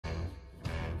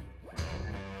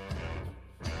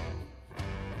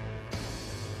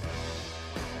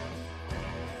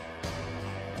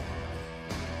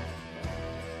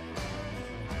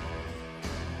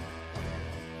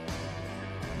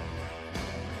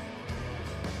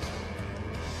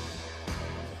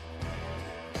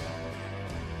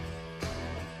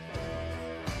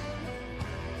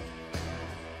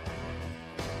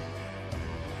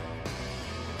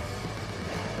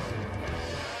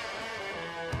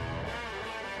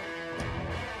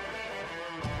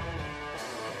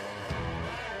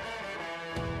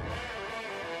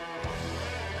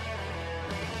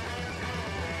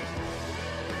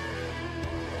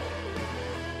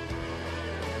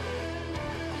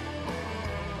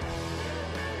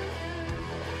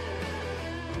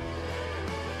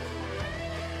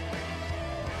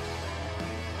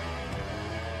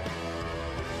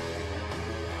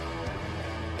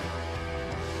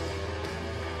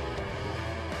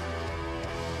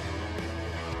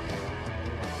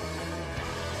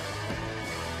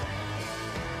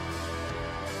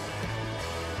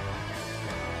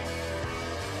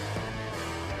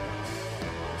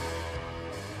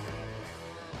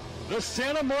The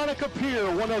Santa Monica Pier,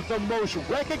 one of the most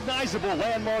recognizable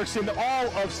landmarks in all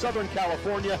of Southern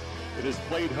California. It has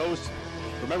played host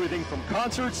from everything from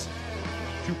concerts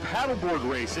to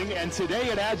paddleboard racing, and today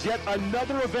it adds yet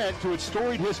another event to its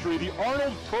storied history, the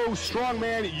Arnold Pro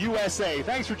Strongman USA.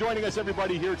 Thanks for joining us,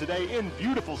 everybody, here today in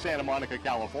beautiful Santa Monica,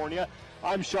 California.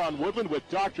 I'm Sean Woodland with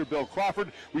Dr. Bill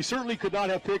Crawford. We certainly could not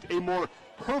have picked a more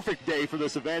perfect day for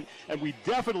this event, and we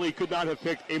definitely could not have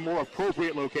picked a more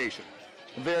appropriate location.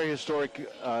 A very historic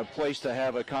place to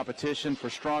have a competition for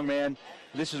strongman.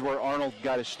 This is where Arnold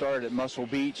got his start at Muscle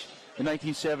Beach. In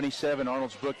 1977,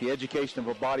 Arnold's book, The Education of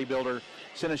a Bodybuilder,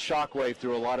 sent a shockwave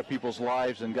through a lot of people's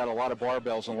lives and got a lot of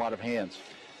barbells and a lot of hands.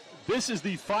 This is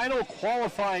the final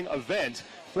qualifying event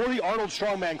for the Arnold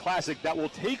Strongman Classic that will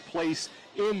take place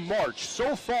in March.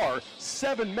 So far,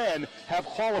 7 men have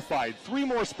qualified. 3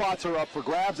 more spots are up for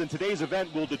grabs, and today's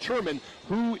event will determine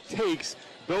who takes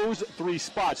those 3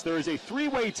 spots. There is a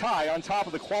 3-way tie on top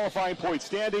of the qualifying point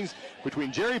standings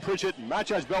between Jerry Pritchett and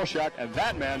Maciej Belshak, and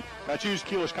that man, Maciej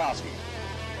Kieliszkowski.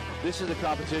 This is a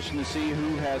competition to see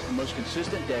who has the most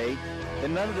consistent day,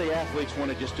 and none of the athletes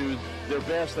want to just do their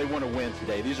best. They want to win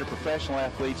today. These are professional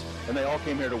athletes, and they all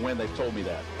came here to win. They've told me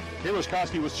that.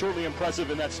 Kieliszkowski was certainly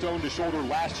impressive in that stone to shoulder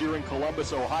last year in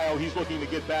Columbus, Ohio. He's looking to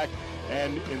get back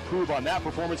and improve on that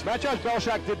performance. Maciej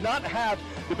Belshak did not have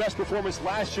the best performance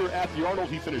last year at the Arnold.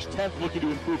 He finished 10th, looking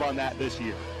to improve on that this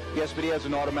year. Yes, but he has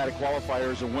an automatic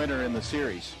qualifier as a winner in the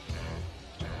series.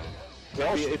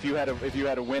 If you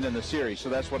had a win in the series, so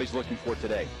that's what he's looking for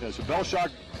today. Yeah, so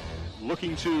Belshak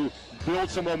looking to build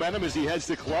some momentum as he heads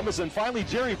to Columbus. And finally,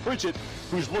 Jerry Pritchett,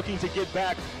 who's looking to get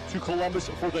back to Columbus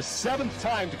for the 7th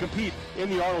time to compete in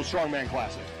the Arnold Strongman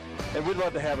Classic. And we'd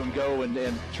love to have him go and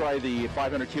try the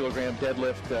 500-kilogram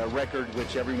deadlift record,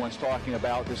 which everyone's talking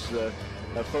about. This is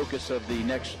a focus of the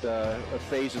next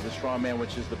phase of the Strongman,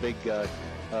 which is the big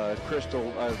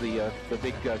crystal, the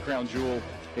big crown jewel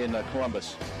in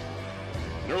Columbus.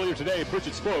 And earlier today,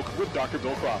 Pritchett spoke with Dr.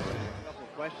 Bill Crawford. A couple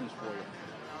of questions for you.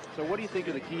 So what do you think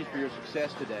are the keys for your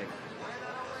success today?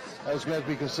 It's going to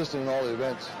be consistent in all the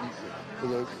events.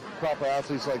 With the proper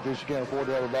athletes like this, you can't afford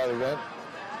to have a bad event.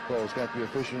 So it's going to be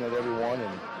efficient at every one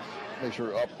and make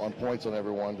sure up on points on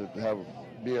everyone to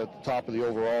be at the top of the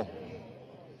overall.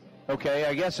 Okay,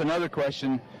 I guess another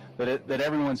question that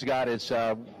everyone's got is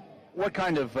what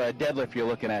kind of deadlift you're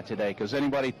looking at today? Because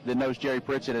anybody that knows Jerry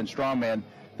Pritchett and Strongman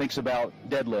thinks about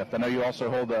deadlift. I know you also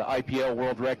hold the IPL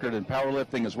world record in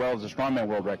powerlifting as well as the Strongman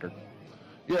world record.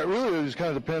 Yeah, it really just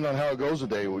kind of depends on how it goes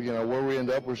today. You know, where we end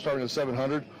up, we're starting at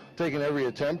 700, taking every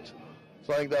attempt.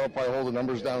 So I think that'll probably hold the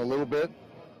numbers down a little bit.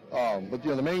 But,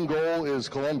 you know, the main goal is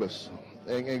Columbus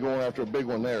and going after a big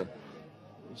one there.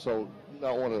 So I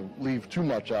don't want to leave too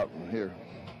much out here.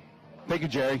 Thank you,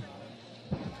 Jerry.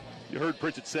 You heard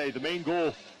Pritchett say the main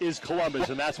goal is Columbus,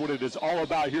 and that's what it is all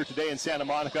about here today in Santa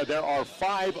Monica. There are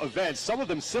 5 events, some of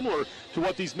them similar to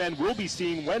what these men will be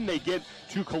seeing when they get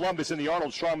to Columbus in the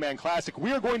Arnold Strongman Classic.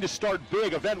 We are going to start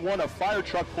big. Event 1, a fire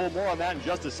truck pull. More on that in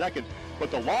just a second. But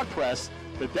the log press,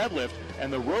 the deadlift,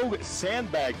 and the rogue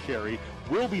sandbag carry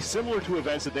will be similar to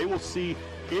events that they will see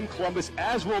in Columbus,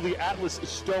 as will the Atlas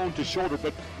stone to shoulder.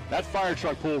 But that fire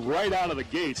truck pull right out of the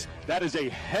gates, that is a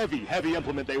heavy, heavy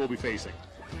implement they will be facing.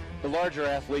 The larger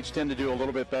athletes tend to do a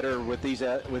little bit better with these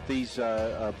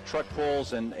truck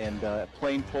pulls and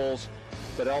plane pulls,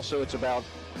 but also it's about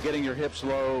getting your hips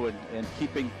low and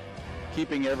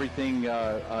keeping everything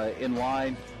in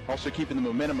line, also keeping the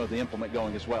momentum of the implement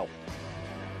going as well.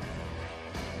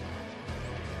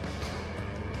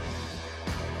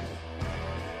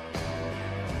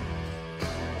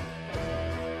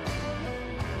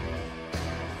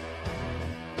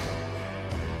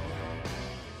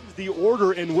 The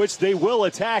order in which they will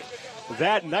attack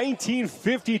that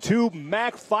 1952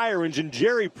 Mack fire engine.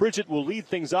 Jerry Pritchett will lead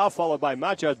things off, followed by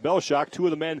Maciej Belshak, 2 of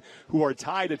the men who are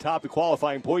tied atop the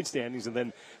qualifying point standings. And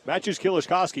then Maciej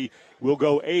Kieliszkowski will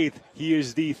go 8th. He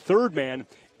is the 3rd man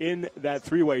in that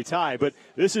 3-way tie. But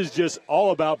this is just all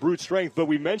about brute strength. But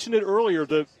we mentioned it earlier,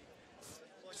 the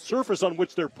surface on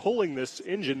which they're pulling this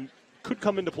engine could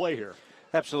come into play here.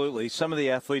 Absolutely. Some of the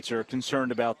athletes are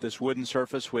concerned about this wooden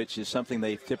surface, which is something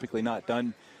they've typically not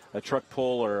done a truck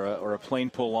pull or a plane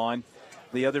pull on.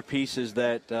 The other piece is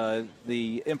that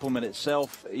the implement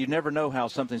itself, you never know how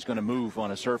something's going to move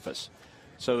on a surface.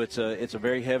 So it's a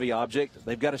very heavy object.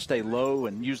 They've got to stay low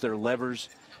and use their levers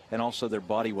and also their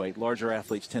body weight. Larger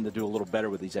athletes tend to do a little better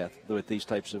with these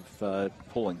types of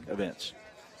pulling events.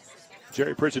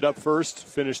 Jerry Pritchett up first,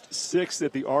 finished 6th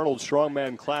at the Arnold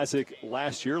Strongman Classic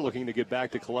last year, looking to get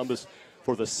back to Columbus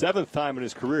for the 7th time in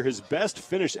his career. His best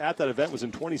finish at that event was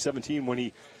in 2017 when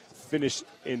he finish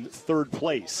in third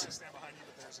place.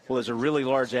 Well, as a really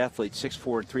large athlete,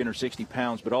 6'4" and 360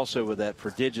 pounds, but also with that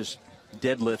prodigious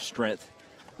deadlift strength,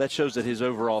 that shows that his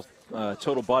overall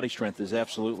total body strength is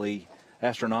absolutely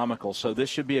astronomical. So this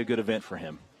should be a good event for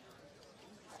him.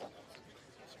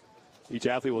 Each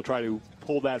athlete will try to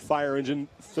pull that fire engine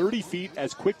 30 feet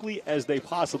as quickly as they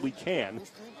possibly can.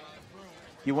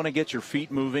 You want to get your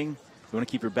feet moving. You want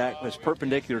to keep your back as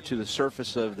perpendicular to the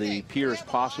surface of the pier as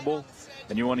possible.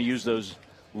 And you want to use those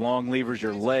long levers,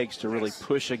 your legs, to really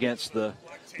push against the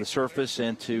surface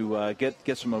and to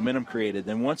get some momentum created.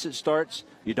 Then once it starts,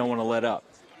 you don't want to let up.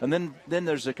 And then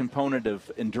there's a component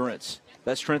of endurance.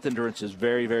 That strength endurance is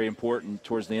very, very important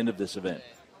towards the end of this event.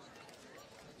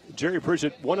 Jerry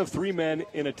Pritchett, one of three men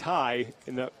in a tie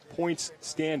in the points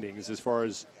standings as far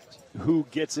as who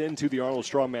gets into the Arnold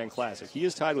Strongman Classic. He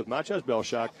is tied with Maciej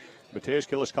Belszak, Mateusz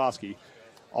Kieliszkowski.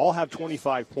 All have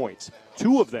 25 points.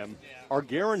 Two of them are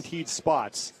guaranteed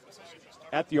spots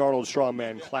at the Arnold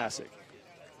Strongman Classic.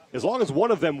 As long as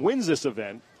one of them wins this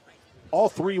event, all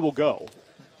three will go.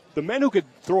 The men who could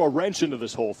throw a wrench into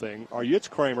this whole thing are Jits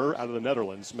Kramer out of the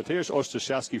Netherlands, Mateusz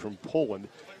Ostaszewski from Poland,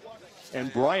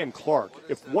 and Brian Clark.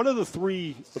 If one of those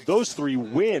three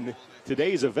win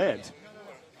today's event,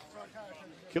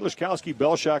 Kieliszkowski,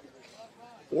 Belszak,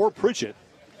 or Pritchett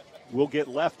will get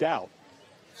left out.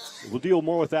 We'll deal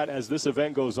more with that as this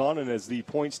event goes on and as the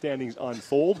point standings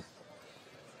unfold.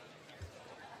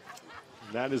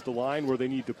 And that is the line where they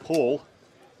need to pull.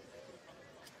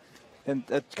 And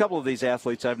a couple of these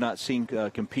athletes I've not seen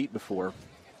compete before.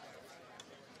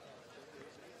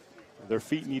 Their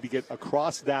feet need to get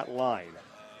across that line.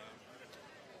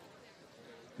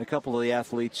 A couple of the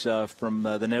athletes from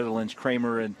the Netherlands,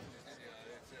 Kramer and...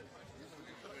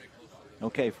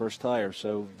 Okay, first tire.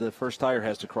 So the first tire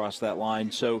has to cross that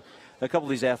line. So a couple of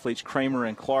these athletes, Kramer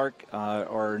and Clark,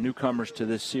 are newcomers to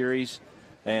this series.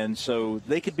 And so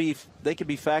they could be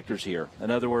factors here.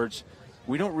 In other words,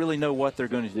 we don't really know what they're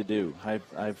going to do.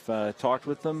 I've talked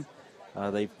with them.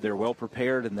 They're well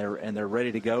prepared and they're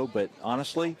ready to go. But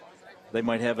honestly, they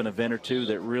might have an event or two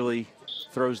that really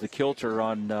throws the kilter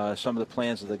on some of the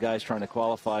plans of the guys trying to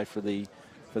qualify for the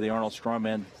Arnold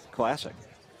Strongman Classic.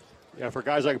 Yeah, for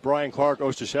guys like Brian Clark,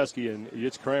 Ostaszewski, and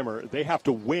Jits Kramer, they have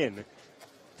to win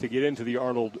to get into the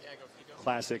Arnold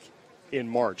Classic in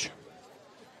March.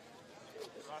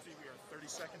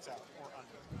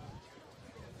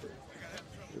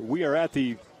 We are at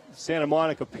the Santa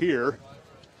Monica Pier.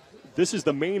 This is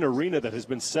the main arena that has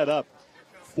been set up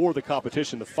for the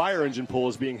competition. The fire engine pull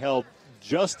is being held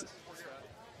just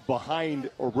behind,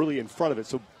 or really in front of it,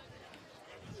 so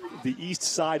the east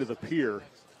side of the pier,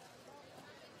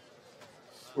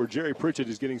 where Jerry Pritchett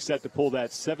is getting set to pull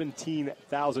that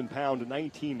 17,000-pound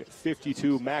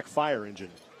 1952 Mack fire engine.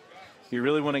 You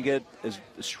really want to get as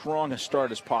strong a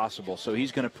start as possible, so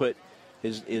he's going to put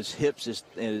his hips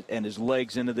and his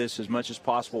legs into this as much as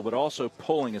possible, but also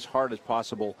pulling as hard as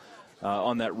possible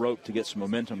on that rope to get some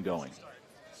momentum going.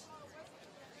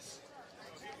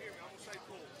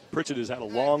 Pritchett has had a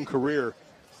long career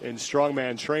in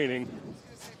strongman training.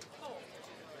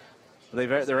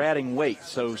 They're adding weight,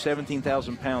 so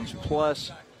 17,000 pounds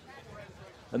plus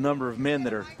a number of men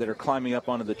that are climbing up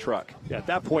onto the truck. Yeah, at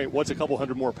that point, what's a couple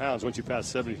hundred more pounds once you pass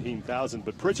 17,000?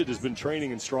 But Pritchett has been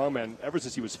training in strongman ever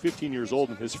since he was 15 years old,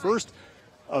 and his first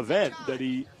event that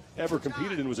he ever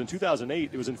competed in was in 2008.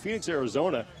 It was in Phoenix,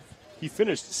 Arizona. He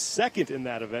finished second in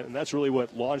that event, and that's really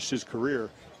what launched his career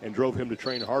and drove him to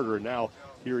train harder. And now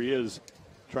here he is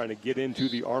trying to get into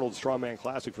the Arnold Strongman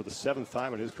Classic for the 7th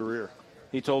time in his career.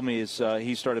 He told me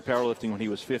he started powerlifting when he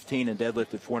was 15 and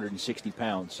deadlifted 460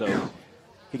 pounds. So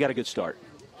he got a good start.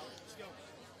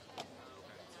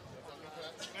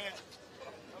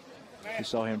 We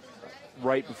saw him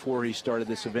right before he started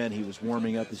this event. He was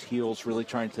warming up his heels, really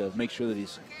trying to make sure that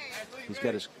he's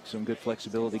got some good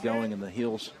flexibility going in the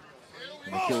heels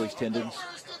and Achilles tendons.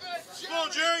 Come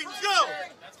on, Jerry, let's go!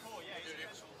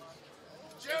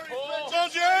 Go,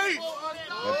 Jerry!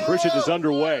 And Pritchett is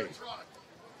underway.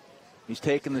 He's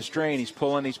taking the strain. He's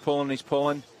pulling, he's pulling, he's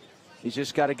pulling. He's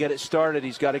just got to get it started.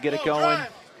 He's got to get it going.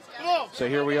 So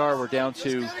here we are. We're down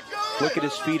to, look at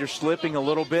his feet are slipping a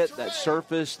little bit. That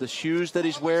surface, the shoes that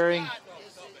he's wearing.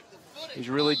 He's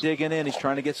really digging in. He's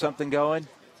trying to get something going.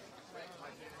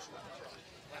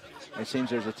 It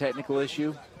seems there's a technical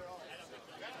issue.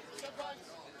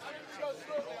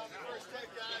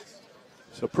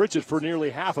 So Pritchett, for nearly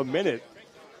half a minute,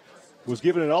 was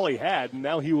giving it all he had, and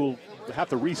now he will have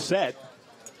to reset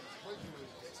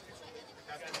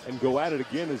and go at it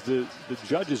again as the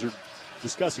judges are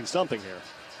discussing something here.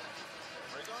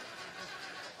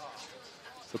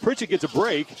 So Pritchett gets a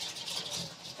break,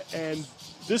 And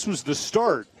this was the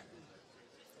start.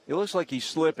 It looks like he's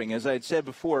slipping. As I had said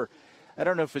before, I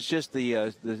don't know if it's just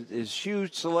his shoe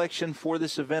selection for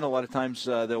this event. A lot of times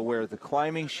they'll wear the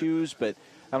climbing shoes, but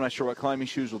I'm not sure what climbing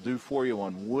shoes will do for you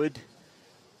on wood.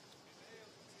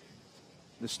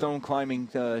 The stone climbing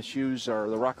shoes or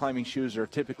the rock climbing shoes are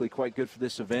typically quite good for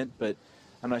this event, but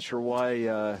I'm not sure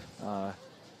why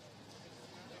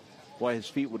his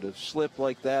feet would have slipped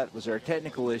like that. Was there a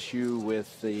technical issue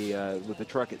with the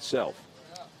truck itself?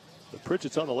 The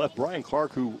Pritchett's on the left. Brian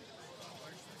Clark, who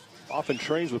often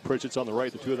trains with Pritchett's on the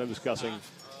right. The two of them discussing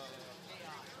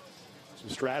some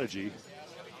strategy.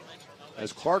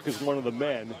 As Clark is one of the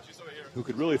men who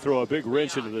could really throw a big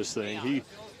wrench into this thing.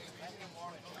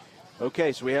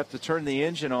 Okay, so we have to turn the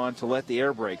engine on to let the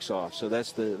air brakes off. So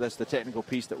that's the technical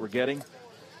piece that we're getting.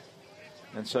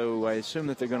 And so I assume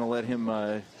that they're going to let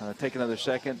him take another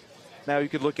second. Now you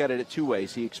could look at it two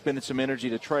ways. He expended some energy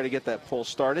to try to get that pull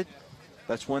started.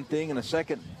 That's one thing. And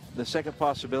the second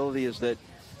possibility is that,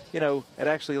 it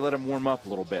actually let him warm up a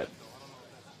little bit.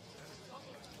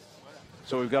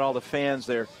 So we've got all the fans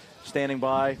there standing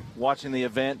by, watching the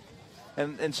event.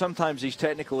 And sometimes these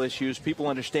technical issues, people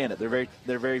understand it.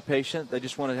 They're very patient. They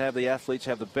just want to have the athletes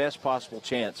have the best possible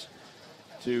chance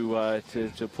to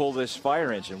pull this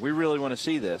fire engine. We really want to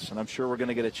see this, and I'm sure we're going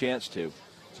to get a chance to.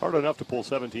 It's hard enough to pull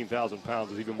 17,000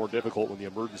 pounds. It's even more difficult when the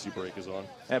emergency brake is on.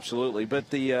 Absolutely. But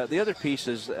the other piece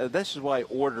is this is why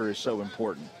order is so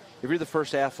important. If you're the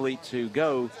first athlete to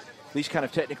go, these kind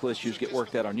of technical issues get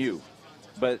worked out on you.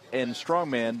 But in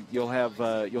Strongman, you'll have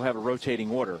a rotating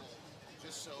order.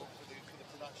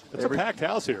 It's a packed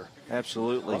house here.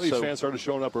 Absolutely. A lot of these fans started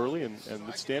showing up early, and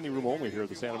it's standing room only here at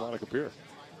the Santa Monica Pier.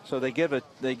 So they give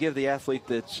the athlete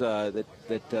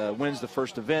that wins the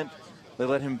first event, they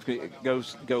let him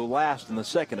go last in the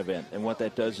second event, and what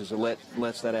that does is it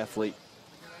lets the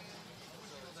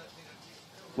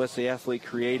athlete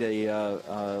create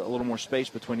a little more space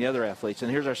between the other athletes.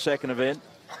 And here's our second event,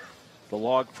 the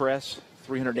log press,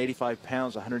 385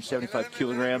 pounds, 175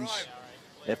 kilograms.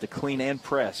 They have to clean and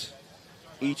press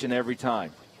each and every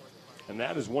time. And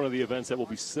that is one of the events that will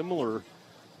be similar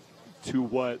to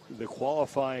what the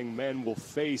qualifying men will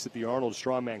face at the Arnold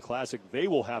Strongman Classic. They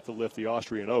will have to lift the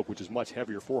Austrian Oak, which is much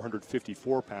heavier,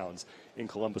 454 pounds in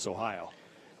Columbus, Ohio.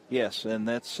 Yes, and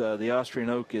that's the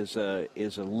Austrian Oak is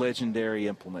a legendary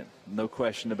implement, no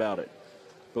question about it.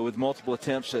 But with multiple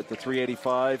attempts at the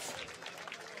 385,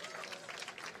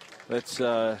 that's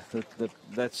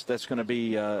going to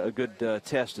be a good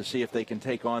test to see if they can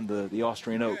take on the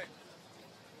Austrian Oak.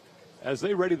 As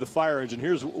they ready the fire engine,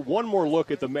 here's one more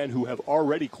look at the men who have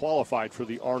already qualified for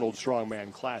the Arnold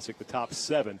Strongman Classic, the top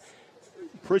 7.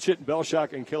 Pritchett,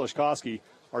 Belshak, and Kilishkovsky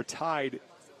are tied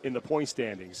in the point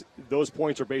standings. Those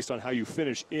points are based on how you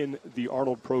finish in the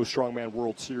Arnold Pro Strongman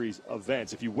World Series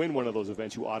events. If you win one of those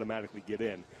events, you automatically get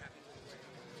in.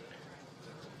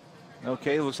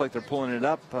 Okay, looks like they're pulling it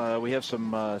up. We have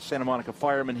some Santa Monica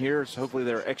firemen here, so hopefully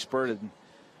they're expert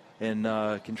in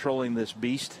controlling this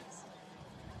beast.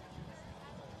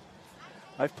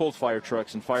 I've pulled fire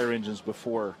trucks and fire engines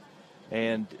before,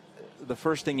 and the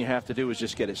first thing you have to do is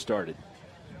just get it started.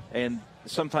 And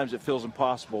sometimes it feels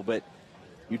impossible, but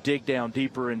you dig down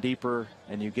deeper and deeper,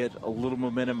 and you get a little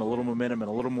momentum, and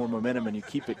a little more momentum, and you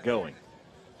keep it going.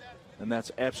 And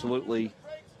that's absolutely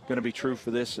going to be true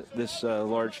for this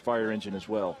large fire engine as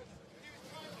well.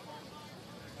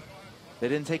 They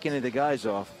didn't take any of the guys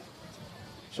off.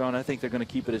 Sean, I think they're going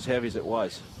to keep it as heavy as it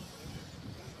was.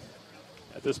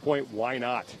 At this point, why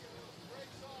not?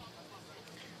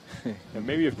 And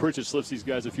maybe if Pritchett slips these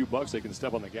guys a few bucks, they can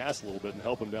step on the gas a little bit and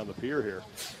help them down the pier here.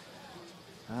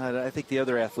 I think the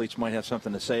other athletes might have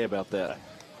something to say about that.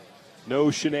 No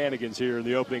shenanigans here in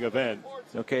the opening event.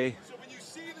 Okay.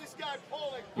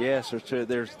 Yes,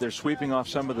 they're sweeping off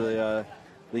some of the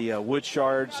wood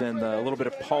shards and a little bit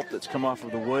of pulp that's come off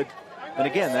of the wood. And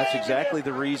again, that's exactly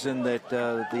the reason that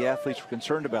the athletes were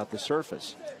concerned about the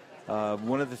surface.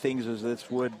 One of the things is this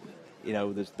wood,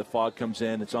 the fog comes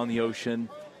in, it's on the ocean,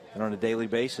 and on a daily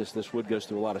basis, this wood goes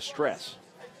through a lot of stress,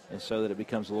 and so that it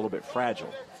becomes a little bit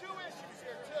fragile.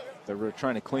 But we're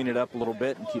trying to clean it up a little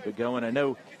bit and keep it going. I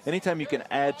know anytime you can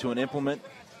add to an implement,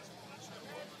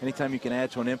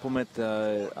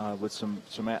 with some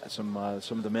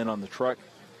of the men on the truck,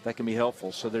 that can be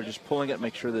helpful. So they're just pulling it,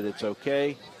 make sure that it's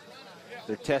okay.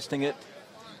 They're testing it.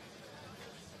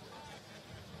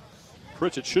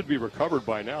 Pritchett should be recovered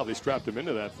by now. They strapped him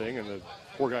into that thing, and the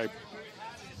poor guy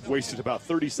wasted about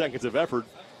 30 seconds of effort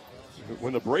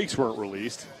when the brakes weren't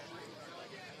released.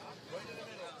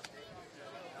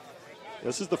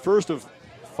 This is the first of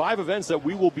 5 events that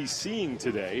we will be seeing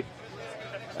today.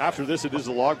 After this, it is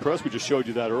the log press. We just showed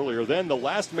you that earlier. Then the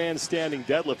last man standing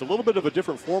deadlift, a little bit of a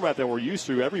different format than we're used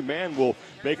to. Every man will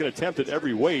make an attempt at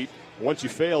every weight. Once you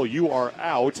fail, you are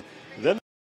out. Then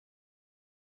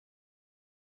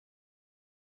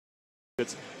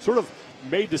it's sort of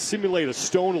made to simulate a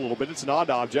stone a little bit. It's an odd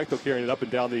object. They're carrying it up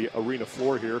and down the arena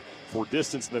floor here for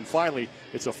distance. And then finally,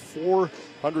 it's a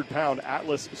 400-pound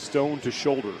Atlas stone to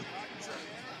shoulder.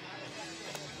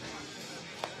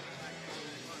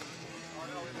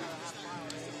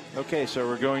 Okay, so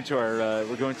we're going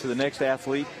to the next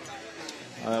athlete.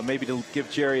 Maybe to give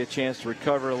Jerry a chance to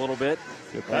recover a little bit.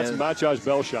 That's Matjaj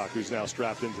Belshak, who's now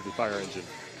strapped into the fire engine.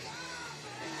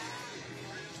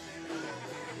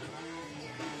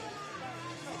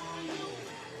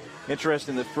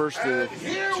 Interesting, the first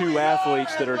two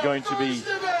athletes that are going to be.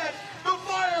 The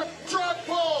fire truck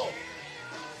pull.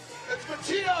 It's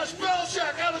Matjaj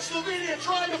Belshak out of Slovenia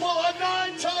trying to pull a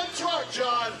 9-ton truck,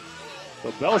 John.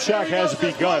 So Belshak has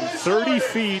begun 30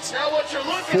 feet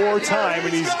for time,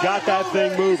 and he's got that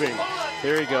thing moving.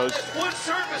 Here he goes.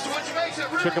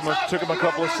 Took him a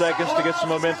couple of seconds to get some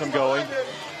momentum going.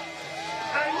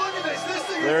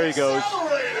 There he goes.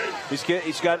 He's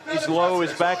low.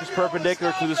 His back is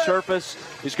perpendicular to the surface.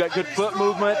 He's got good foot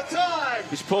movement.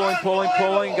 He's pulling.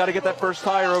 Got to get that first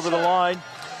tire over the line.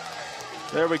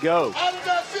 There we go. How did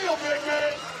that feel, big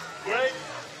man? Great.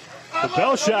 The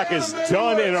Belshak is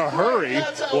done in a hurry.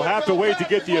 We'll have to wait to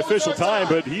get the official time,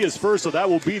 but he is first, so that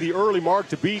will be the early mark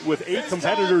to beat with 8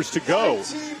 competitors to go.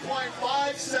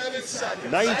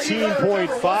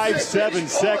 19.57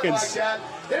 seconds.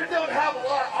 They don't have a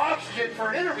lot of oxygen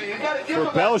for an interview. You got to give for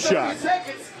them Belshak.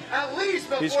 At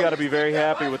least he's got to be very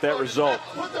happy with that result.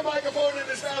 Put the microphone in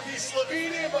his mouth. He's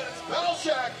Slovenian, but it's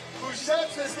Belshak who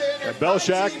sets the standard. And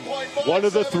Belshak, one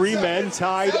of the 3 men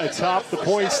tied atop the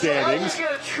point standings.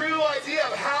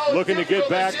 Looking to get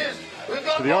back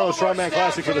to the Arnold Strongman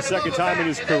Classic for the second time in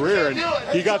his career. And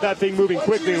he got that thing moving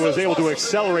quickly and was able to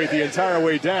accelerate the entire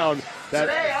way down that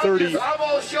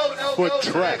 30-foot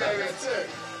trek.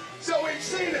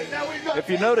 If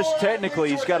you notice, technically,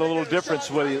 he's got a little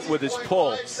difference with his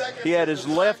pull. He had his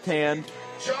left hand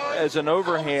as an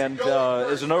overhand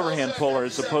puller,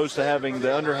 as opposed to having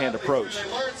the underhand approach.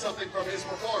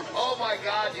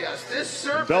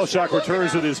 Belshak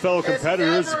returns with his fellow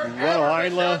competitors. Ronald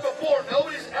Heinle,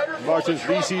 Martin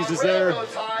Vises is there,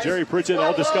 Jerry Pritchett,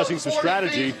 all discussing some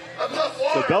strategy.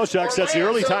 So Belshak sets the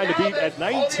early time to beat at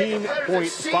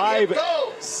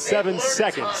 19.57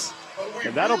 seconds.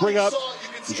 And that'll bring up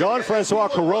Jean-Francois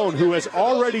Caron, who has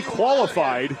already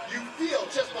qualified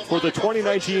for the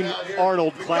 2019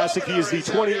 Arnold Classic. He is the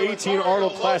 2018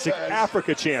 Arnold Classic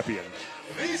Africa champion.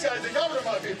 These guys, the governor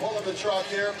might be pulling the truck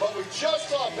here, but we just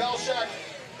saw Belshak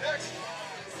next.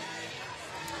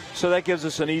 So that gives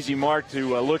us an easy mark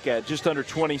to look at, just under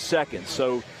 20 seconds.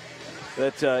 So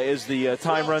that as the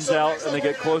time runs out and they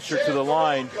get closer to the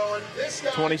line,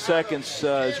 20 seconds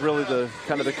is really the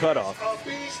kind of the cutoff.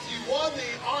 He won the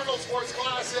Arnold Sports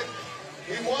Classic.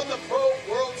 He won the Pro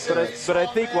World Series. But I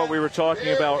think what we were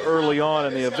talking about early on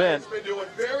in the event,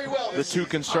 the 2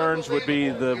 concerns would be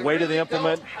the weight of the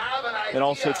implement and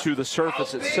also to the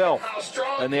surface itself.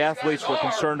 And the athletes were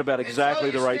concerned about exactly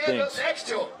the right things.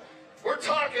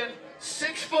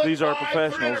 These are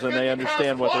professionals and they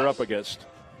understand what they're up against.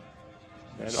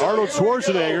 And Arnold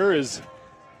Schwarzenegger is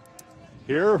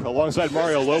here alongside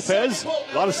Mario Lopez. A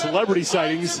lot of celebrity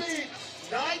sightings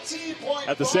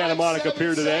at the Santa Monica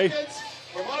Pier today.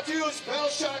 For Matjaj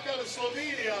Belshak out of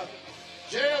Slovenia,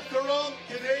 J.F. Caron,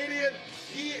 Canadian,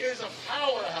 he is a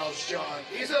powerhouse, John.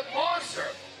 He's a monster.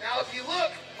 Now, if you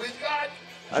look, we've got...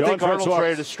 I think Arnold's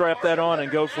ready to strap that on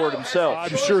and go for it himself.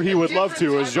 I'm sure he would love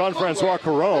to, as Jean-Francois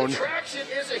Caron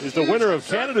is the winner of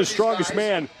Canada's Strongest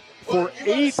Man for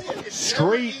 8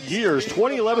 straight years.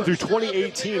 2011 through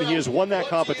 2018, he has won that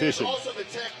competition.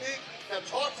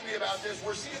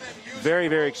 Very,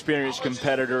 very experienced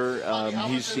competitor.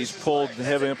 He's pulled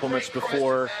heavy implements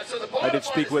before. I did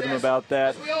speak with him about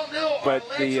that. But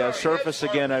the surface,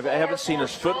 again, I haven't seen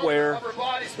his footwear.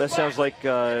 That sounds like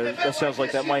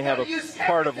that might have a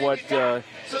part of what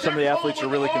some of the athletes are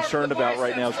really concerned about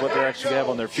right now, is what they're actually going to have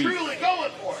on their feet.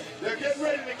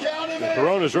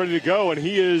 Corona's ready to go, and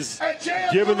he is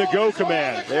given the go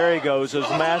command. There he goes, those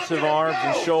massive arms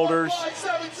and shoulders,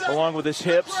 along with his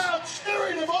hips,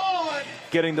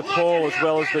 getting the pull as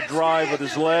well as the drive with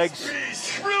his legs.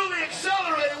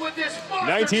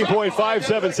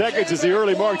 19.57 seconds is the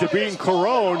early mark to beating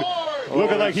Caron.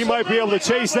 Looking like he might be able to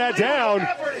chase that down.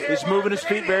 He's moving his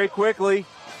feet very quickly.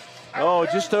 Oh,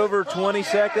 just over 20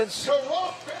 seconds.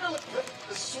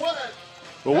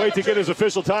 We'll wait to get his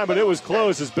official time, but it was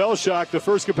close as Belshock, the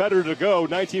first competitor to go,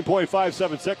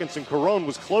 19.57 seconds, and Caron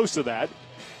was close to that.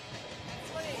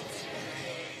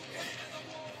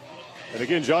 And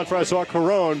again, Jean-Francois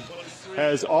Caron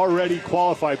has already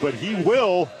qualified, but he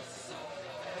will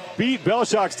beat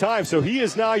Belshock's time, so he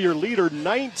is now your leader,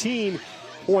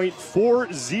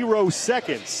 19.40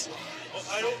 seconds.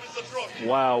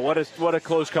 Wow, what a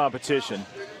close competition.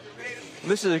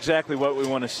 This is exactly what we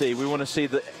want to see. We want to see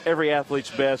every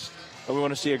athlete's best, and we want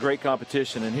to see a great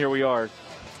competition, and here we are.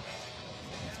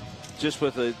 Just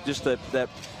with that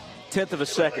tenth of a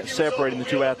second separating the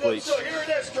two athletes. So here it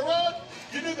is, Caron,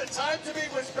 you knew the time to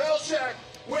beat was Belshock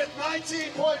with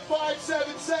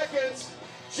 19.57 seconds.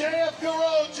 JF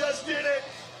Caron just did it.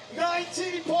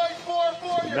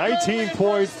 19.44.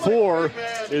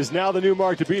 19.4 is now the new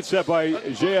mark to beat, set by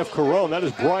JF Caron. That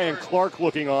is Brian Clark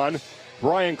looking on.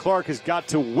 Brian Clark has got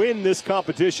to win this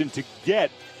competition to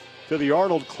get to the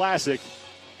Arnold Classic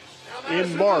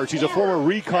in March. He's a former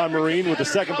recon Marine with the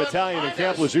 2nd Battalion in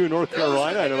Camp Lejeune, North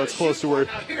Carolina. I know that's close to where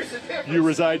you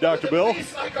reside, Dr. Bill.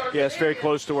 Yeah, it's very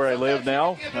close to where I live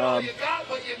now.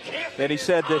 And he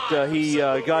said that he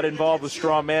got involved with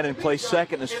Strongman and placed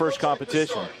second in his first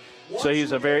competition. So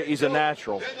he's a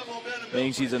natural.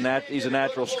 Means he's a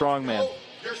natural strongman.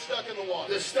 You're stuck in the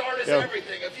water. The start is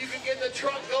everything. If you can get the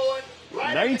truck going.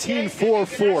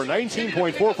 19.44,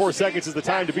 19.44 seconds is the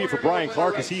time to beat for Brian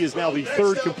Clark, as he is now the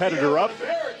 3rd competitor up.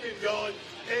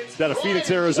 He's out of Phoenix,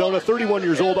 Arizona, 31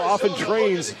 years old, often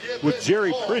trains with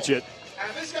Jerry Pritchett. And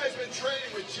this guy's been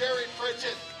training with Jerry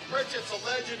Pritchett. Pritchett's a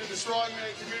legend in the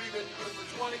strongman community, been doing it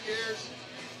for 20 years.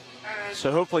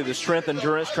 So hopefully the strength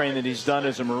endurance training that he's done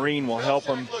as a Marine will help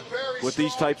him with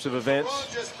these types of events.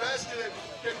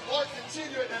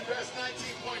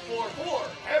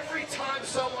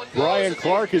 Brian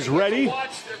Clark is ready,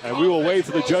 and we will wait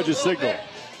for the judge's signal.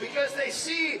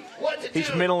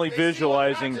 He's mentally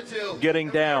visualizing getting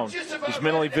down. He's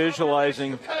mentally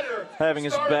visualizing having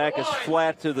his back as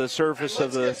flat to the surface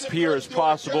of the pier as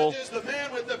possible.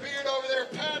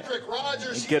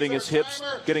 And getting his hips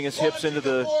into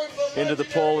the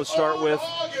pole to start with.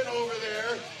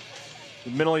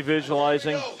 Mentally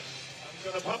visualizing.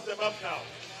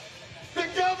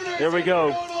 There we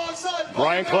go.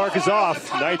 Brian Clark is off.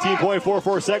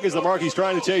 19.44 seconds, the mark he's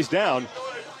trying to chase down.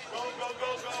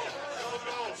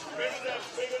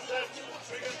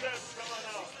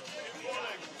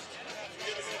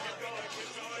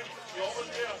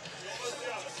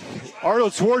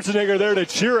 Arnold Schwarzenegger there to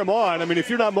cheer him on. I mean, if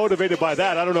you're not motivated by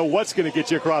that, I don't know what's going to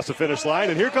get you across the finish line.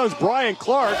 And here comes Brian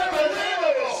Clark,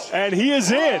 and he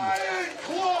is in.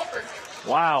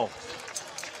 Wow.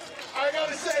 I got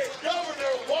to say, Governor,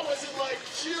 what was it like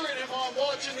cheering him on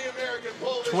watching the American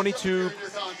pole?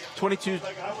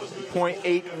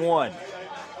 22.81.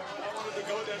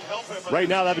 Right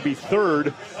now, that would be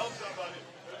 3rd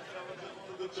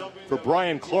for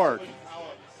Brian Clark.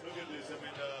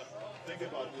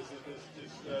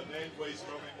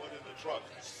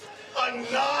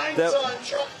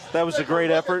 That was a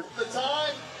great effort.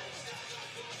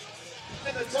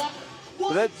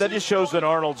 But that just shows that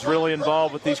Arnold's really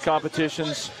involved with these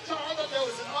competitions.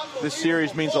 This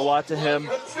series means a lot to him.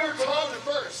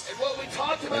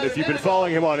 And if you've been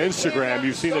following him on Instagram,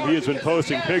 you've seen that he has been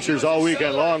posting pictures all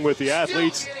weekend long with the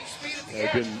athletes.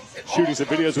 I've been shooting some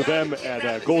videos with them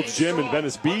at Gold's Gym in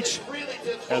Venice Beach.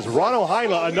 As Ronald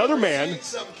Heinle, another man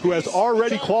who has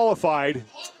already qualified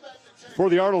for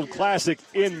the Arnold Classic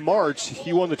in March.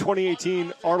 He won the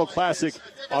 2018 Arnold Classic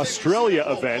Australia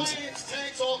event.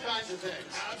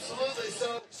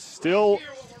 Still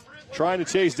trying to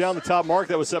chase down the top mark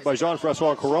that was set by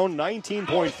Jean-Francois Caron,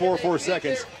 19.44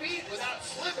 seconds.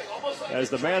 As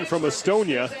the man from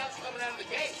Estonia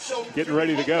getting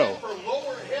ready to go.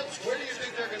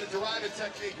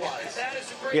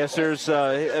 Yes,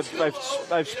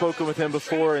 I've spoken with him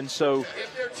before, and so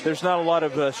there's not a lot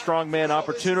of strongman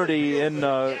opportunity in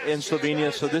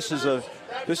Slovenia. So this is a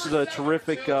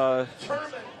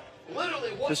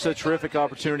terrific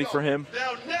opportunity for him.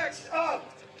 Now next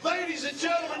up, ladies and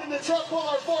gentlemen, in the truck pull,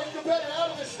 our 4th competitor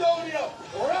out of Estonia,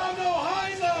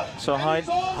 Heinle. So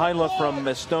Heinle from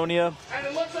Estonia. And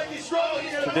it looks like he's struggling.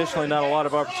 Traditionally, not a lot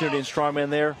of opportunity in strongman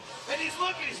there. And he's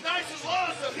looking, he's nice and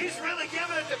low, so he's really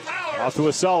giving it the power. Off to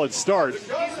a solid start.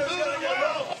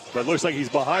 But it looks like he's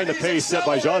behind the pace set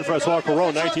by Jean-Francois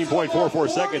Caron. 19.44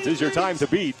 seconds is your time to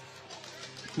beat.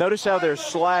 Notice how there's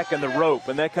slack in the rope,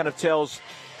 and that kind of tells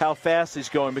how fast he's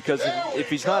going, because if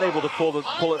he's not able to pull it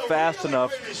fast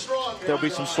enough, there'll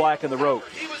be some slack in the rope.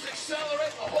 He was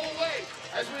accelerating the whole way,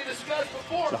 as we discussed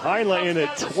before. The Heinle in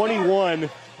at 21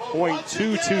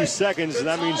 0.22 seconds, and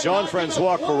that means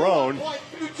Jean-Francois Caron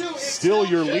still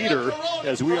your leader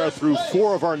as we are through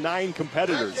 4 of our 9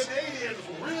 competitors.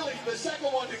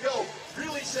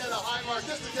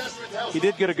 He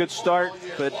did get a good start,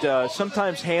 but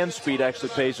sometimes hand speed actually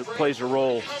plays a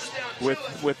role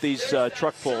with these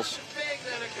truck pulls.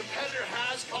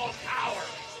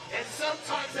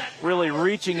 Really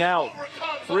reaching out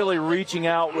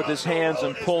with his hands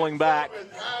and pulling back.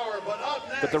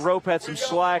 But the rope had some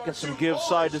slack and some give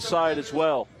side to side as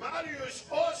well.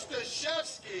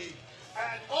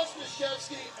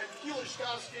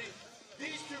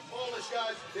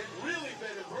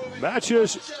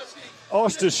 Maciej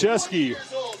Ostaszewski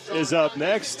is up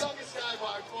next.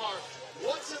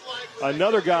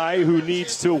 Another guy who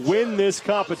needs to win this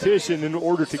competition in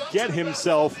order to get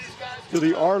himself to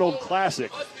the Arnold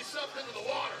Classic.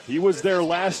 He was there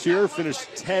last year, finished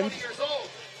 10th.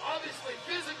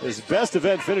 His best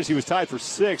event finish, he was tied for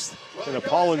 6th in a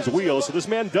Paulins wheel, so this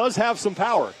man does have some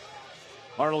power.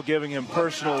 Arnold giving him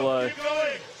personal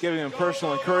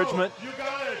encouragement. You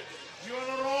got it. You're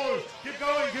on a roll. Keep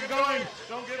going. Keep going.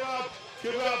 Don't give up.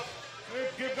 Keep up.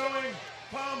 Keep going.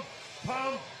 Pump.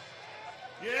 Pump.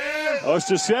 Yes.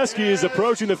 Ostaszewski is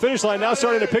approaching the finish line, now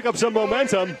starting to pick up some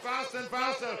momentum. Faster and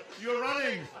faster. You're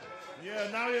running. Yeah,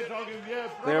 now you're talking. Yeah.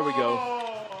 There we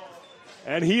go.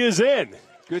 And he is in.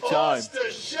 Good time.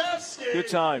 Good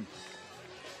time.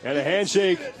 And a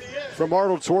handshake from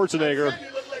Arnold Schwarzenegger.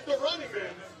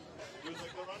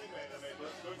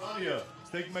 It's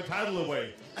taking my title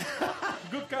away.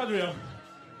 Good cardio.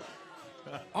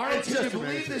 Arnold, can you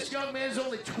believe this young man is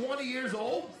only 20 years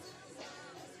old?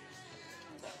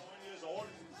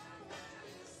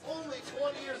 Only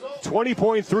 20 years old.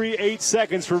 20.38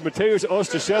 seconds for Mateusz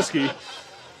Ostaszewski.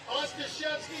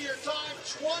 Ostaszewski, your time,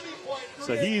 20.38.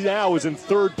 So he now is in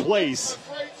 3rd place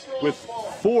with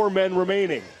 4 men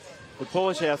remaining. The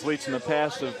Polish athletes in the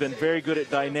past have been very good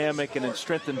at dynamic and in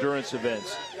strength endurance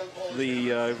events.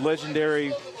 The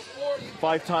legendary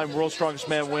 5-time World's Strongest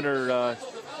Man winner,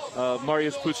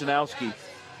 Mariusz Pucinowski,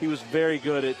 he was very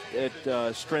good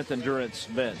at strength endurance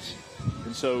events.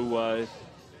 And so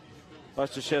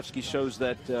Ostaszewski shows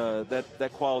that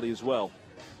quality as well.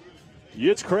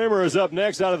 Jits Kramer is up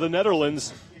next out of the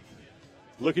Netherlands,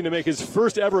 looking to make his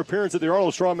first ever appearance at the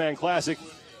Arnold Strongman Classic.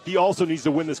 He also needs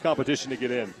to win this competition to get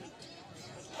in.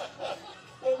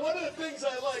 Well, one of the things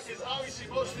I like is obviously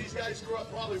most of these guys grew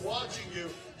up probably watching you.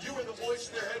 You were the voice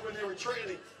in their head when they were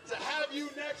training. To have you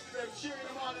next to them cheering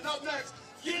them on. And up next,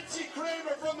 Jits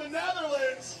Kramer from the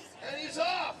Netherlands. And he's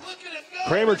off. Look at him go.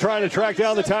 Kramer trying to track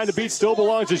down the time to beat. Still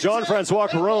belongs to Jean-Francois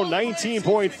Caron,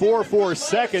 19.44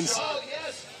 seconds. Oh,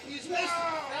 yes. He's missed.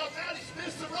 Now he's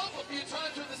missed the rope a few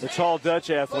times with his The tall Dutch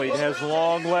athlete has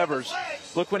long levers.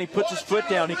 Look, when he puts his foot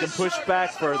down, he can push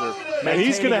back further. And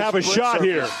he's going to have a shot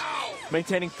here.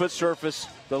 Maintaining foot surface.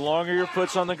 The longer your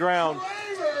foot's on the ground.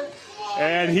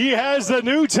 And he has the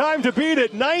new time to beat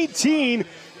it,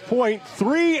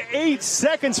 19.38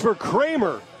 seconds for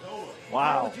Kramer.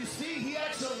 Wow.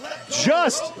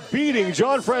 Just beating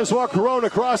Jean-Francois Caron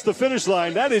across the finish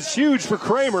line. That is huge for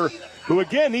Kramer, who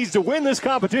again needs to win this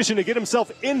competition to get himself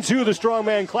into the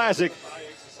Strongman Classic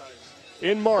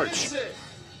in March.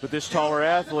 But this taller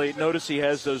athlete, notice he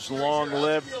has those long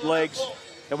legs.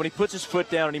 And when he puts his foot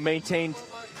down and he maintains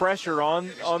pressure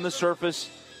on the surface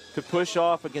to push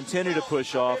off and continue to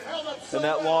push off, and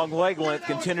that long leg length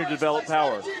continue to develop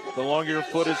power. The longer your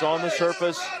foot is on the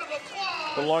surface,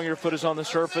 the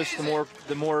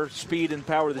more speed and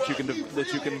power that you can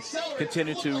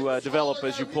continue to develop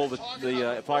as you pull the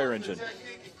fire engine.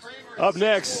 Up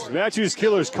next, Maciej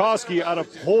Kielarskowski out of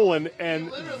Poland,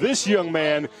 and this young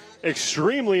man,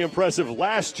 extremely impressive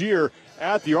last year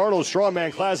at the Arnold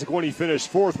Strongman Classic when he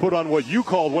finished 4th, put on what you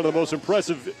called one of the most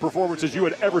impressive performances you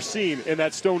had ever seen in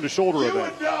that stone-to-shoulder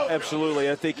event. Absolutely.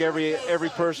 I think every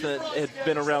person that had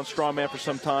been around Strongman for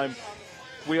some time,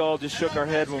 we all just shook our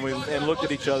head and looked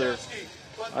at each other.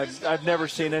 I've never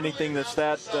seen anything that's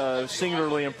that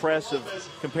singularly impressive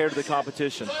compared to the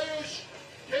competition.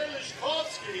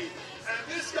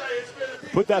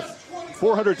 Put that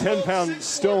 410-pound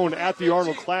stone at the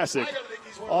Arnold Classic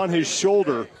on his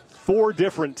shoulder 4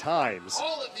 different times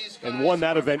and won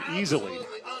that event easily.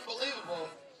 Unbelievable.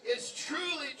 It's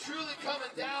truly coming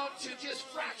down to just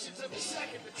fractions of a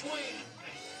second between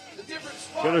the different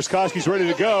spots. Kielarskowski's ready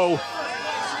to go.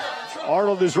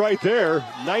 Arnold is right there.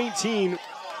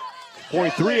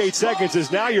 19.38 seconds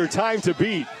is now your time to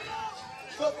beat.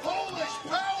 The Polish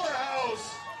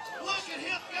powerhouse. Look at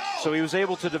him go. So he was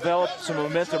able to develop some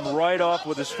momentum right off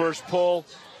with his first pull.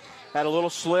 Had a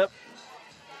little slip.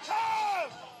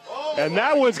 And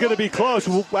that one's going to be close.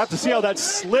 We'll have to see how that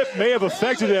slip may have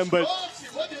affected him, but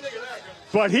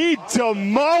he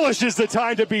demolishes the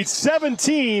time to beat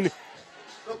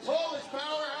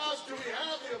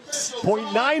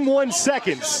 17.91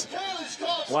 seconds.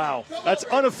 Wow, that's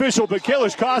unofficial, but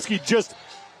Kieliszkowski just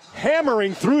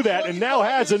hammering through that and now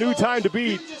has a new time to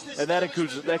beat. And that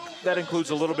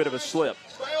includes a little bit of a slip.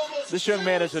 This young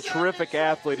man is a terrific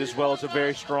athlete as well as a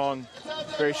very strong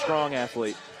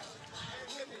athlete.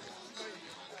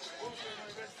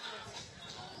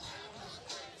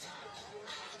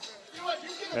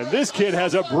 And this kid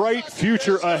has a bright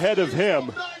future ahead of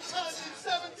him.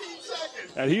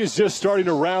 And he is just starting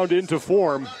to round into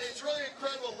form.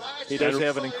 He does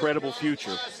have an incredible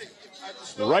future.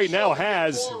 Right now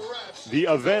has the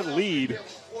event lead.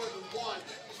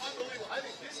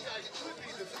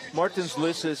 Martins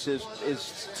Lissis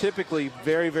is typically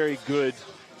very, very good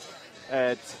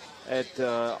at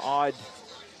odd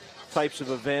types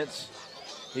of events.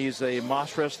 He's a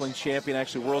Moss wrestling champion,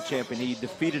 actually world champion. He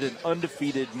defeated an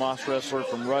undefeated Moss wrestler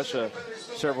from Russia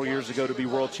several years ago to be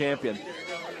world champion.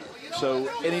 So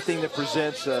anything that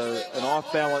presents an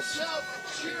off-balance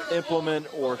implement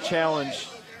or challenge,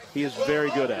 he is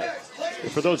very good at.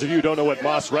 For those of you who don't know what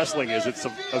Moss wrestling is, it's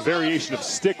a variation of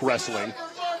stick wrestling.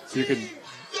 You can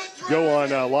go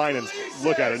online and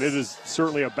look at it. It is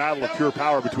certainly a battle of pure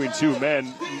power between two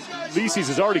men. Lissis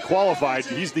has already qualified.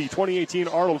 He's the 2018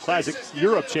 Arnold Classic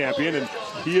Europe champion, and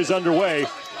he is underway.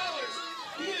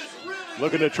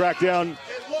 Looking to track down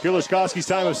Kieliszkowski's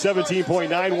time of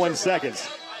 17.91 seconds.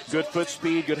 Good foot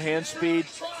speed, good hand speed.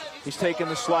 He's taking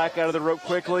the slack out of the rope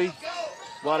quickly.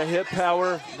 A lot of hip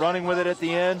power, running with it at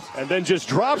the end. And then just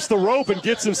drops the rope and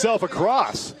gets himself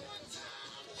across.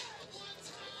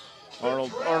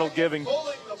 Arnold giving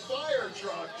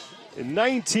in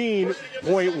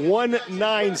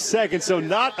 19.19 seconds, so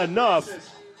not enough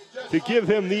to give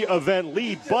him the event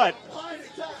lead, but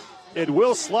it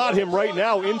will slot him right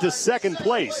now into second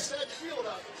place.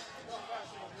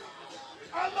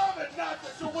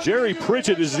 Jerry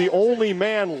Pritchett is the only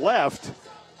man left.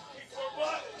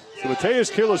 So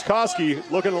Mateusz Kieliszkowski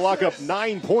looking to lock up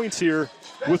 9 points here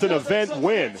with an event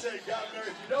win.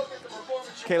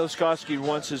 Kieliszkowski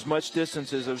wants as much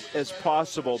distance as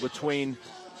possible between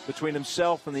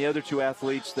himself and the other two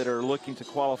athletes that are looking to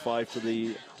qualify for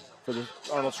the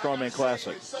Arnold Strongman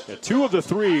Classic. Yeah, 2 of the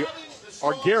 3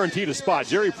 are guaranteed a spot.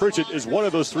 Jerry Pritchett is one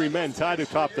of those 3 men tied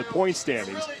atop the point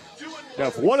standings. Now,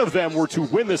 if one of them were to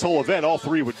win this whole event, all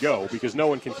 3 would go because no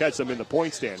one can catch them in the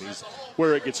point standings.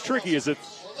 Where it gets tricky is if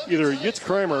either Jitz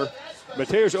Kramer,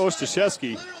 Mateusz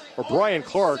Ostaszewski, or Brian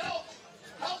Clark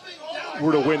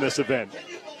were to win this event.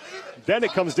 Then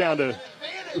it comes down to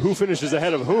who finishes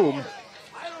ahead of whom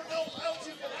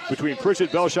between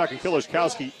Pritchett, Belshak, and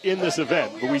Kieliszkowski in this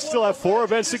event. But we still have 4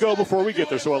 events to go before we get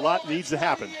there, so a lot needs to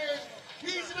happen.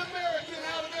 He's an American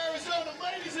out of Arizona.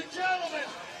 Ladies and gentlemen,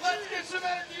 let's get some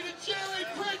energy to Jerry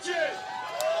Pritchett.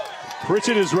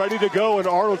 Pritchett is ready to go, and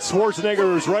Arnold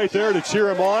Schwarzenegger is right there to cheer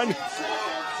him on.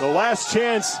 The last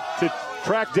chance to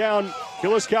track down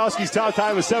Kieliszkowski's top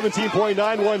time is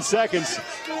 17.91 seconds.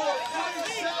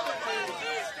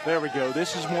 There we go.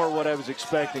 This is more what I was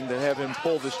expecting, to have him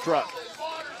pull this truck.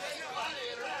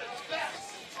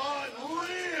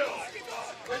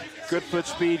 Good foot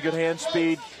speed, good hand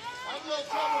speed.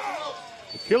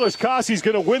 Kieliszkowski's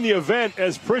going to win the event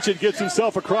as Pritchett gets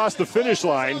himself across the finish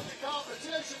line.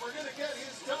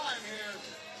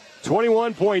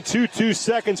 21.22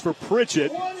 seconds for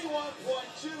Pritchett.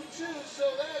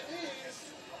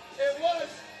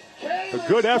 A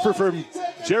good effort from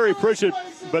Jerry Pritchett,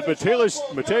 but Mateusz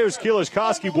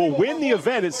Kieliszkowski will win the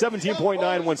event at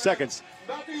 17.91 seconds.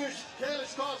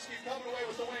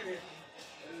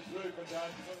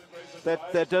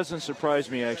 That doesn't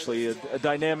surprise me, actually. A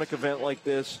dynamic event like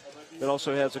this that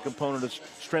also has a component of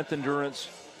strength endurance.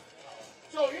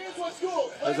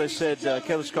 As I said,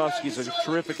 Kieliszkowski is a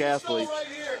terrific athlete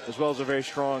as well as a very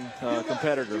strong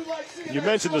competitor. You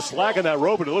mentioned the slack on that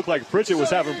rope, and it looked like Pritchett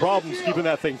was having problems keeping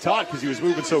that thing taut because he was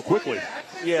moving so quickly.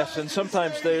 Yes, and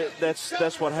sometimes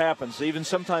that's what happens. Even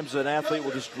sometimes an athlete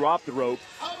will just drop the rope,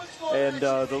 and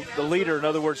the leader, in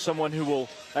other words, someone who will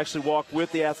actually walk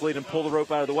with the athlete and pull the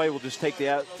rope out of the way, will just take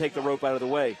the rope out of the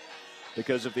way.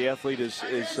 Because if the athlete is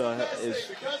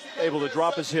able to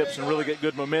drop his hips and really get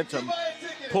good momentum,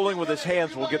 pulling with his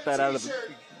hands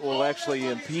will actually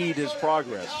impede his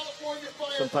progress.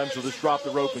 Sometimes he'll just drop the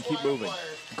rope and keep moving.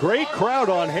 Great crowd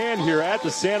on hand here at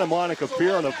the Santa Monica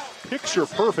Pier on a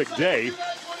picture-perfect day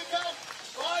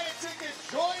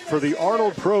for the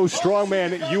Arnold Pro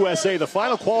Strongman USA, the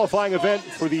final qualifying event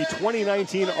for the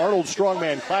 2019 Arnold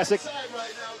Strongman Classic.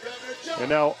 And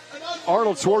now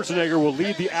Arnold Schwarzenegger will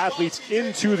lead the athletes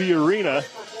into the arena.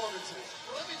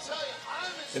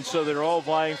 And so they're all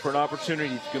vying for an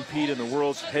opportunity to compete in the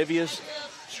world's heaviest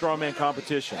strongman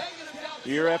competition.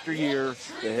 Year after year,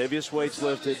 the heaviest weights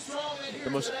lifted,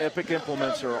 the most epic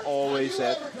implements are always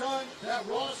at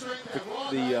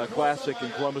the Classic in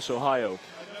Columbus, Ohio.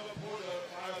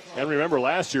 And remember,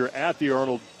 last year at the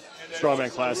Arnold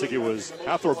Strongman Classic, it was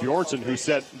Hathor Bjornsson who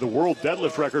set the world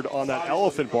deadlift record on that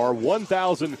elephant bar,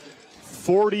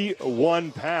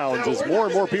 1,041 pounds, as more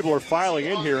and more people are filing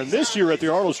in here. And this year at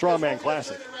the Arnold Strongman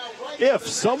Classic, if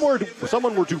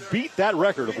someone were to beat that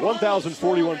record of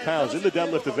 1,041 pounds in the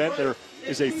deadlift event, there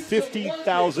is a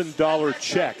 $50,000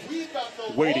 check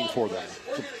waiting for them.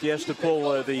 He has to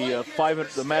pull the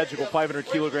magical 500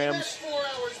 kilograms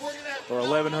or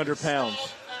 1,100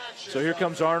 pounds. So here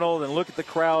comes Arnold, and look at the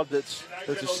crowd that's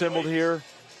assembled here.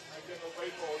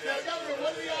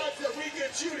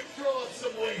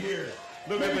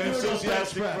 Look at the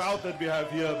enthusiastic crowd that we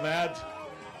have here, Matt.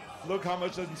 Look how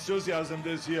much enthusiasm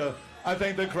there is here. I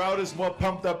think the crowd is more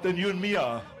pumped up than you and me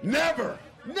are. Never.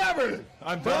 But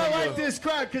I like this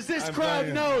crowd because this crowd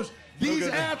knows these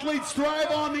athletes thrive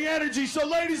on the energy. So,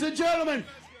 ladies and gentlemen,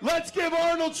 let's give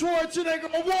Arnold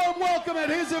Schwarzenegger a warm welcome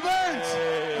at his event.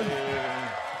 Hey.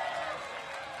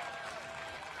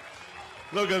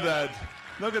 Look at that.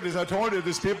 Look at this. I told you,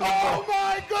 these people. Oh,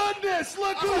 my goodness.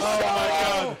 Look who's Oh,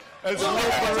 my God. It's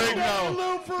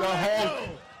Lou Ferrigno.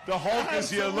 The Hulk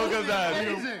is here. Look at that.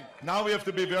 Amazing. Now we have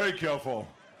to be very careful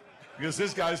because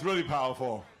this guy is really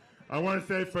powerful. I want to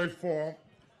say, first of all,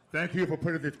 thank you for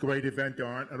putting this great event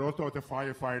on, and also the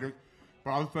firefighters.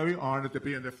 But I was very honored to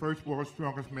be in the first World's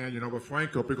Strongest Man, with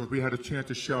Franco, because we had a chance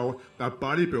to show that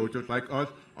bodybuilders like us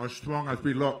are strong as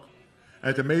we look.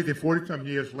 And it's amazing, 40-some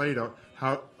years later,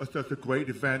 how it's such a great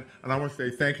event. And I want to say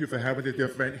thank you for having this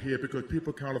event here, because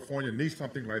people in California need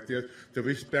something like this, the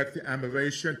respect, the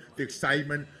admiration, the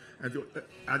excitement, and the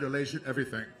adulation,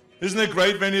 everything. Isn't it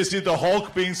great when you see the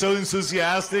Hulk being so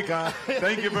enthusiastic?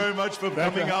 Thank you very much for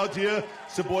coming out here,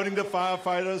 supporting the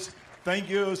firefighters.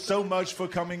 Thank you so much for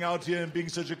coming out here and being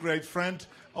such a great friend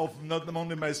of not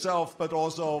only myself, but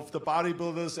also of the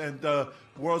bodybuilders and the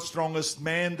world's strongest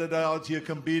men that are out here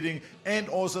competing, and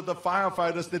also the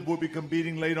firefighters that will be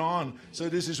competing later on. So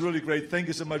this is really great. Thank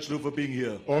you so much, Lou, for being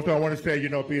here. Also, I want to say,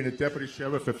 being a deputy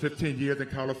sheriff for 15 years in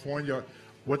California,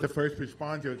 with the first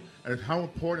responders, and how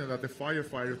important that the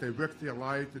firefighters, they risk their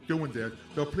lives doing this.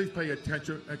 So please pay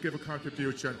attention and give a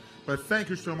contribution. But thank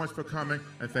you so much for coming,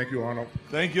 and thank you, Arnold.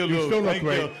 Thank you, Lou. Thank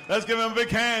you. Let's give him a big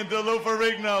hand to Lou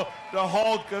Ferrigno, the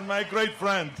Hulk, and my great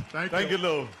friend. Thank you,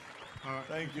 Lou.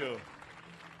 Thank you.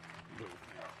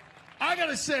 I got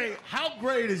to say, how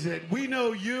great is it? We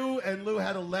know you and Lou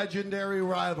had a legendary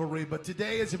rivalry, but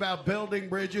today is about building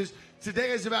bridges. Today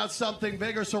is about something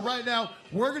bigger. So right now,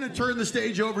 we're going to turn the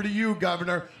stage over to you,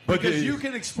 Governor, because you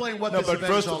can explain what this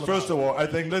event is all about. First of all, I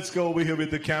think let's go over here with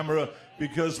the camera,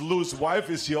 because Lou's wife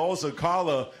is here also,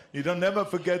 Carla. You don't never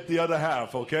forget the other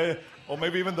half, okay? Or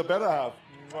maybe even the better half.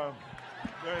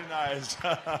 Very nice.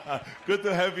 Good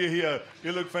to have you here.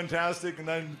 You look fantastic and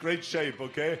in great shape,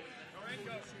 okay?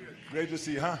 Great to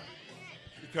see you, huh?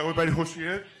 You tell everybody who she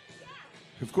is?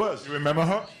 Of course. You remember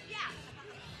her?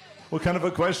 What kind of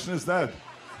a question is that?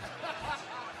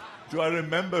 Do I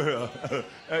remember her?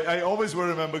 I always will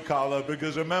remember Carla,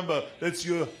 because remember, that's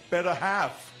your better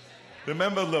half.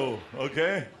 Remember, Lou,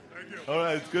 okay? Thank you. All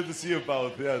right, it's good to see you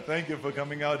both. Yeah, thank you for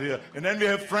coming out here. And then we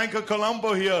have Franco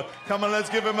Colombo here. Come on, let's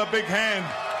give him a big hand.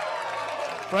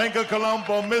 Franco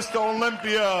Colombo, Mr.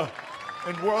 Olympia,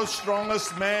 and world's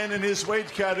strongest man in his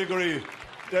weight category,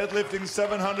 deadlifting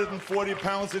 740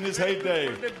 pounds in his heyday.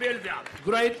 For the build-up.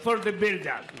 Great for the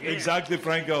build-up. Yeah. Exactly,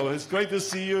 Franco. It's great to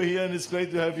see you here, and it's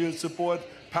great to have you support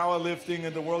powerlifting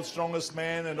and the world's strongest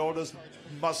man and all those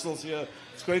muscles here.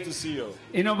 It's great to see you.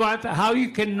 You know what? How you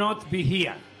cannot be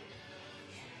here?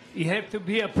 You have to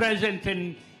be present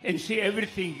and see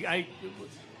everything.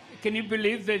 Can you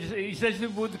believe that the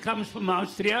wood comes from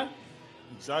Austria?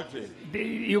 Exactly.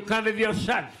 You cut it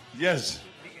yourself. Yes.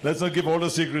 Let's not give all the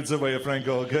secrets away,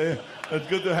 Franco, okay? It's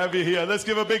good to have you here. Let's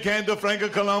give a big hand to Franco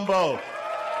Colombo.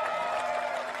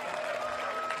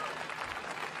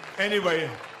 Anyway,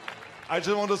 I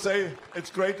just want to say it's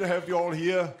great to have you all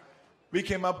here. We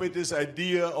came up with this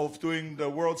idea of doing the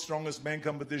world's strongest man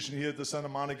competition here at the Santa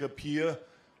Monica Pier,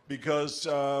 because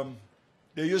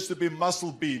there used to be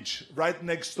Muscle Beach right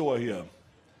next door here.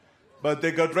 But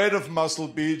they got rid of Muscle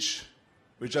Beach,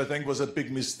 which I think was a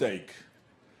big mistake.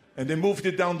 And they moved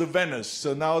it down to Venice.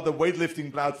 So now the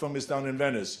weightlifting platform is down in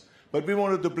Venice. But we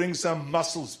wanted to bring some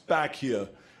muscles back here.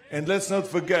 And let's not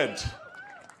forget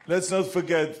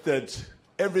that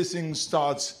everything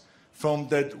starts from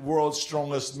that world's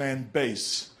strongest man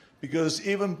base. Because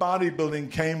even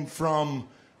bodybuilding came from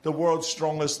the world's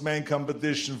strongest man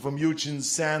competition, from Eugene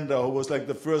Sander, who was like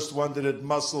the first one that had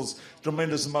muscles,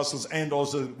 tremendous muscles, and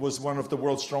also was one of the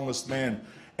world's strongest men.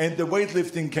 And the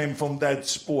weightlifting came from that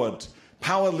sport.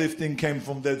 Powerlifting came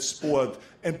from that sport,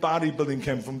 and bodybuilding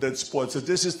came from that sport. So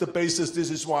this is the basis.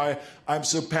 This is why I'm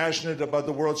so passionate about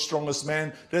the world's strongest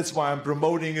man. That's why I'm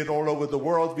promoting it all over the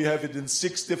world. We have it in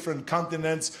 6 different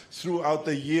continents throughout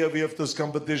the year. We have those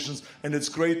competitions, and it's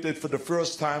great that for the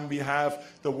first time we have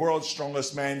the world's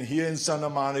strongest man here in Santa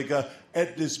Monica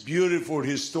at this beautiful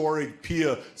historic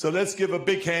pier. So let's give a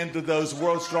big hand to those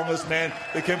world's strongest men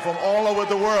that came from all over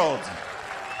the world.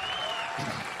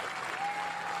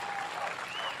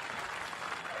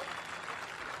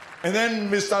 And then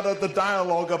we started the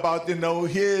dialogue about,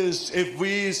 here's, if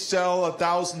we sell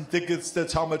 1,000 tickets,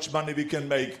 that's how much money we can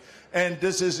make. And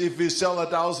this is, if we sell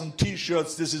 1,000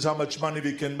 T-shirts, this is how much money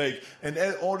we can make. And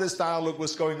all this dialogue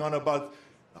was going on about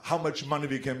how much money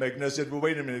we can make. And I said, well,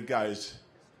 wait a minute, guys.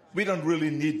 We don't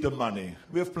really need the money.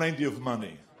 We have plenty of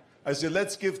money. I said,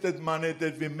 let's give that money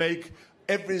that we make,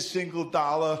 every single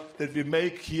dollar that we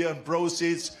make here in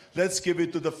proceeds, let's give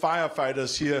it to the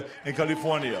firefighters here in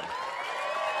California.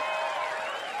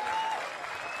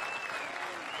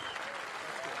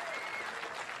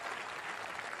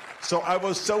 So I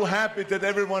was so happy that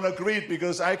everyone agreed,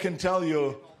 because I can tell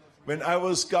you, when I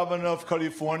was governor of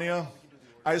California,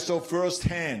 I saw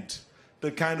firsthand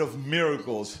the kind of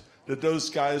miracles that those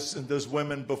guys and those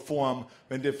women perform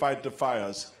when they fight the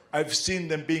fires. I've seen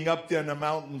them being up there in the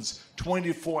mountains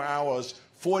 24 hours,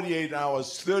 48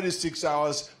 hours, 36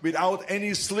 hours without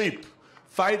any sleep,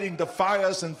 fighting the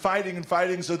fires and fighting and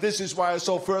fighting. So this is why I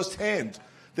saw firsthand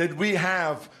that we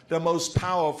have the most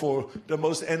powerful, the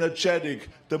most energetic,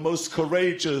 the most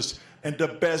courageous, and the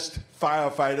best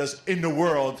firefighters in the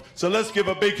world. So let's give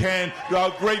a big hand to our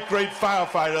great, great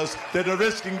firefighters that are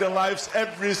risking their lives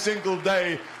every single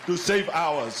day to save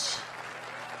ours.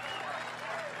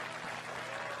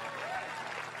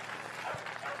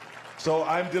 So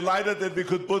I'm delighted that we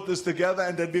could put this together,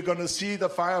 and that we're going to see the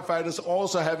firefighters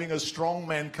also having a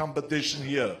strongman competition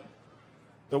here.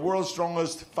 The world's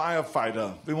strongest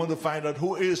firefighter. We want to find out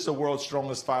who is the world's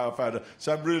strongest firefighter.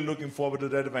 So I'm really looking forward to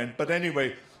that event. But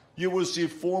anyway, you will see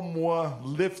 4 more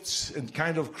lifts and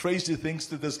kind of crazy things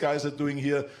that these guys are doing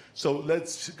here. So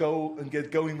let's go and get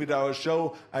going with our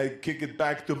show. I kick it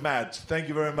back to Matt. Thank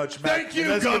you very much, Matt. Thank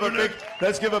you, Governor.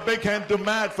 Let's give a big hand to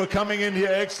Matt for coming in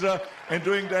here extra and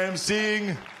doing the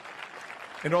emceeing.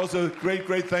 And also,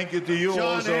 great thank you to you.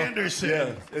 John also. Anderson.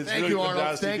 Yeah, it's Thank really you, Arnold.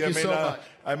 fantastic. Thank you so much.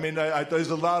 I mean, there's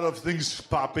a lot of things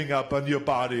popping up on your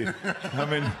body. I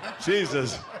mean,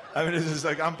 Jesus. I mean, this is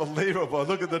like unbelievable.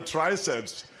 Look at the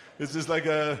triceps. This is like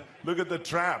look at the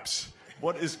traps.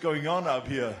 What is going on up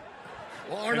here?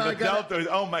 Well, Arnold, delta,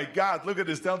 oh my God, look at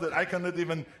this delta. I cannot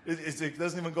even, it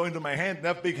doesn't even go into my hand. I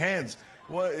have big hands.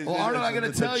 Well, Arnold, I got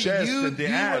to tell you, you were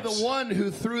the one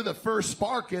who threw the first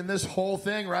spark in this whole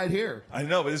thing right here. I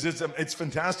know, but it's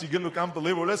fantastic. You look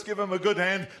unbelievable. Let's give him a good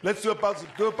hand. Let's do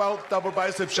a double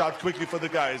bicep shot quickly for the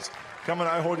guys. Come on,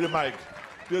 I hold your mic.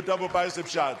 Do a double bicep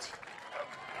shot.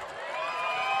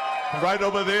 Right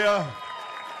over there.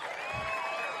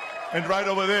 And right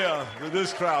over there with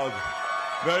this crowd.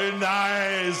 Very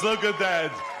nice. Look at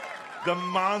that. The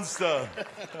monster.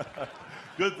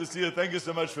 Good to see you. Thank you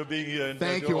so much for being here. And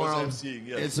thank you, Arnold.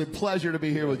 Yes. It's a pleasure to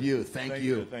be here with you. Thank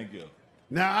you. Thank you.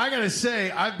 Now, I got to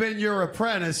say, I've been your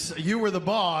apprentice. You were the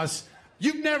boss.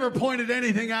 You've never pointed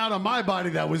anything out on my body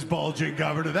that was bulging,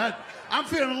 Governor. I'm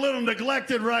feeling a little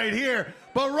neglected right here.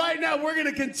 But right now, we're going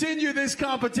to continue this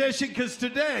competition, because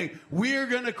today we're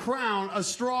going to crown a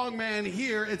strongman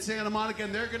here at Santa Monica,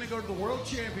 and they're going to go to the World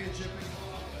Championship.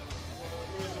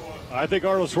 I think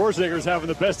Arnold Schwarzenegger is having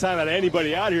the best time out of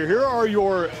anybody out here. Here are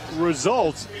your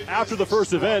results after the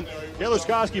first event. Taylor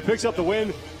Skoski picks up the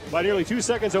win by nearly 2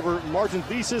 seconds over Martin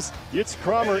Thesis. Yitz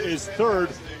Kramer is third,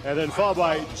 and then followed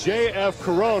by J.F.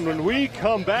 Caron. When we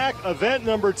come back, event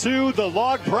number 2, the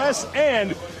log press,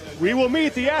 and we will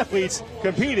meet the athletes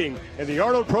competing in the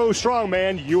Arnold Pro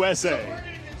Strongman USA.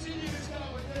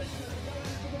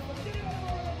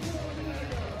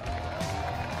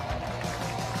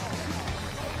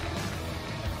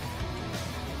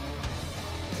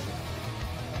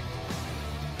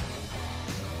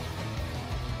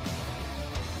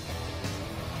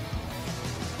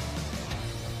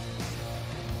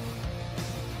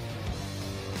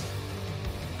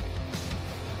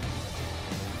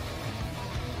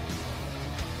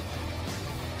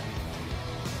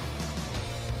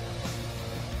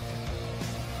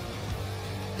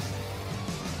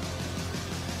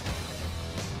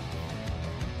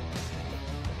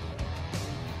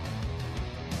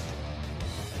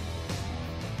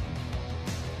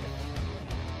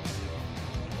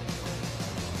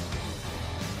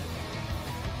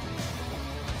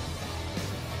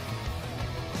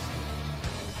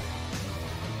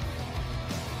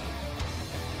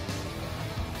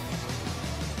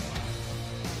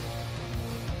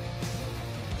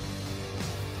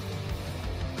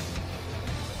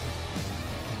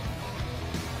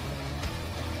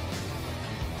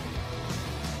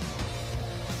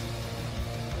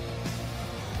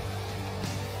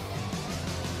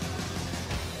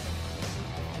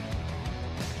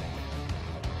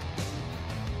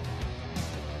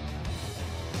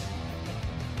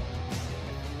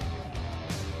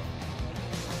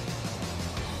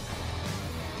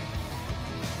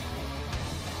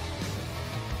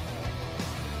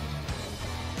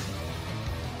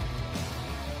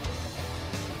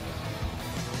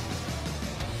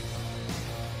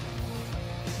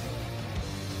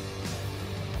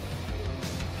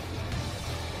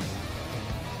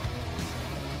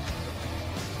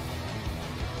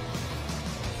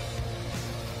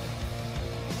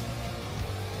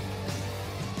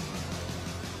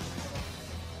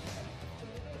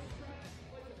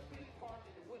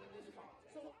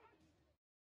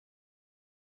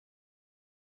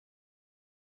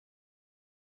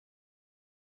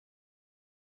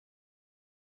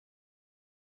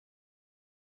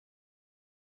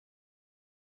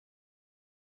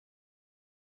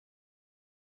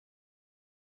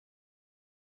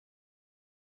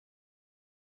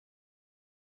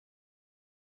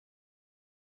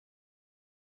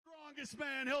 strongest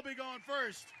man. He'll be going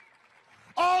first.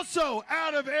 Also,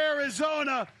 out of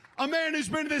Arizona, a man who's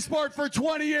been in this sport for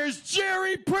 20 years,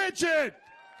 Jerry Pritchett.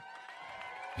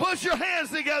 Push your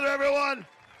hands together, everyone.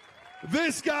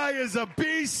 This guy is a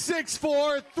beast,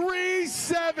 6'4",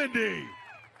 370.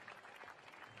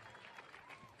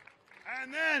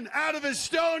 And then out of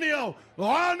Estonia,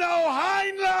 Arno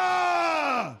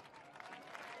Heinla.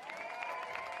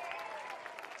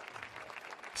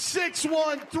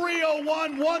 6'1",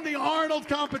 301, won the Arnold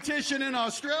competition in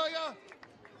Australia.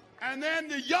 And then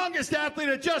the youngest athlete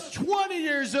at just 20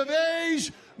 years of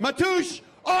age, Matusz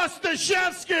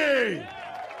Ostaszewski.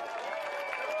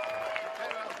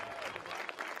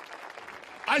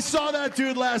 I saw that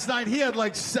dude last night. He had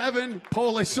like 7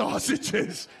 Polish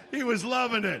sausages. He was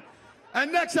loving it.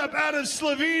 And next up out of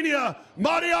Slovenia,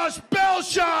 Mariusz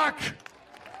Belshak.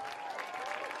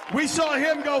 We saw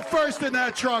him go first in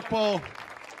that truck pull.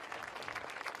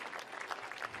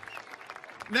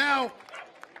 Now,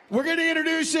 we're going to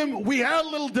introduce him. We had a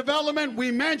little development.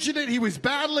 We mentioned it. He was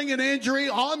battling an injury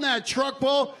on that truck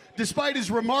pull. Despite his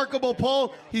remarkable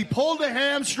pull, he pulled a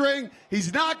hamstring.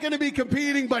 He's not going to be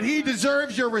competing, but he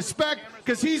deserves your respect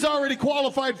because he's already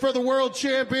qualified for the World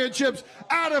Championships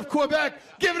out of Quebec.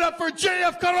 Give it up for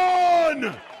JF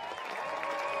Caron!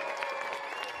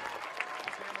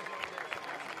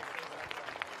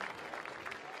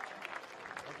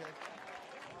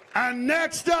 And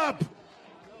next up,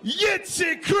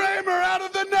 Jitsi Kramer out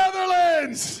of the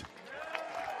Netherlands.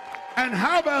 And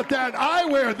how about that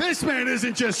eyewear? This man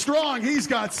isn't just strong, he's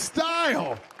got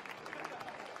style.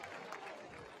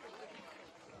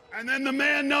 And then the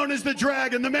man known as the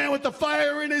Dragon, the man with the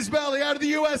fire in his belly, out of the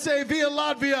USA via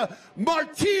Latvia,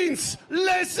 Martins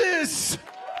Lesis.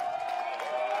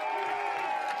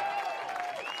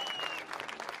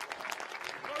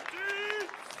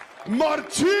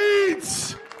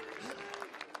 Martins!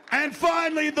 And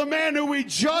finally, the man who we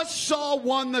just saw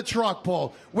won the truck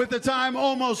pull with a time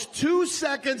almost 2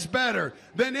 seconds better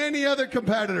than any other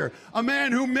competitor. A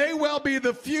man who may well be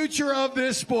the future of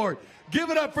this sport. Give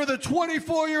it up for the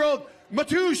 24-year-old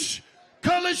Matusz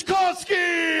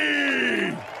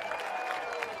Kalishkovsky!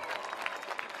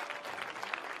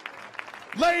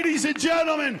 Ladies and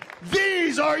gentlemen,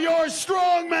 these are your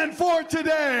strongmen for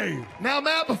today. Now,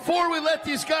 Matt, before we let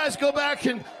these guys go back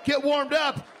and get warmed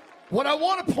up, what I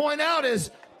want to point out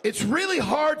is it's really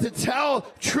hard to tell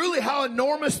truly how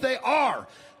enormous they are.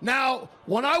 Now,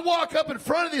 when I walk up in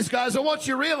front of these guys, I want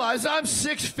you to realize I'm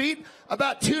 6 feet,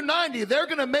 about 290. They're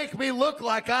going to make me look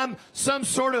like I'm some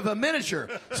sort of a miniature.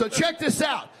 So check this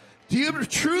out. Do you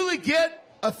truly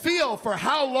get a feel for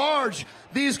how large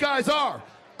these guys are?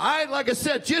 Like I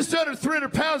said, just under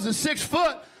 300 pounds and 6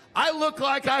 foot. I look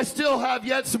like I still have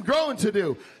yet some growing to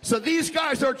do. So these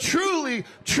guys are truly,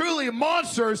 truly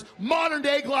monsters,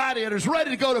 modern-day gladiators, ready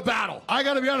to go to battle. I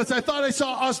got to be honest, I thought I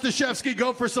saw Ostaszewski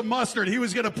go for some mustard. He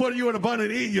was going to put you in a bun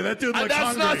and eat you. That dude looks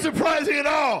hungry. That's not surprising at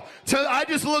all. I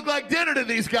just look like dinner to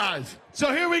these guys.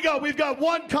 So here we go. We've got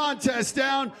one contest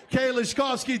down.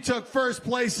 Kalishkovsky took first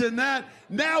place in that.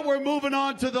 Now we're moving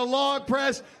on to the log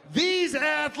press. These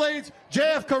athletes,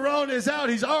 JF Caron is out.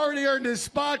 He's already earned his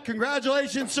spot.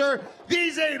 Congratulations, sir.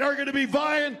 These 8 are going to be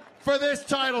vying for this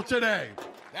title today.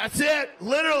 That's it.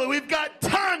 Literally, we've got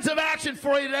tons of action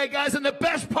for you today, guys. And the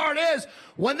best part is,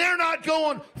 when they're not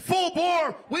going full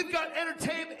bore, we've got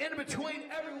entertainment in between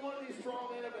every one of these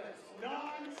strongman events.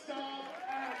 Non-stop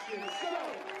action. So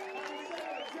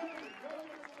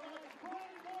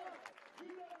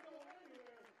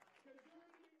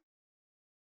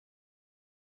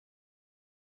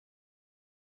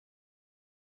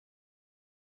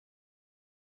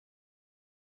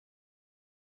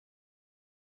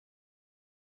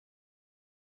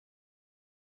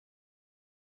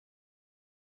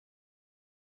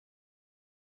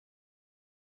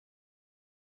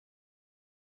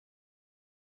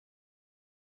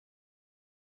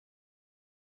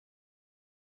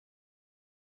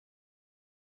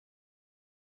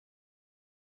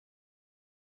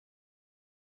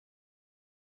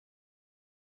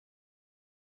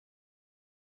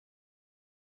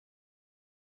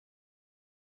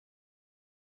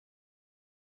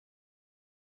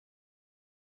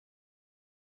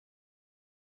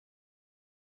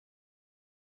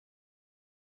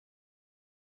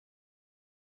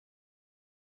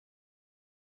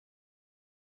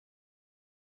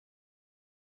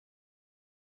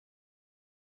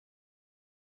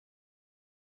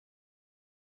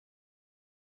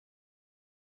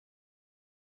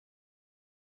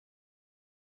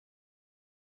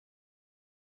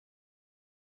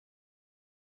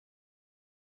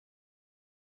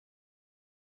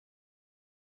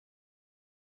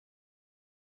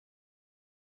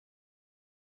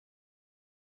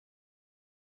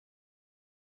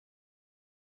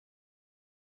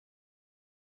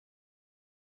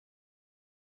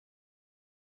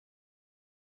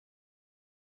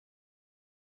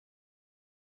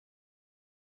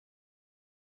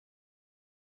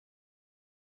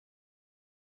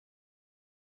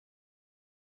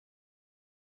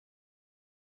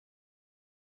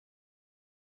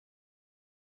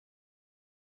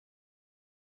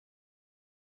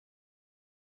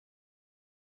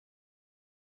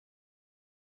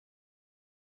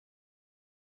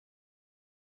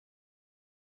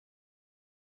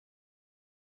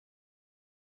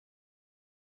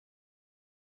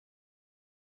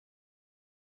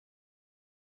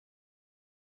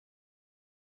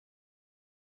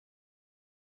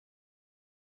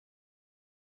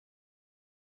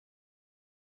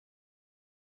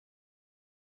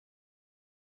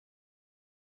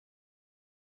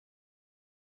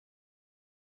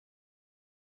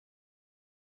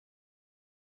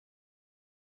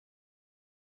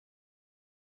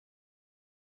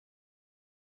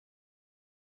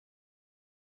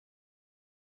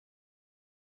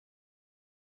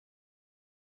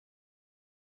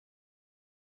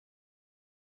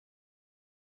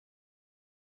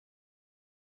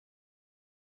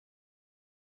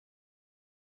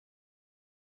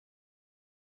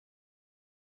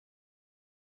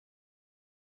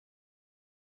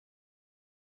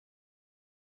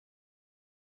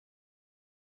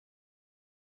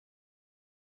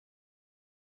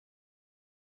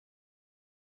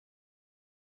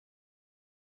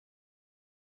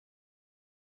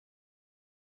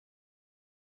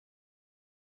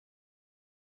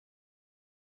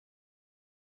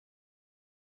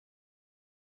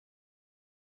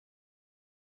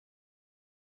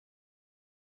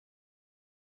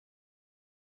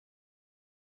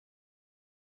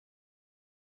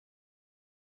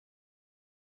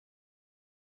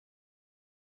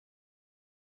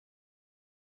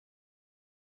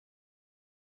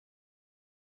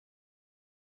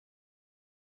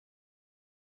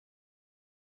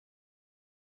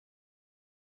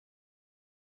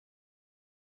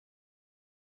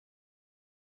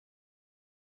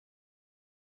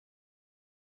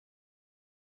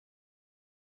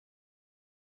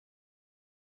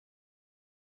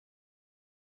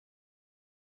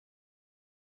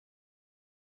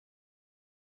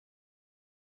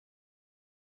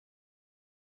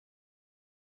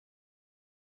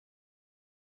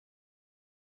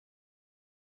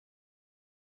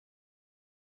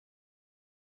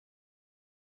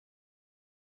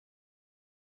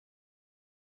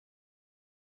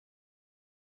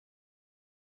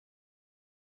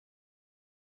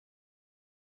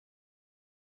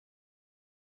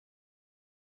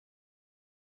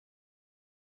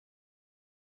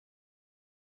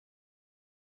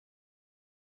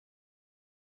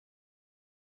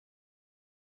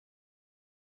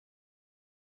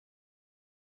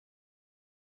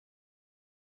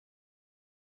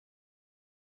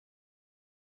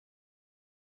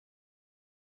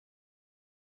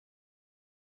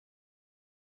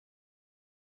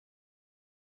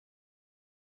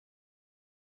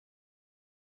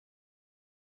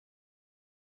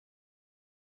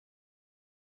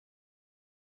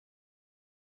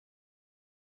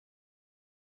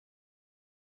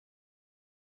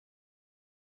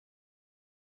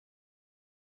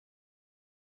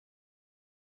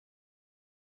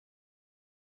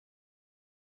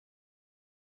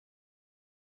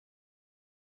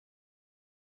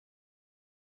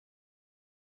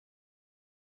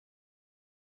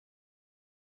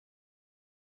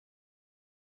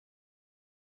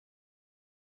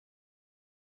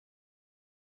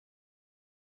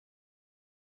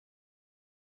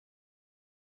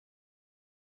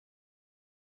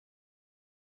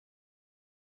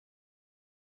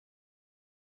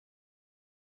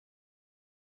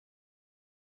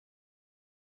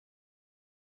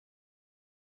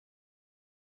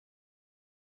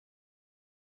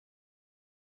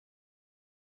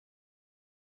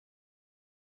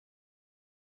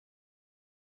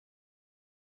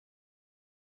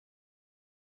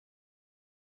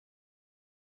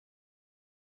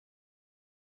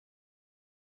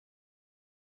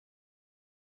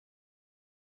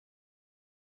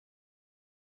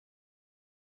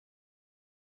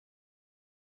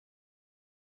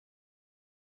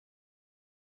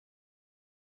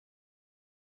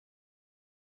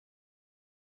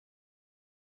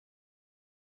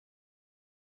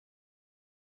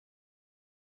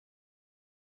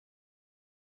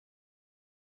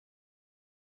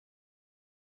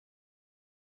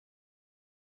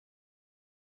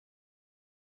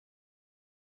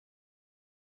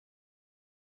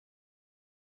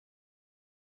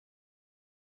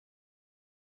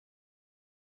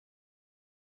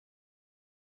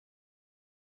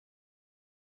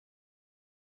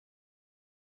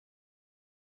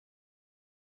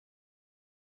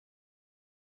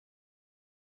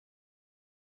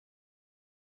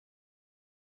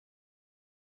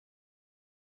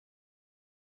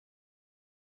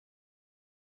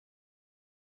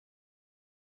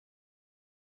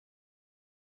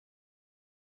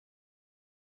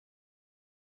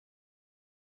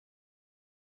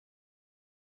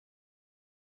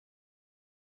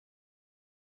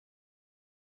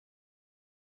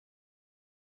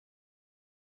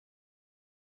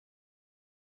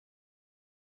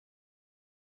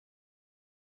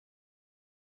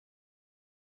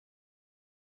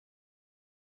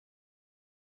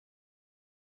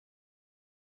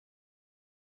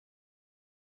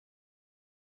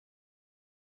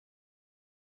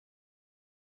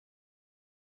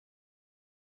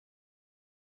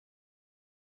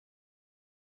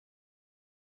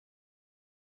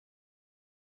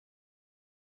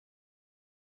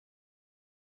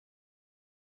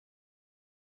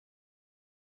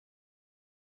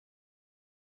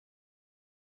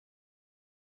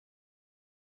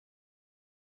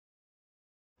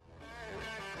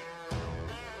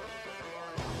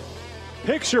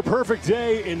Picture perfect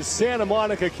day in Santa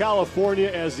Monica, California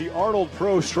as the Arnold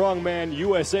Pro Strongman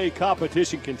USA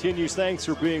competition continues. Thanks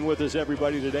for being with us,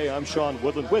 everybody, today. I'm Sean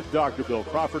Woodland with Dr. Bill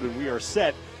Crawford, and we are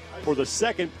set for the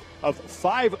second of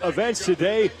 5 events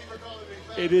today.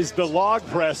 It is the log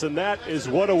press, and that is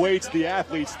what awaits the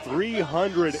athletes,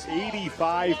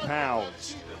 385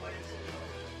 pounds.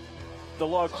 The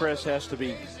log press has to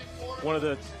be one of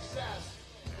the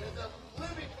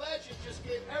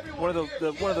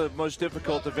most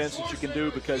difficult events that you can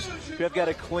do, because you've got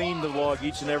to clean the log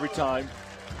each and every time,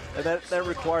 and that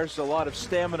requires a lot of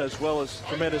stamina as well as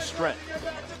tremendous strength.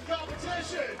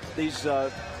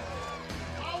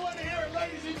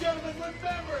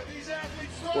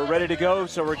 We're ready to go,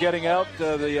 so we're getting out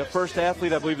the first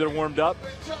athlete. I believe they're warmed up.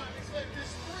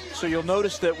 So you'll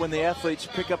notice that when the athletes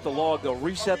pick up the log, they'll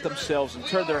reset themselves and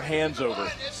turn their hands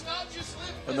over,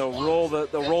 and they'll roll the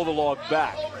log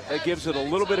back. That gives it a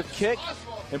little bit of kick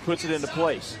and puts it into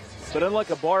place. But unlike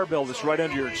a barbell that's right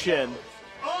under your chin,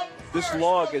 this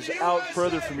log is out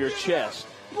further from your chest.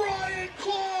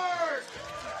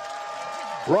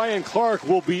 Brian Clark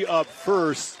will be up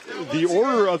first. The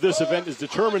order of this event is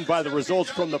determined by the results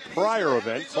from the prior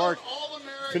event. Clark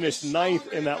finished 9th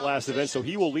in that last event, so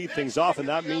he will lead things off, and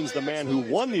that means the man who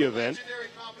won the event,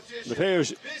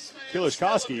 Mateusz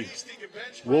Kieliszkowski,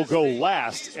 will go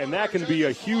last, and that can be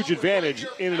a huge advantage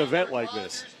in an event like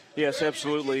this. Yes,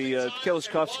 absolutely.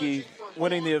 Kieliszkowski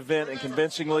winning the event, and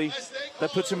convincingly,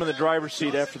 that puts him in the driver's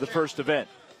seat after the first event.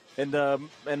 And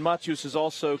Mateusz is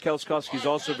also, Kieliszkowski is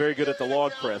also very good at the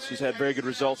log press. He's had very good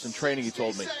results in training, he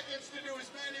told me.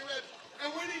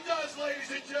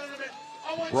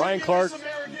 Brian Clark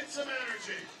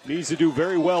needs to do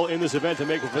very well in this event to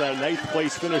make it for that 9th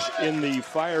place finish in the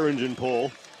fire engine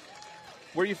pull.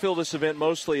 Where you feel this event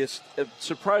mostly is,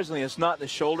 surprisingly, it's not in the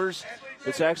shoulders.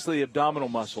 It's actually the abdominal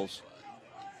muscles.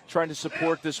 Trying to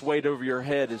support this weight over your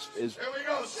head is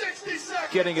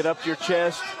getting it up to your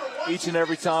chest each and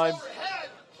every time.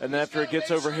 And after it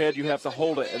gets overhead, you have to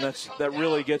hold it, and that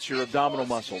really gets your abdominal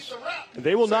muscles.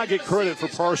 They will not get credit for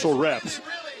partial reps.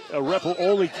 A rep will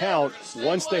only count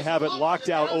once they have it locked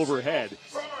out overhead.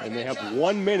 And they have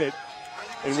 1 minute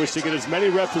in which to get as many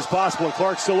reps as possible. And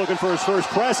Clark's still looking for his first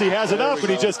press. He has it up, but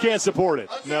he just can't support it.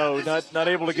 No, not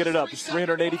able to get it up. It's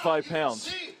 385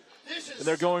 pounds. And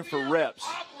they're going for reps.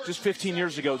 Just 15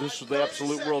 years ago, this was the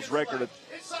absolute world's record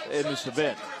in this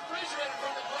event.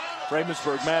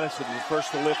 Ravensburg Madison was the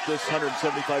first to lift this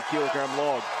 175-kilogram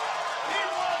log.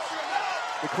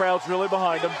 The crowd's really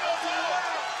behind him.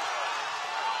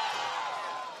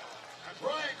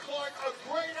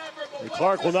 And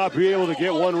Clark will not be able to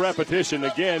get 1 repetition.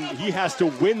 Again, he has to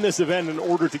win this event in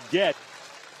order to get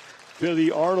to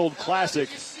the Arnold Classic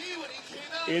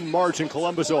in March in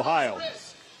Columbus, Ohio.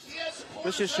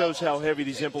 This just shows how heavy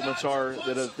these implements are,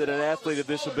 that an athlete of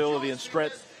this ability and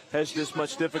strength has this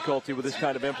much difficulty with this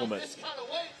kind of implement.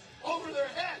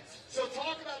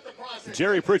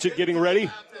 Jerry Pritchett getting ready.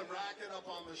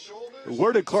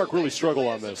 Where did Clark really struggle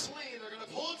on this?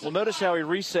 Well, notice how he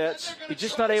resets. He's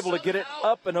just not able to get it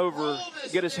up and over,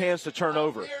 get his hands to turn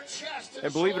over.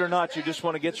 And believe it or not, you just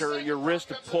want to get your wrist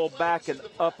to pull back and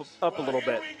up a little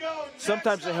bit.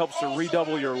 Sometimes it helps to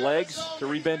redouble your legs, to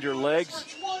rebend your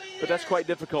legs, but that's quite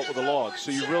difficult with a log. So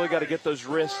you really got to get those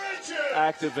wrists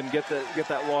active and get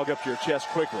that log up to your chest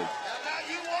quickly.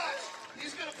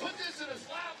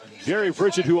 Jerry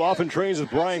Pritchett, who often trains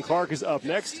with Brian Clark, is up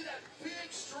next.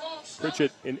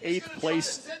 Pritchett in 8th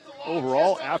place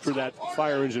overall after that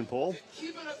fire engine pull.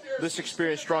 This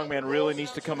experienced strongman really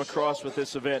needs to come across with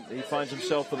this event. He finds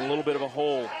himself in a little bit of a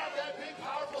hole.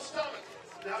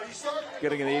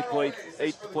 Getting an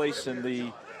 8th place in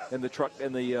the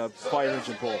fire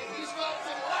engine pull.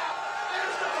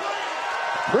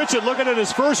 Pritchett looking at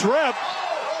his first rep.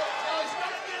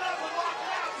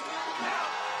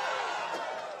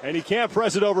 And he can't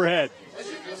press it overhead.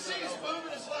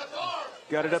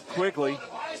 Got it up quickly.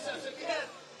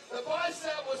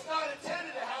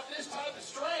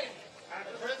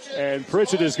 And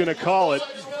Pritchett is going to call it.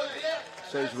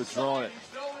 So he's withdrawing it.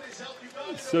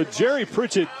 So Jerry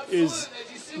Pritchett is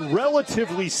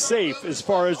relatively safe as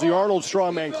far as the Arnold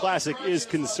Strongman Classic is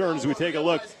concerned as we take a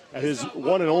look at his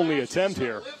one and only attempt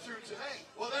here.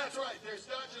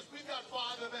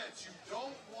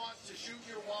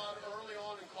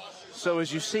 So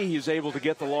as you see, he was able to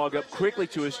get the log up quickly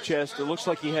to his chest. It looks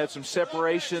like he had some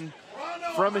separation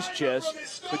from his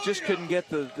chest, but just couldn't get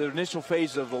the initial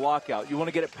phase of the lockout. You want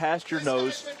to get it past your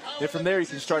nose, and from there you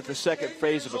can start the second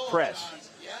phase of a press.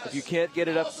 If you can't get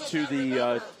it up to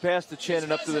the past the chin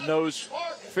and up to the nose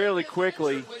fairly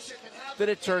quickly, then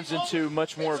it turns into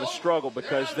much more of a struggle,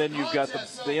 because then you've got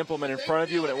the implement in front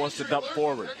of you and it wants to dump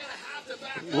forward.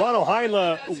 Ronald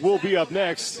Heinle will be up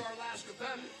next.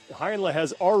 Heinle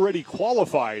has already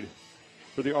qualified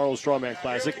for the Arnold Strongman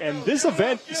Classic, and this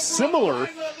event similar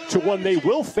to one they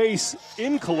will face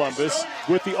in Columbus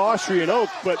with the Austrian Oak,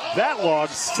 but that log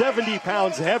 70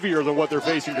 pounds heavier than what they're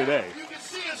facing today.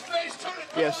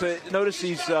 Yeah, so notice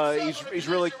he's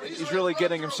really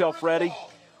getting himself ready.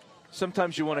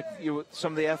 Sometimes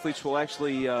some of the athletes will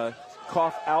actually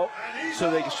cough out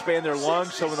so they can expand their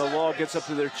lungs, so when the log gets up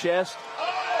to their chest.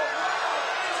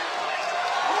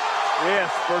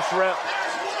 Yes, first rep.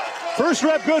 First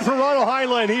rep good for Ronald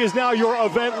Heinle, and he is now your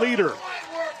event leader.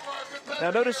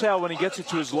 Now notice how when he gets it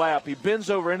to his lap, he bends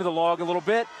over into the log a little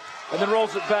bit and then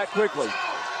rolls it back quickly.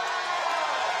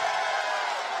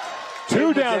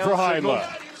 Two down for Heinle.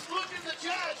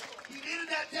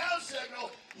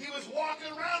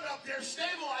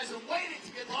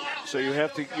 So you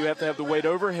have to have the weight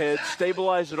overhead,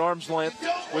 stabilize at arm's length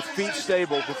with feet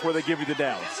stable before they give you the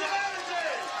down.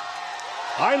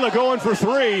 Heinle going for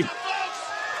three.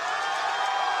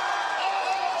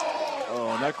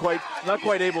 Oh, not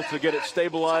quite able to get it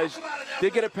stabilized.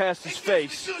 Did get it past his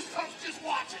face,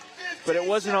 but it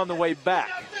wasn't on the way back.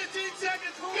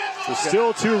 So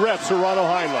still 2 reps for Ronald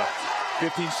Heinle.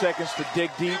 15 seconds to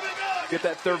dig deep, get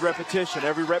that third repetition.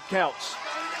 Every rep counts.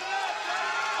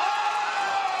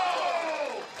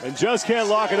 And just can't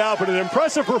lock it out, but an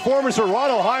impressive performance for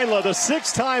Ronald Heinle, the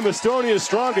 6-time Estonia's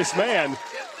strongest man,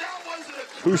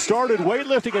 who started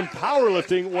weightlifting and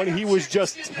powerlifting when he was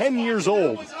just 10 years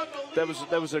old. That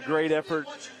was a great effort.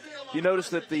 You notice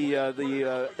that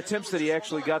the attempts that he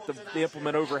actually got the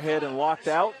implement overhead and locked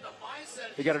out,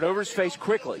 he got it over his face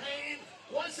quickly.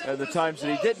 And the times that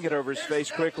he didn't get over his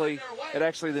face quickly, it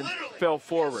actually then fell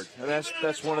forward. And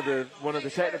that's one of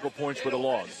the technical points with a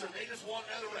log.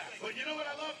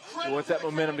 You want that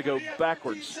momentum to go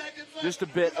backwards, just a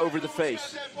bit over the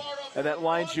face. And that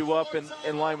lines you up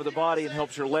in line with the body and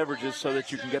helps your leverages so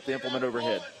that you can get the implement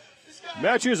overhead.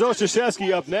 Matthews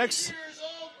Ostaszewski up next.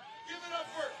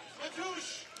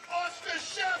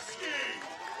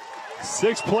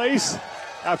 6th place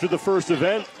after the first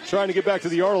event, trying to get back to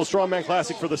the Arnold Strongman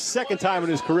Classic for the 2nd time in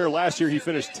his career. Last year he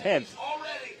finished 10th.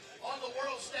 Already on the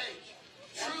world stage.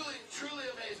 Truly, truly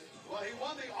amazing. Well, he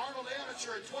won the Arnold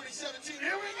Amateur in 2017.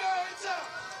 Here we go, it's up.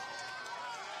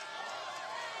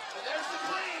 And there's the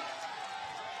clean.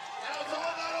 Now it's all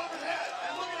about overhead.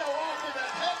 And look at how awkward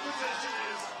that head position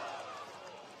is.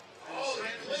 Oh,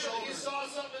 and clearly he saw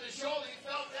something in his shoulder. He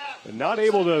felt that. And not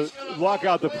able to lock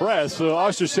out the press. So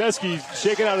Ostaszewski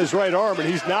shaking out his right arm, and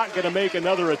he's not going to make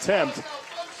another attempt.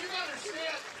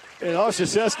 And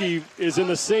Ostaszewski is in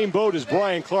the same boat as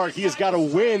Brian Clark. He has got to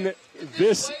win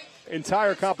this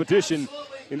entire competition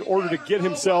in order to get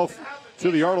himself to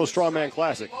the Arnold Strongman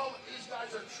Classic.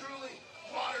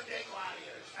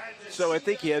 So I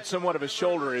think he had somewhat of a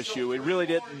shoulder issue. He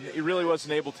really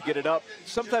wasn't able to get it up.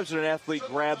 Sometimes when an athlete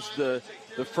grabs the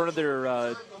front of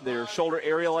their shoulder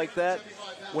area like that,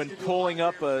 when pulling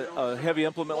up a heavy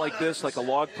implement like this, like a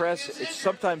log press, it's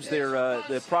sometimes the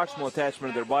proximal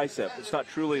attachment of their bicep. It's not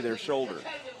truly their shoulder.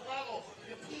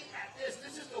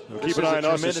 Keep an eye on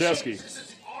Ostaszewski.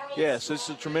 Yes, this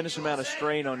is a tremendous amount of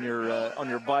strain on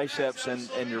your biceps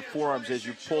and your forearms as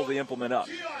you pull the implement up.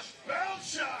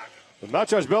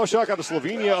 Matej Belšak out of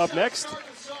Slovenia up next.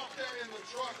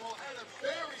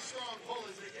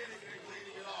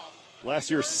 Last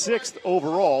year, 6th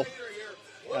overall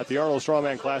at the Arnold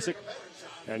Strongman Classic.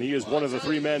 And he is one of the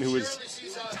 3 men who is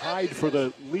tied for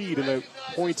the lead in the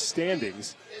points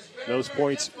standings. Those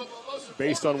points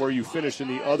based on where you finished in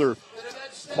the other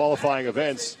qualifying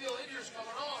events.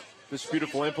 This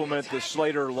beautiful implement, the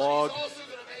Slater log.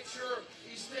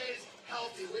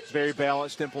 Very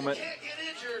balanced implement.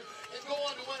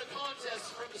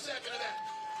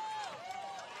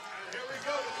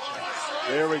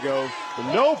 There we go.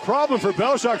 No problem for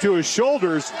Belšak to his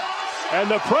shoulders.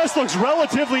 And the press looks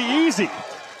relatively easy.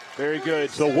 Very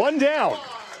good. So 1 down.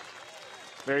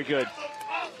 Very good.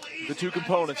 The 2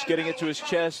 components, getting it to his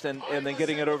chest and then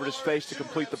getting it over his face to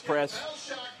complete the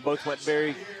press. Both went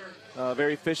very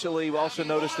efficiently. We also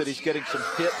noticed that he's getting some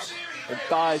hips and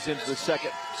thighs into the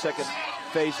second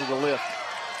phase of the lift.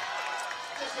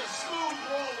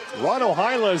 Ronald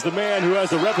Heinle is the man who has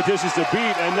the repetitions to beat,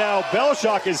 and now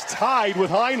Belšak is tied with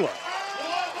Heinle.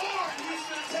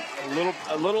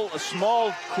 A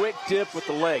small, quick dip with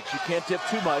the legs. You can't dip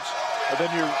too much, and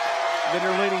then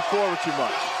you're leaning forward too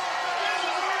much.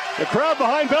 The crowd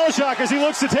behind Belšak as he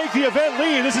looks to take the event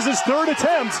lead. This is his 3rd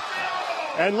attempt.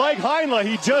 And like Heinle,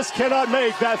 he just cannot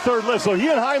make that third lift. So he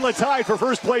and Heinle tied for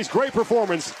first place. Great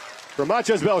performance from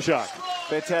Maciej Belshak.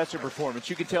 Fantastic performance.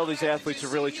 You can tell these athletes are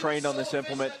really trained on this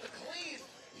implement.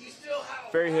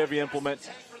 Very heavy implement.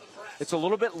 It's a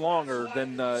little bit longer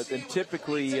than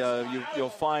typically you'll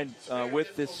find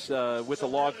with the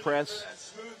log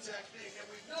press.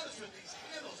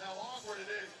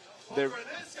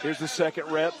 Here's the second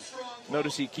rep.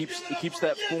 Notice he keeps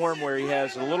that form where he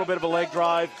has a little bit of a leg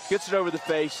drive, gets it over the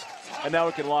face, and now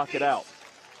he can lock it out.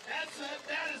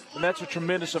 And that's a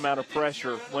tremendous amount of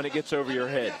pressure when it gets over your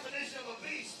head.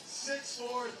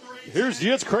 Here's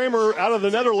Jits Kramer out of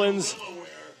the Netherlands.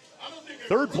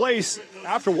 Third place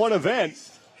after one event.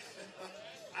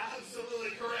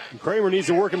 Kramer needs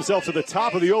to work himself to the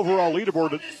top of the overall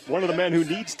leaderboard. One of the men who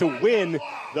needs to win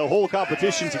the whole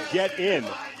competition to get in.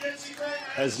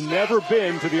 Has never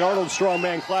been to the Arnold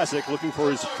Strongman Classic, looking for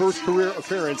his first career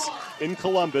appearance in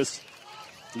Columbus.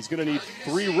 He's going to need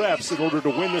 3 reps in order to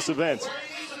win this event.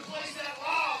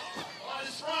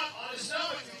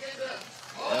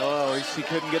 Oh, he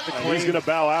couldn't get the clean. He's going to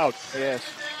bow out. Yes.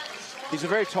 He's a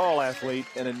very tall athlete,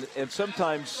 and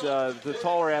sometimes the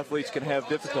taller athletes can have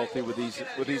difficulty with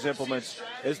these implements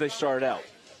as they start out.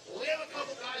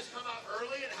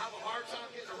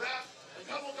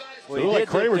 Well, like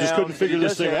Kramer just couldn't figure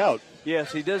this thing out.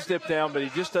 Yes, he does dip down, but he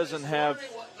just doesn't have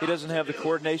the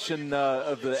coordination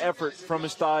of the effort from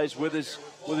his thighs with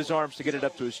his arms to get it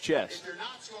up to his chest.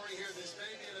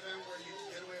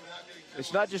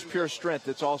 It's not just pure strength;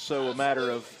 it's also a matter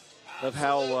of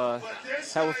how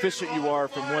efficient you are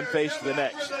from one phase to the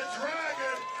next.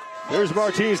 There's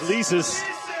Martins Lisis.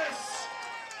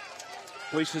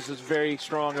 Lisis is very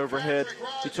strong overhead.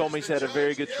 He told me he's had a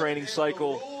very good training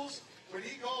cycle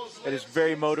and is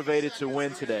very motivated to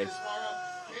win today.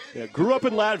 Yeah, grew up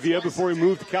in Latvia before he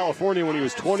moved to California when he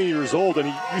was 20 years old,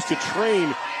 and he used to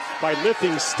train by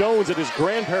lifting stones at his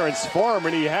grandparents' farm,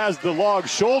 and he has the log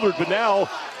shouldered, but now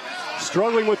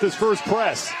struggling with his first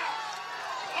press.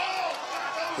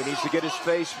 He needs to get over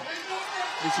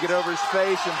his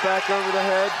face and back over the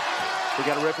head. We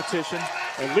got a repetition.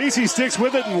 At least he sticks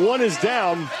with it, and 1 is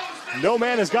down. No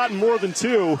man has gotten more than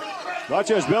 2.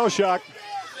 Maciej Belshak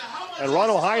and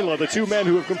Ronald Heinle, the 2 men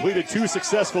who have completed 2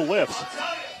 successful lifts.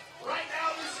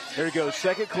 There he goes,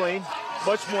 second clean.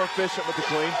 Much more efficient with the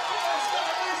clean.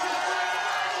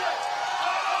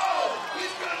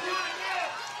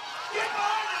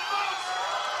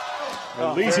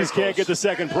 At least he can't get the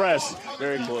second press.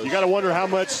 Very close. You got to wonder how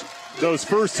much those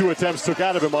first 2 attempts took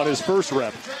out of him on his first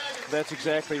rep. That's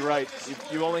exactly right.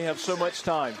 You only have so much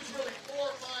time.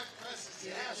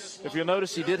 If you'll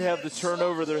notice, he did have the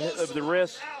turnover of the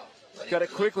wrist. Got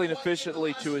it quickly and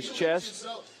efficiently to his chest.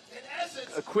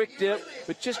 A quick dip,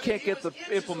 but just can't get the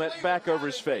implement back over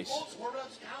his face.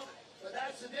 But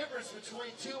that's the difference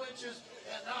between 2 inches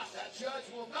and not. That judge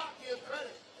will not give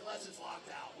credit unless it's locked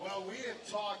out. Well, we have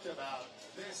talked about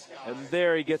this guy. And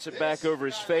there he gets it back over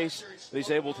his face.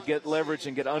 He's able to get leverage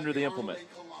and get under the implement.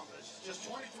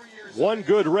 1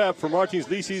 good rep for Martins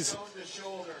Lisis,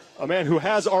 a man who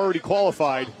has already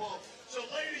qualified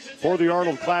for the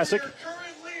Arnold Classic.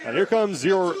 And here comes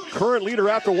your current leader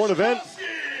after 1 event,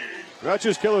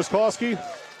 Maciej Kieliszkowski,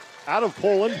 out of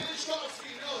Poland.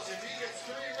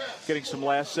 Getting some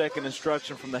last-second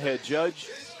instruction from the head judge.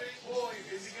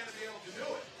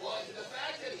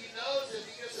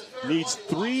 Needs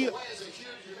 3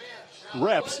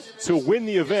 reps to win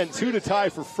the event, 2 to tie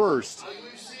for first.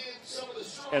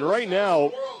 And right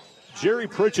now, Jerry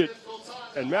Pritchett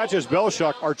and Maciej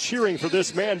Belshak are cheering for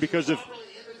this man, because if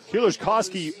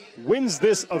Kieliszkowski wins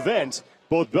this event,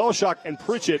 both Belshak and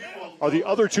Pritchett are the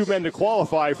other 2 men to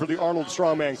qualify for the Arnold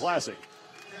Strongman Classic.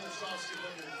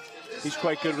 He's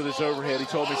quite good with his overhead. He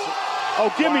told me so.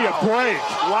 Oh, give me a break.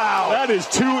 Wow. That is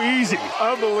too easy.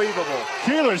 Unbelievable.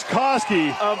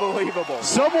 Kieliszkowski. Unbelievable.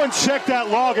 Someone check that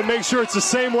log and make sure it's the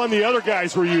same one the other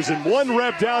guys were using. 1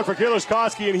 rep down for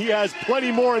Kieliszkowski, and he has plenty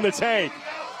more in the tank.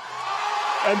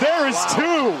 And there is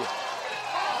 2.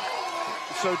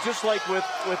 So just like with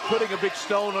putting a big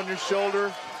stone on your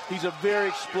shoulder, he's a very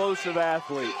explosive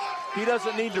athlete. He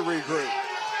doesn't need to regroup.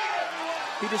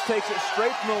 He just takes it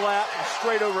straight from the lap and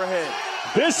straight overhead.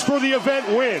 This for the event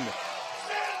win.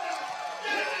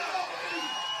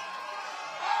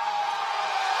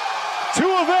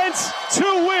 Two events,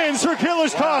 2 wins for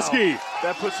Kieliszkowski. Wow.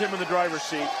 That puts him in the driver's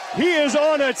seat. He is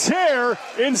on a tear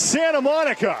in Santa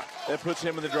Monica. That puts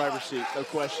him in the driver's seat, no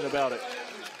question about it.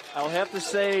 I'll have to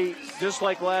say, just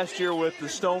like last year with the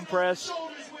stone press,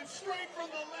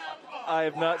 I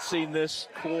have not seen this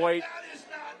quite.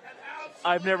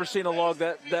 I've never seen a log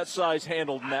that size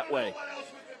handled in that way.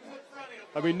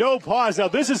 I mean, no pause. Now,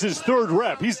 this is his third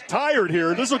rep. He's tired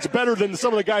here. This looks better than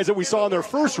some of the guys that we saw in their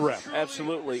first rep.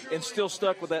 Absolutely. And still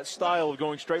stuck with that style of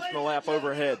going straight from the lap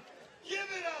overhead.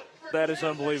 That is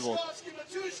unbelievable.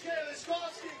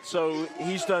 So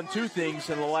he's done two things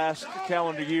in the last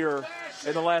calendar year,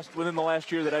 within the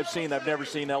last year that I've never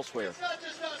seen elsewhere.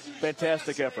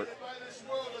 Fantastic effort.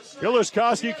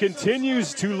 Pilarskowski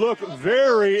continues to look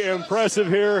very impressive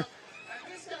here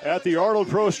at the Arnold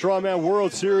Pro Strongman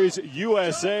World Series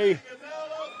USA,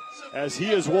 as he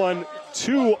has won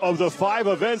 2 of the 5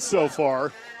 events so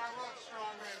far.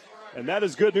 And that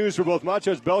is good news for both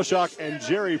Maciej Belshak and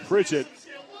Jerry Pritchett.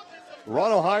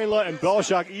 Ronald Heinle and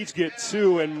Belshak each get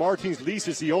 2, and Martins Lees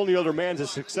is the only other man to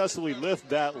successfully lift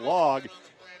that log,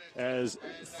 as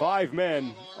 5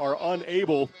 men are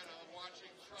unable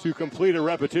to complete a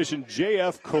repetition.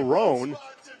 JF Carone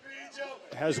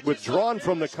has withdrawn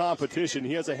from the competition.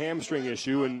 He has a hamstring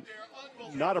issue, and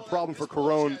not a problem for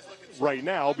Carone right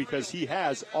now because he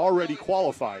has already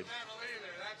qualified.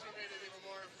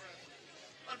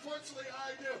 Unfortunately,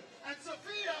 I do. And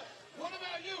Sophia, what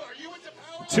about you? Are you into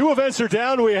power? 2 events are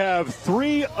down. We have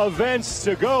 3 events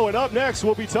to go, and up next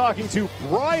we'll be talking to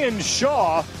Brian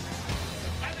Shaw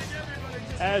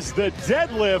as the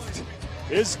deadlift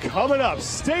is coming up.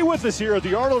 Stay with us here at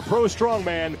the Arnold Pro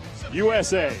Strongman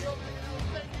USA.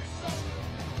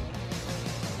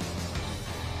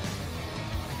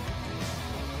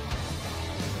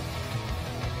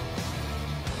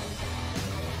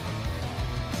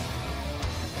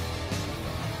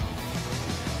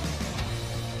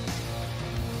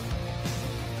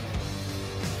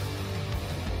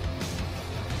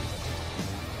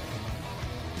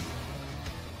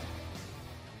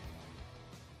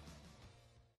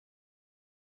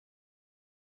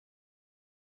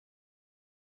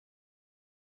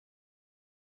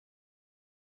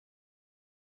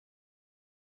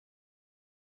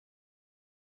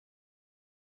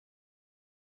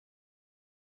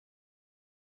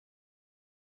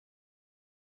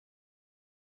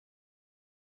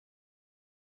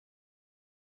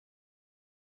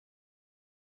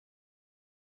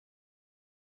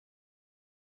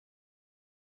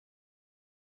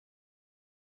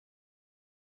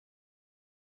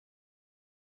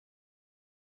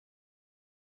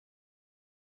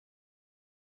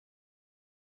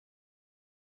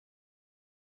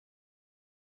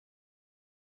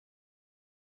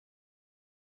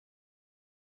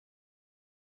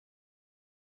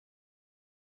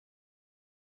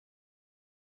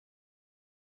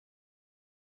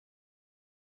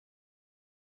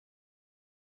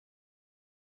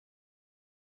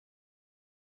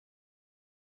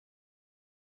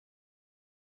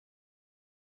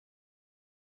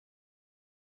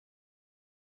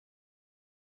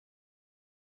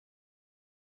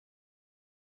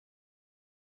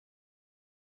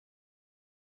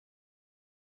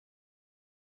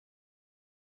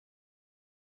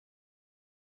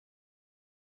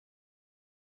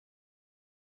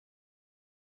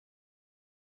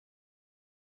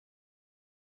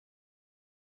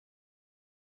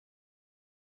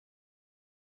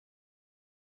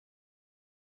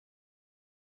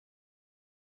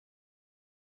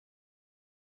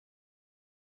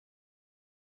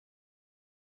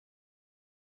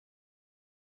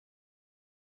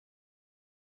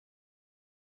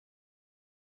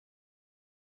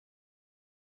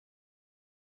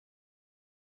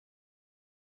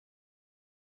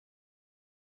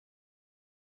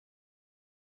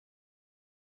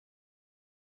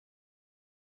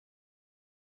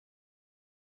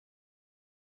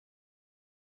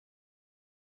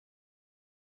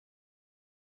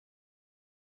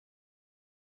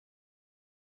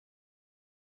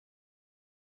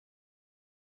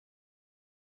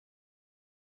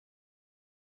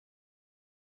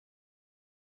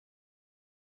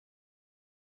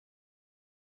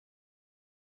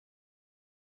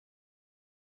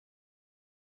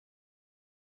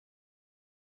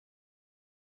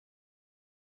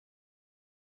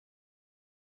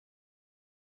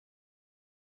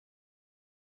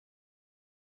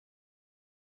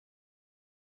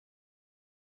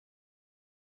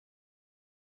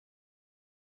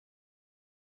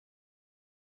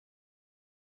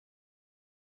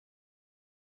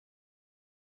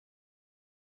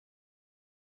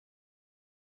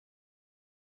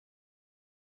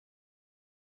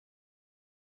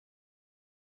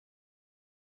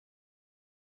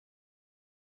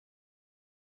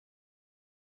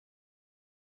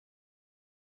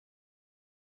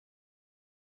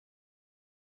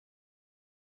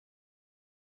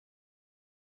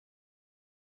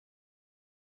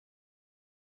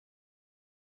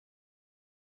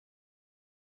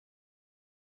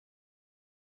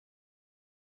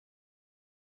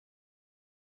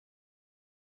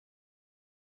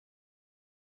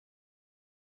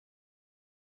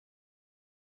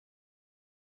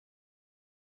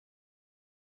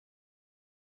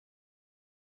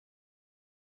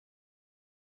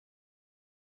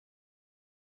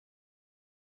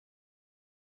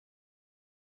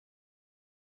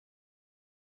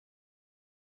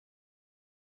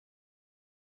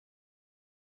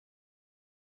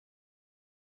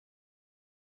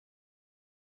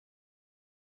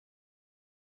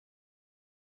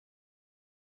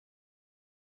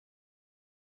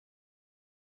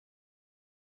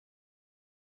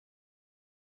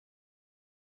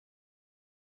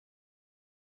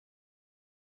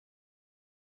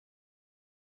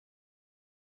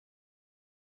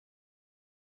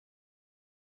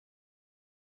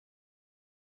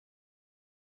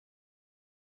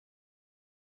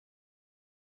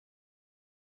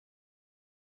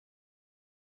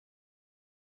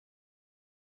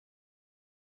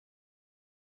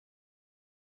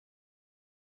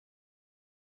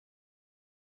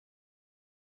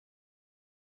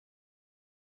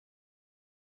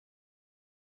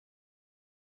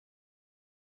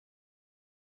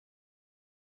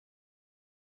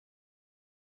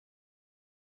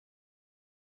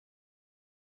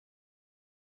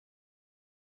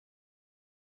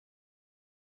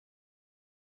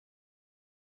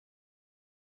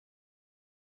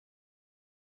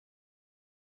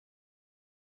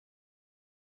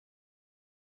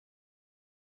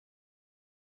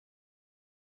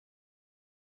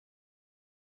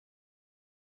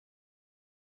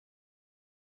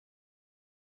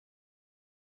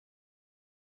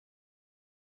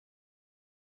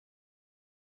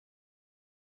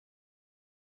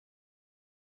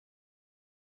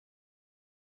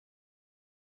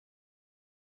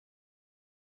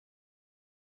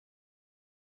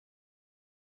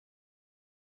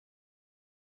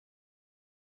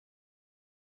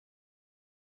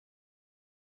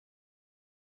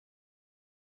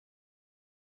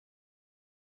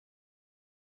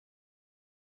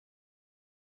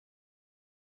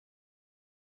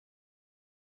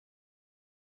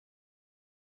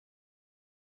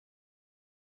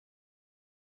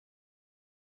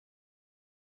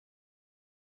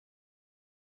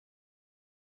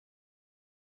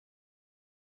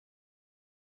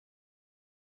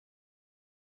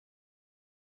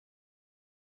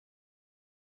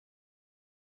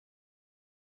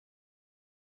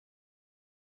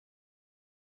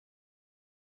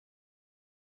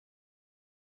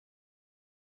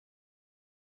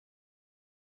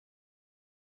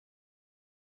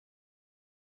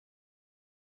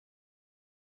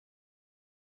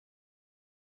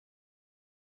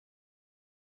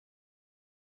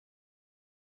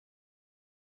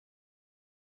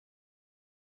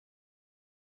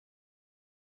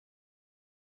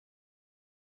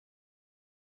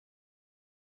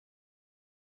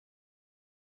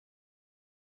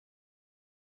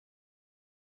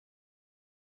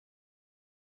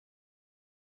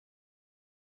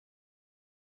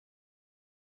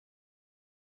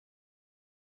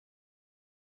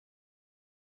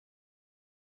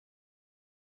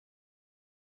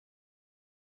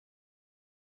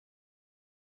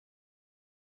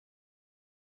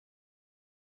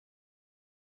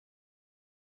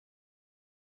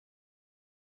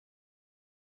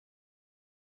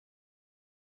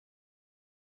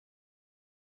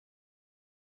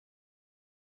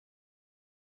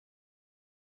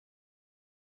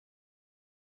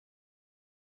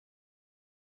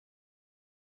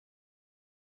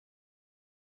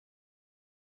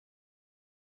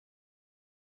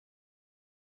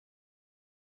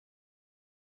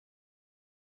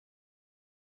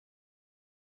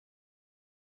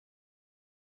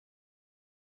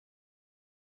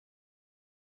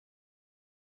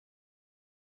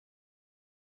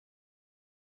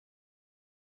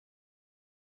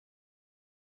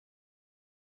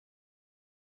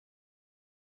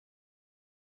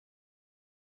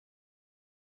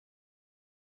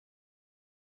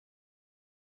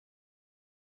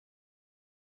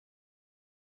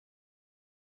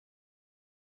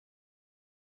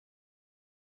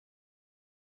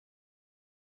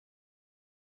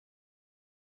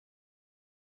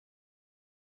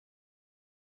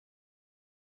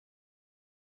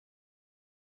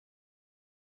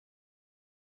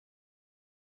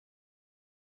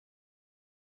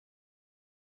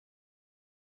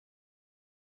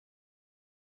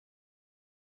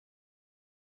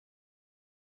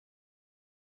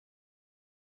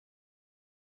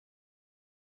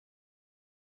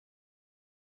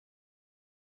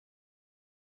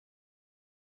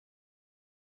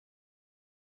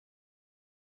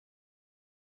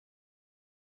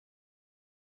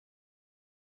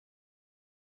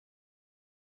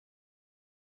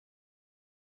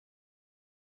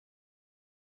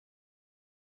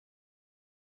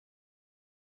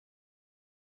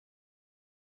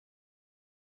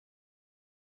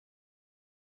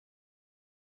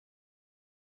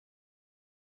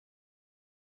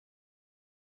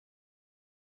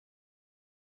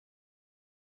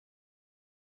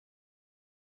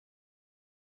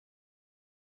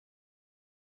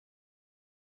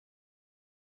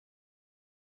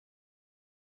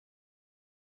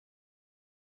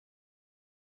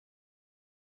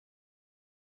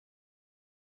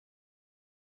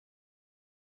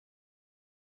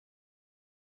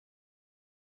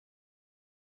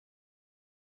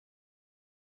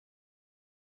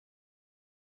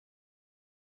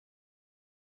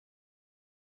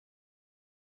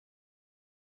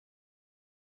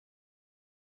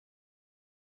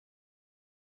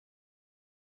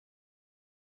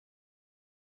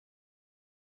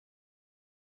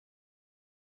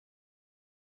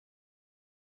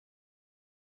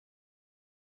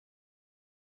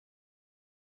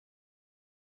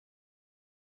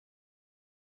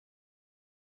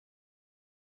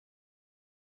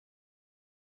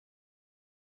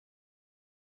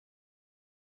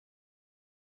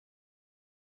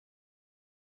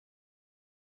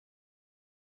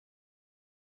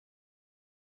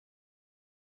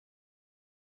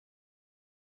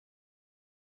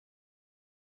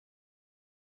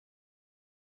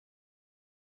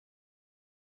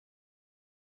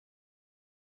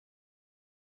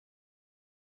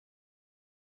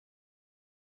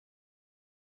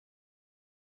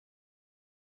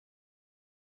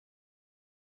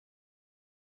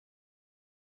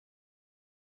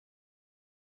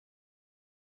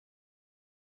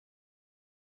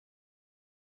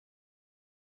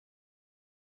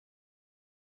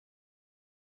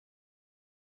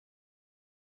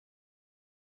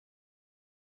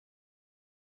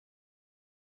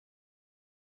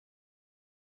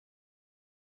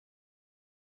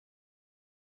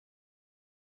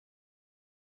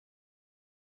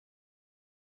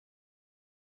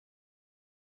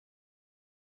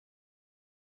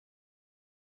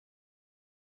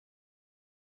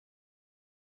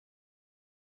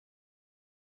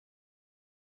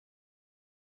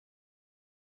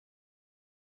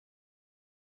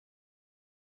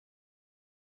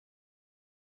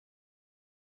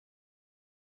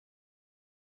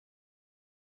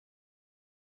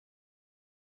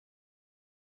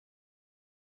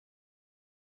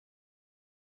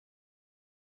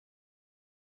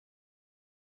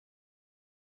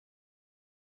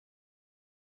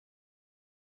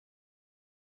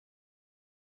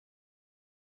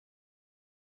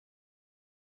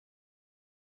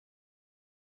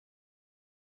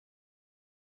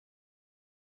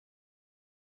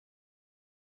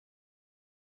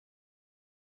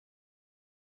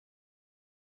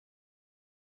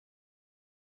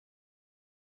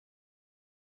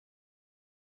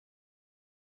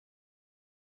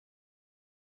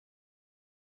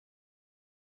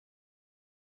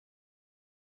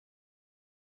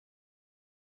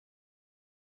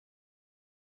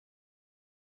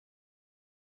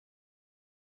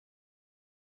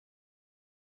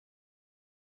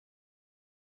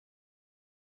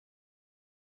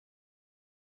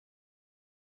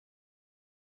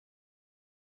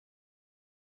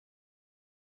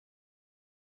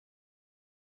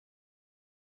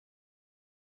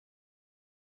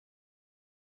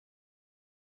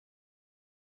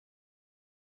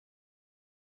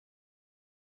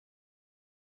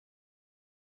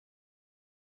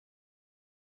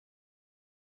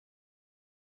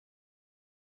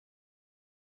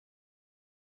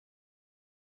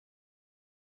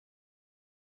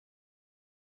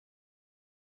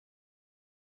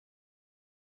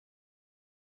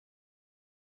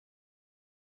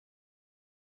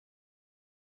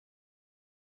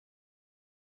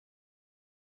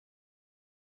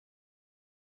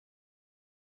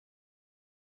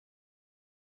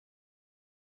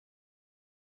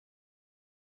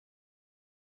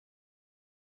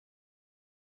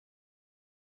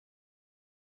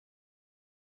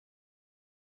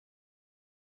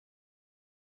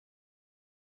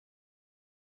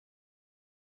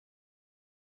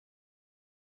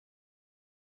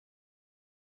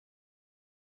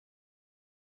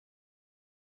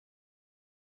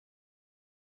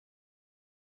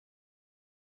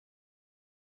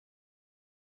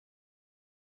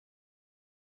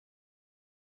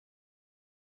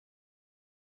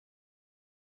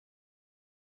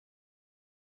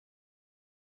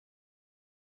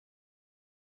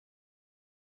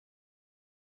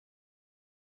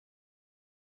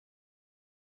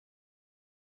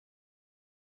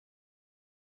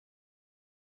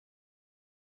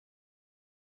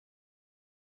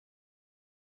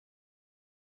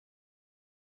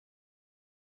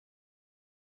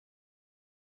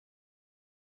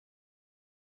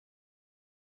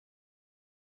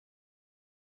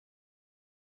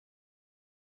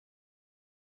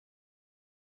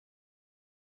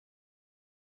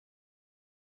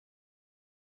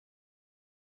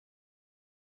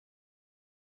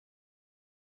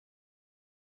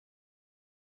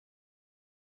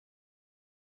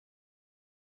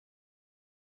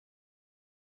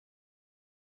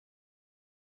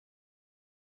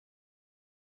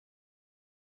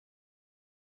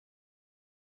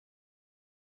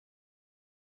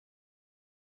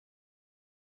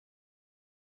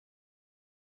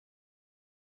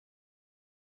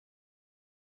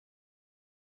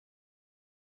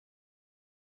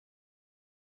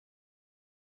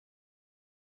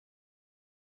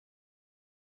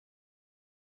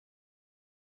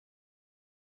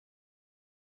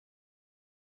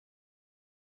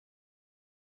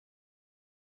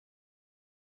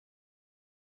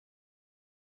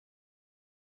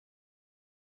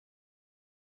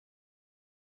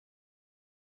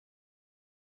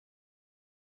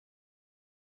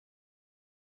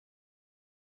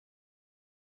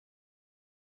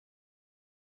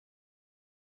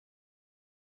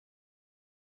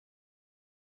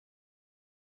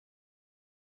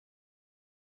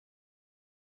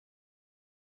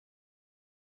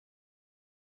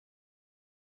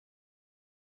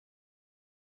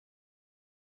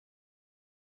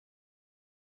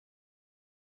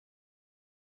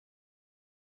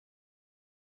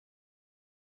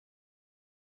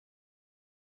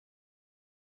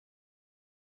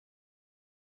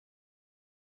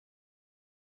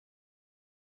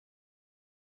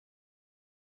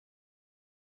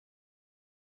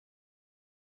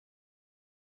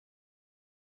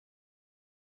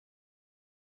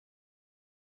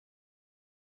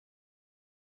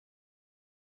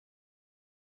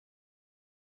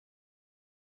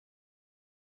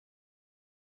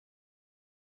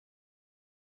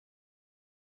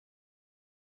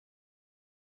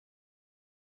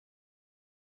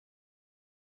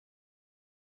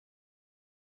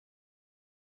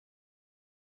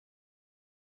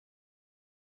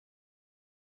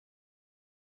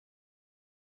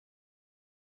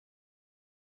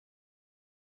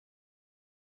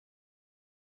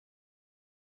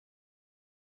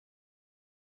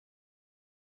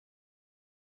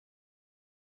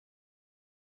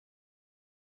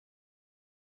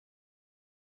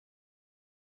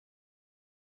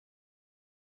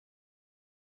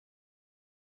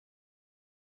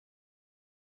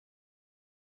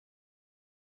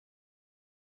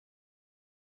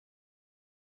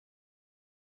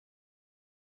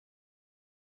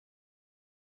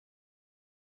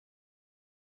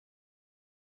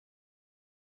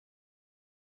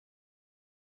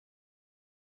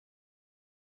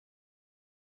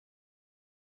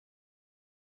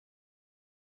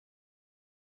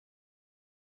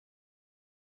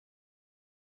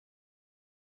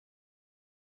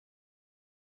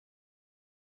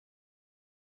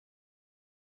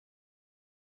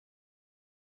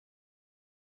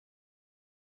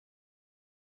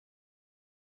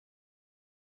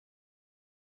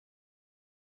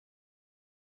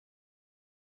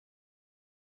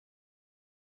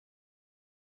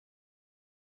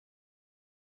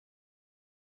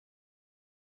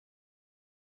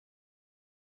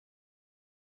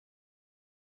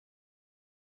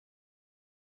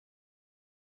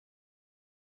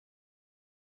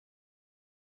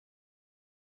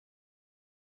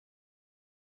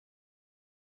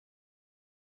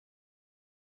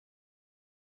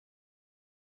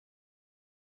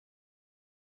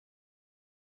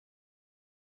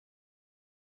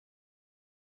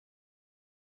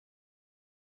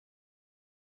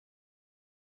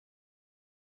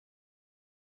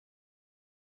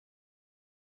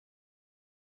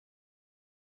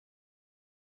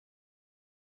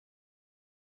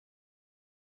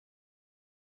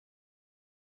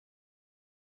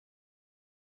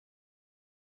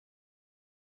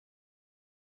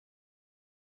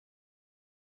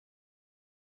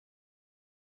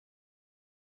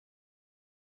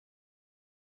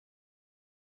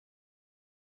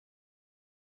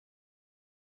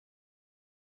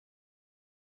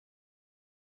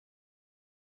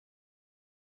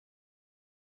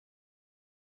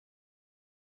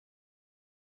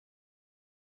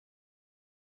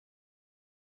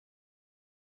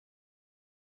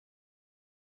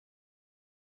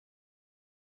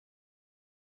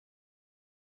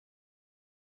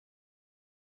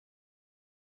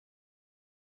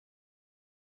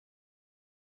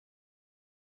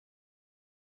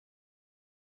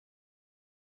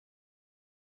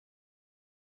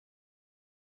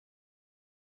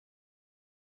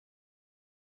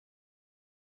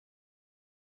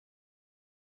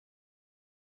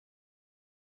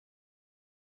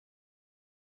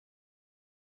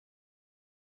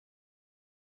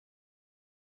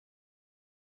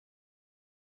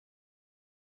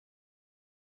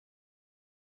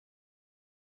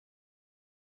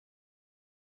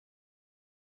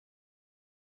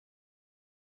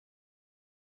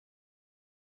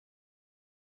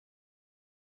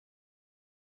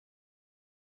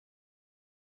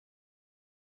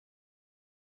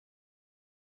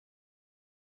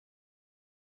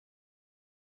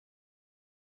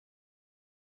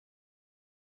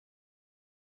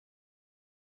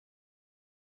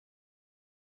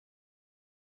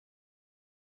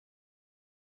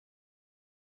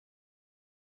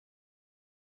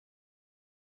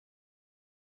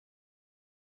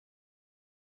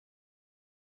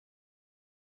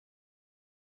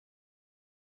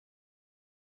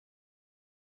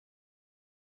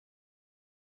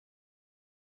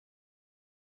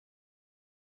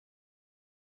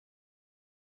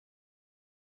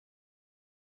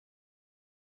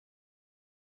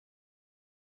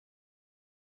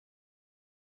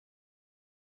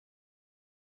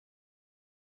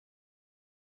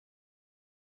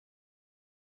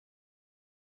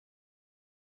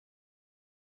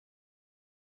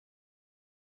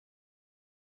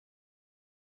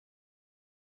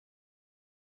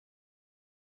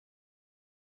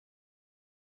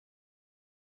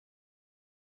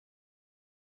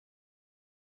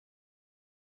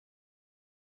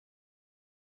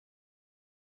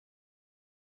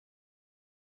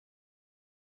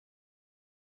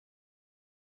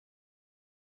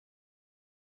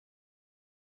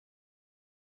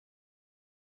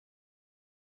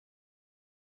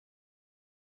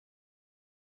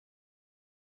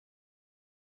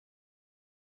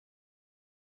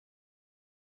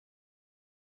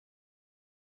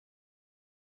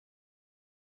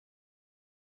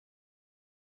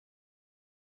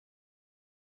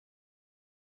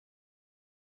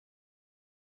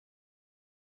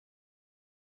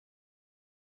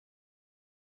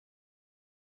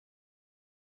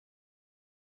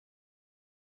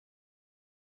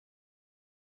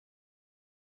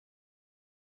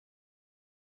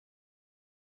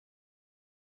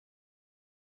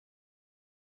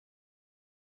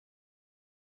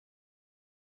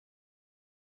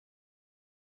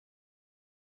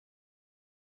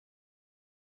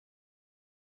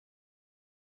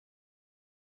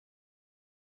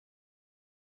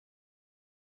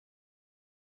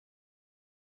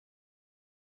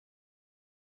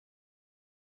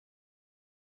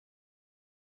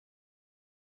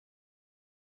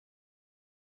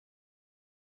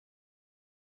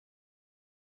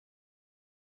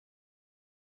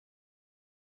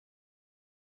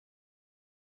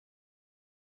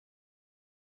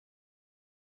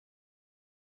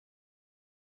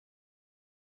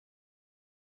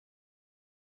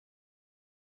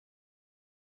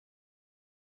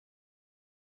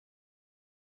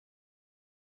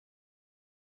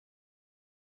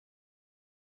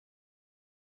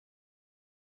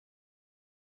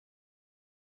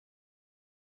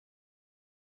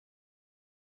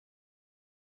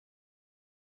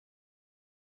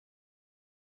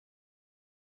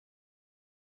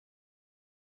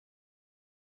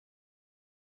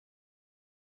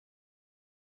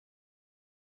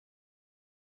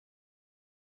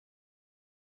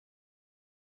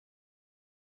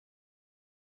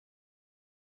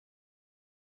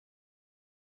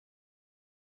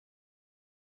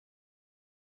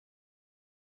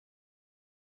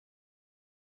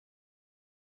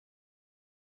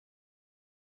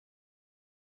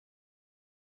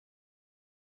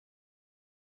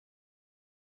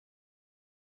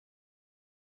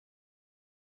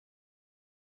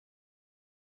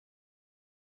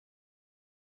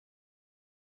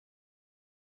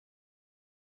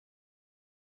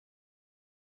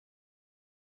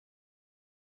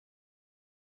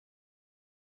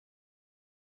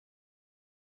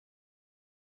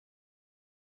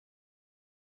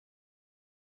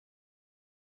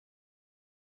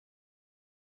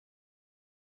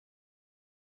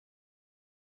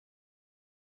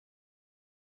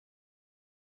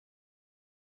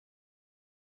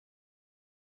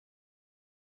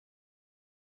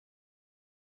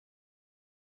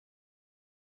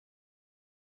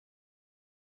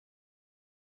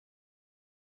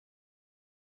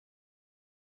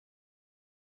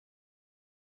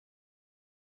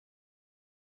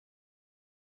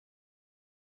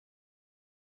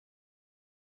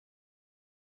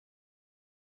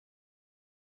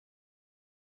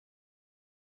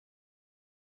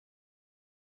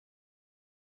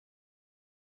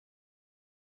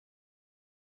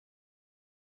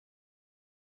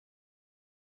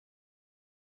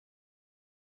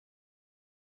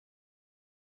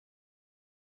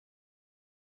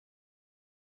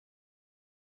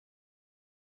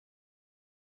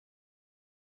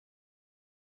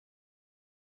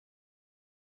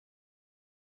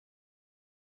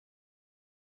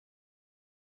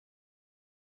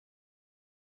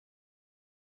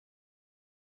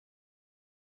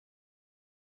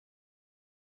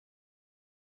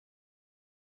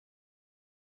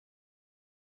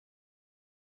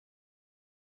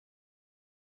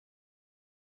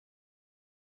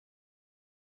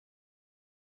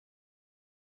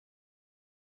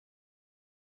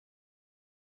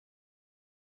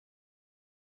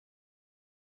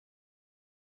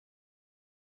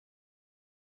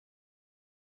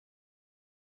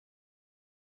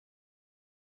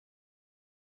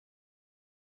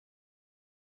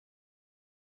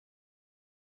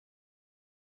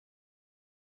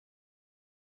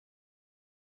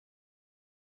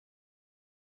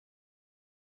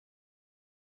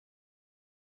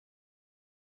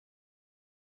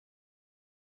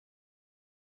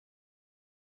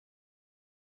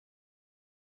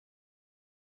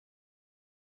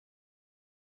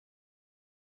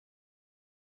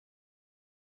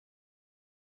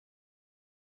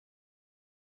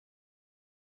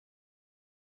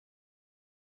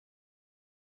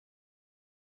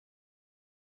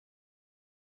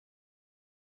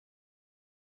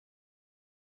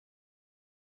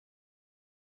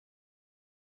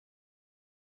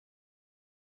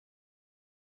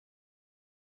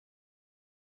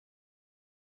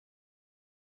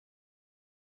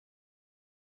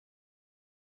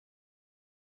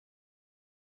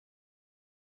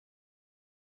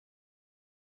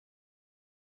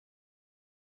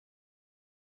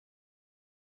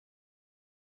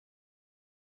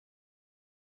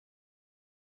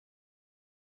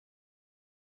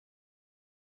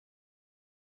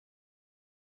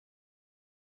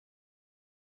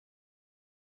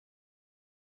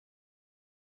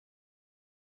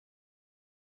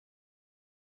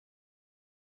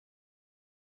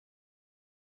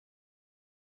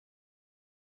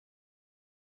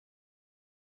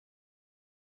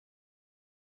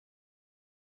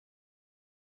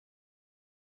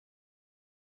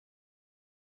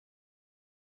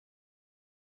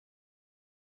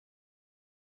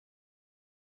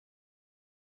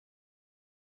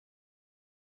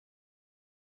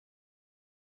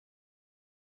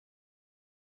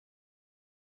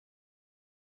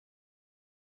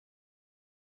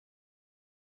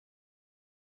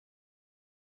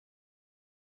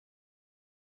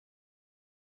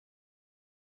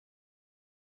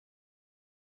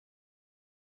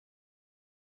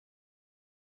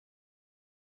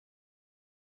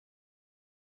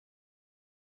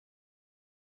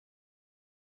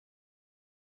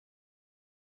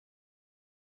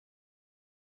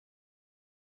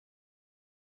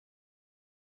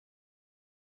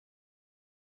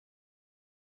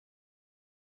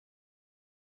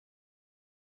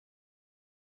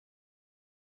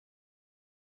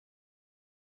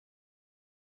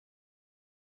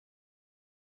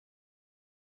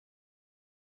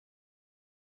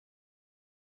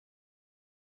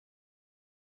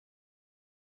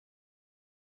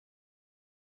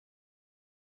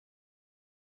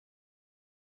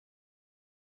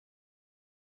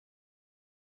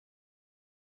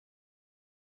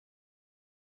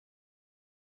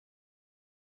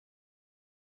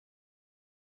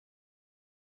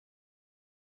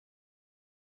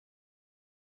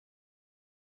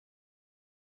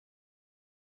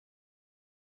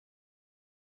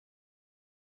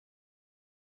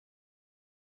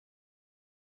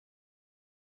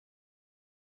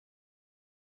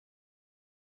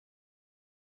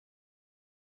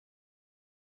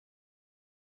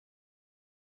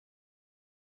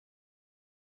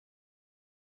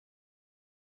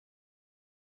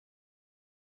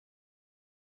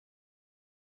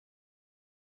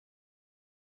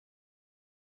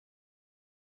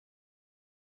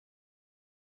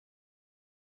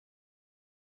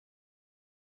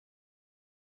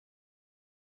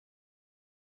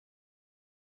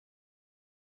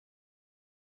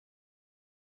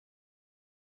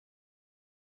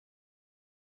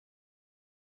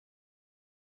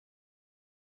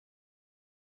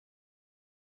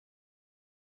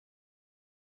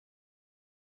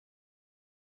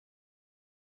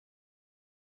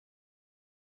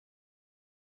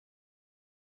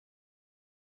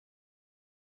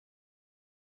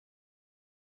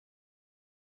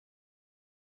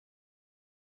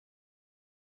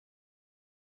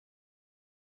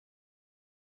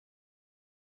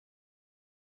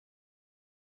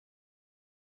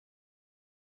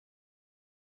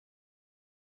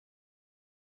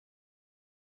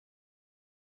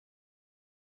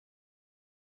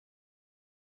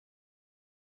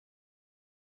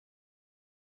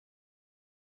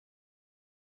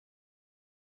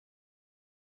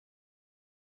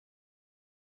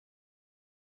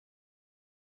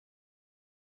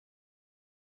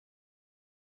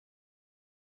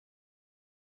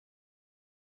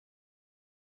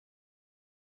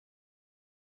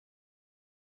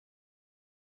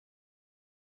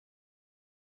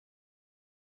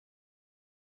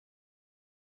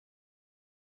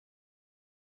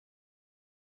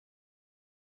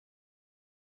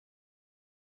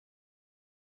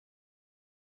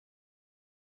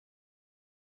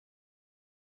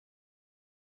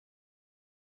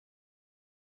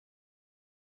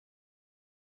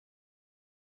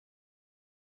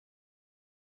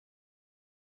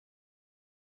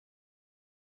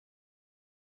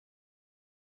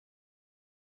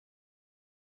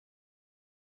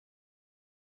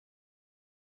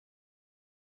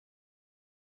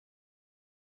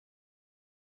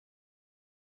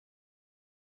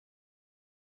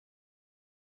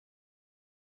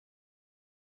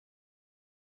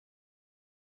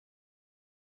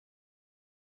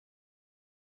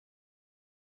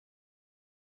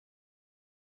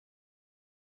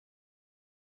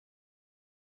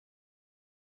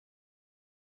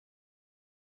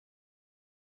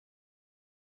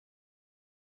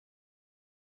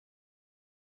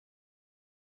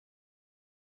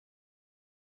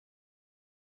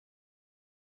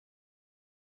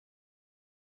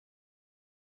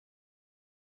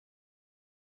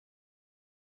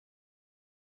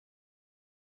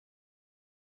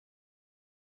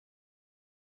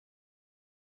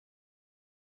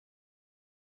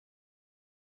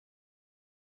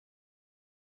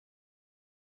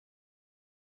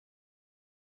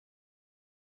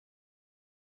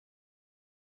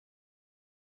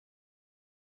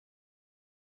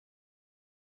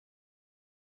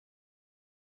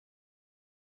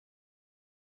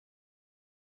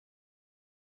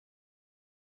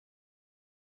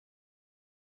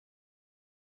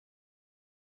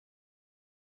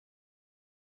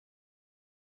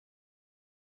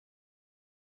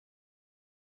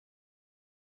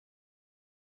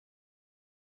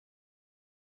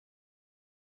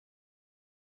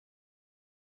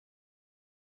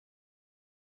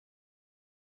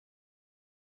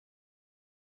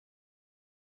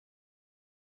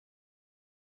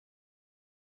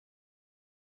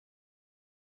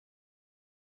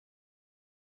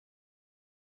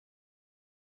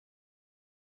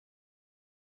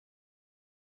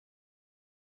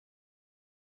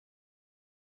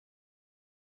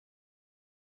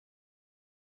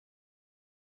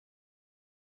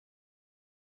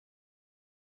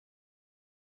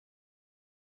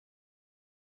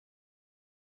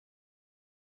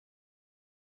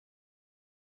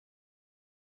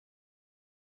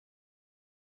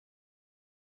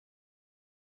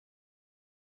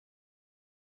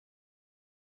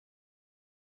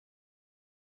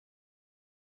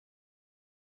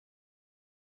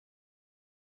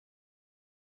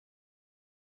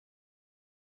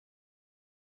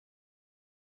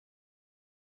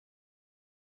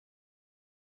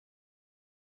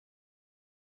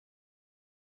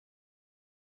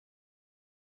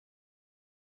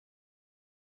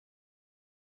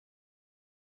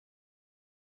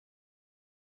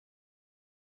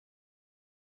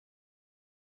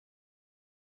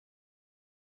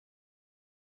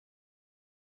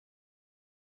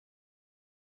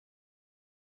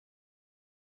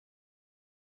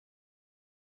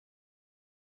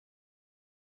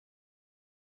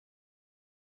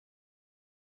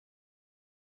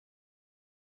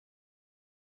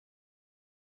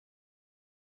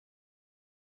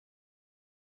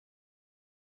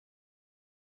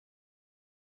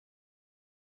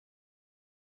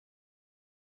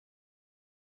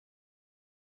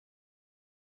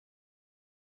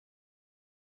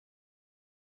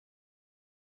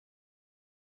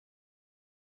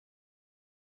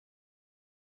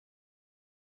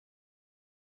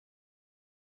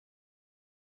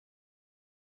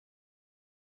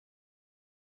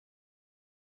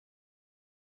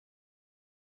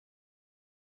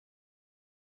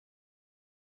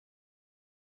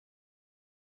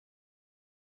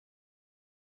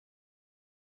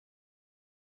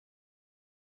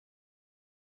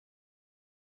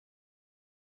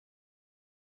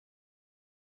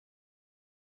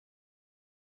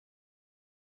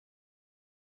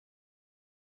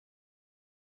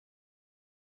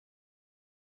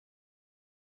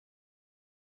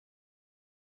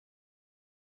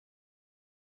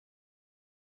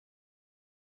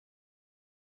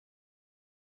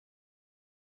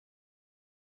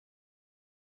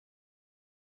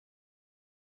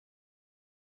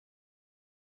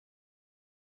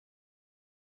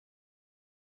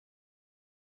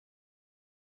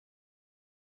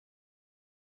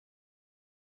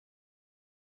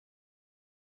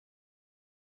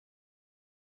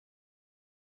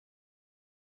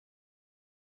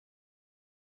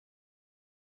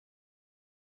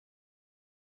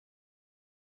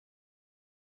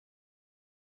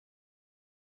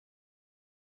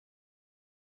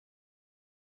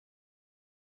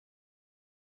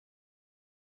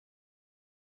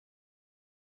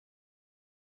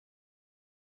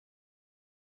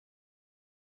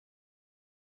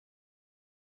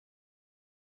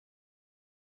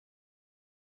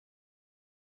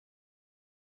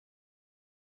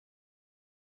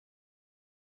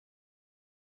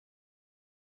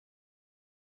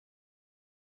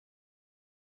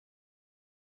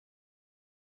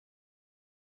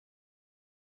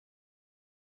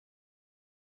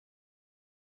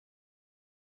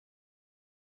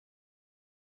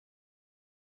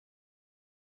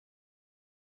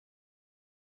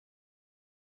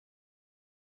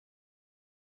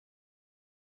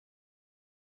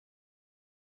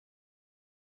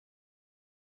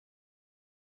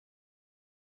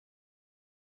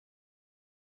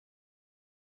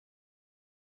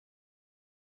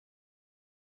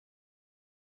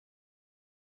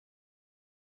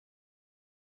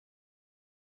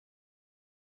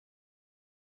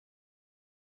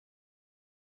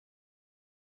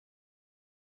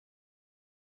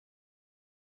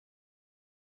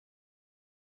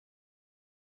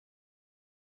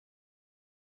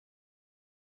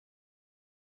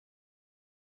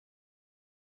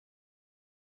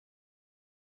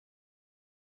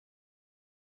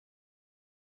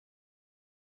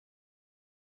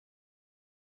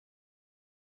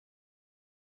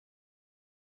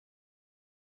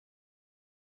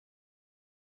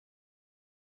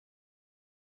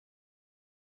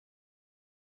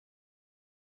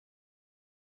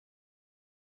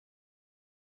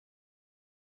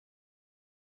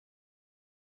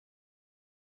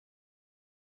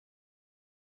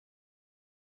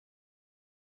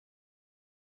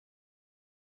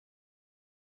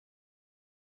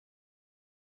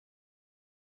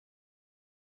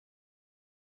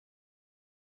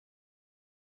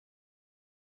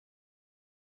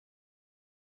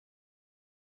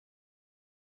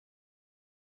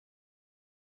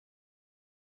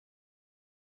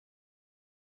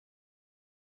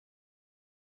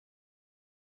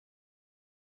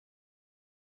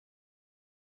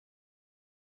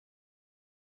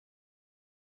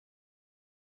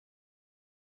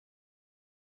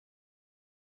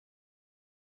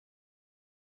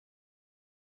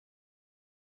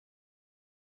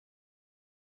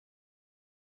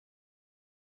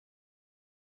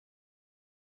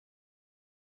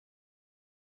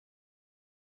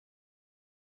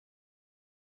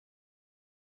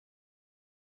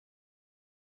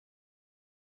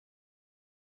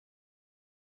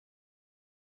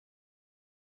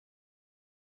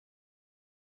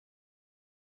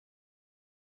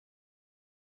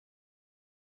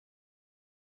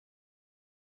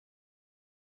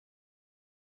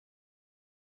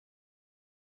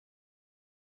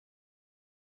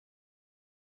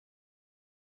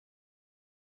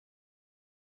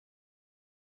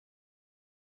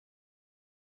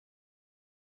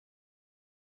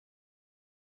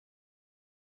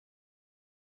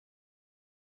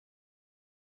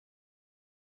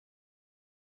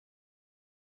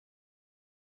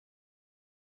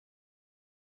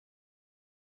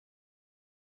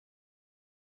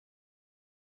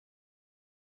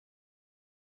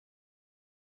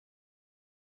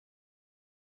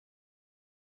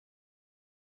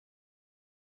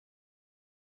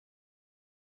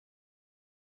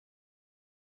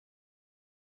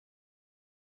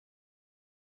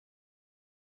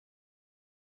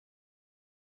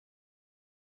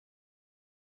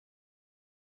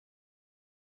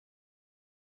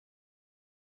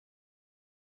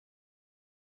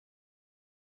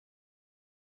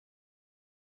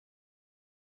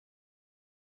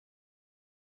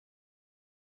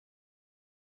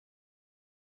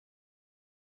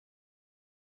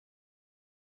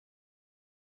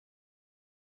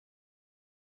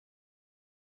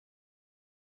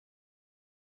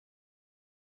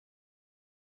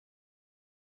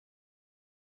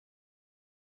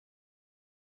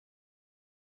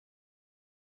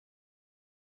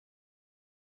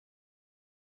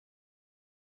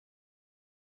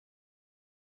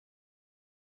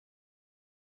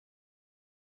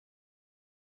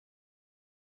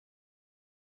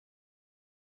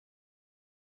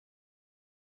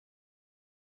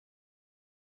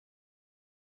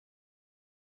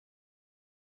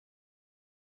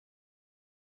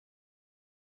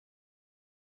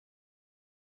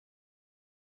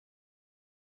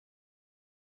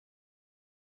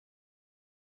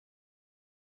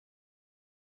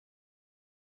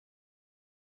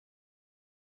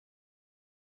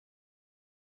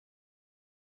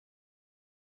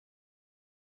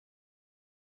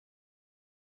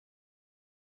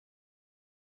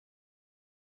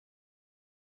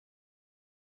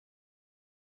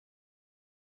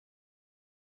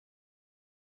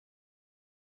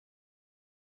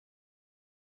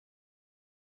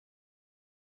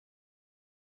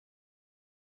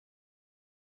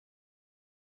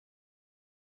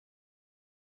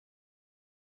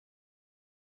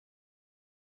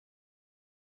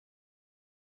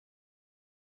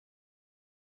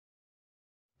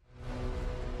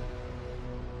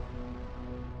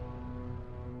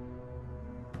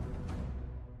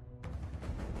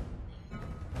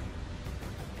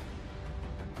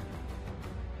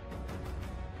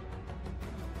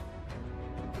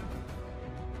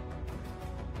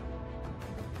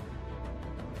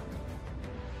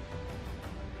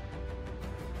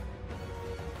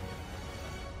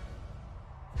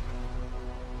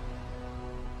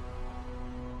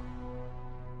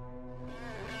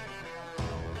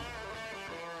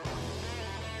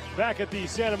 Back at the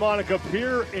Santa Monica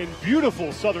Pier in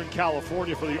beautiful Southern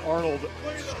California for the Arnold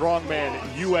Strongman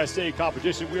USA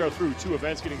competition. We are through 2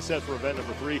 events, getting set for event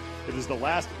number 3. It is the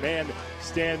last man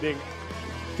standing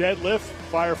deadlift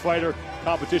firefighter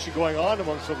competition going on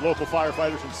among some local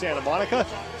firefighters from Santa Monica.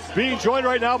 Being joined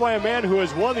right now by a man who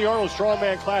has won the Arnold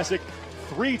Strongman Classic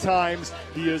 3 times.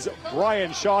 He is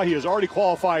Brian Shaw. He has already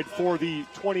qualified for the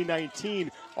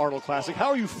 2019 Arnold Classic. How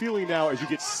are you feeling now as you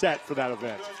get set for that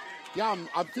event? Yeah,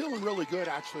 I'm feeling really good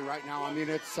actually right now. I mean,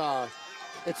 it's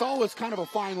always kind of a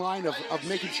fine line of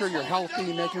making sure you're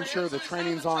healthy, making sure the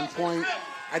training's on point,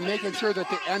 and making sure that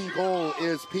the end goal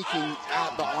is peaking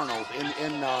at the Arnold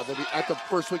at the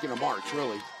first weekend of March,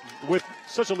 really. With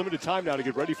such a limited time now to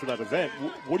get ready for that event,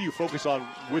 what do you focus on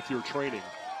with your training?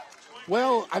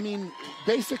 Well, I mean,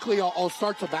 basically I'll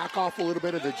start to back off a little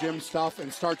bit of the gym stuff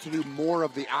and start to do more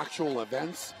of the actual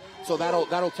events. So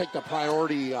that'll take the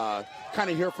priority kind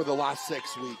of here for the last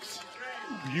 6 weeks.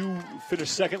 You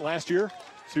finished second last year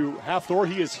to Half Thor.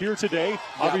 He is here today. Yeah.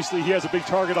 Obviously, he has a big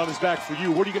target on his back for you.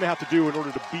 What are you going to have to do in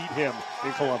order to beat him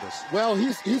in Columbus? Well,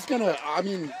 he's going to, I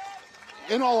mean,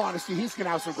 in all honesty, he's going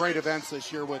to have some great events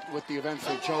this year with the events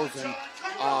they've chosen.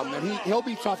 And he'll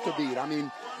be tough to beat. I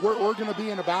mean, we're going to be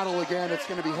in a battle again. It's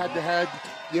going to be head-to-head,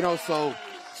 you know, so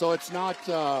it's not,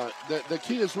 the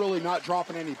key is really not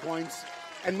dropping any points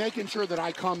and making sure that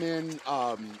I come in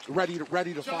ready to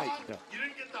fight. Yeah. You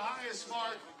didn't get the highest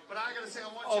mark, but I got to say,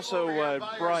 I want also,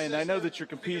 Brian, I know that you're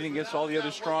competing against all the other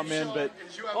strongmen, but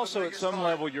also at some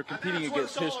level you're competing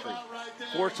against history.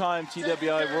 4-time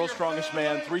TWI World's Strongest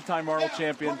Man, 3-time Arnold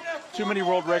champion, too many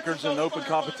world records in open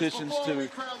competitions to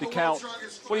count.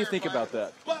 What do you think about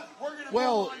that?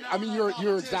 Well, I mean,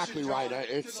 you're exactly right.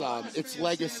 It's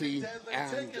legacy,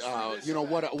 and you know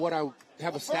what I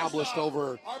have established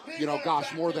over, you know,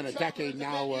 gosh, more than a decade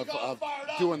now of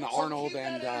doing the Arnold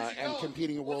and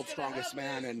competing in World's Strongest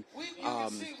Man, and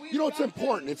you know, it's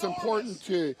important. It's important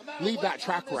to leave that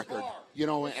track record, you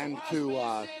know, and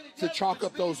to chalk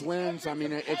up those wins. I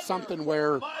mean, it's something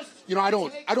where, you know, I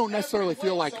don't necessarily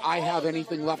feel like I have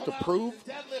anything left to prove,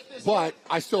 but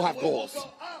I still have goals,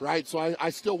 right? So I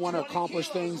still want to accomplish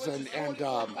things, and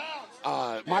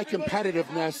my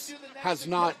competitiveness has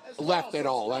not left at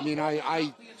all. I mean,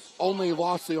 I only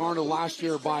lost the Arnold last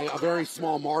year by a very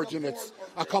small margin. It's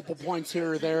a couple points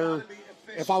here or there.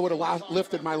 If I would have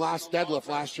lifted my last deadlift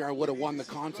last year, I would have won the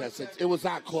contest. It was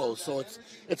that close. So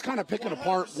it's kind of picking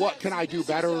apart what can I do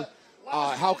better,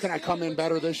 how can I come in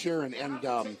better this year, and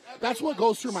that's what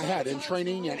goes through my head in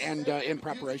training and in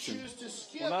preparation.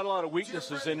 Well, not a lot of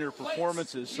weaknesses in your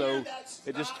performances, so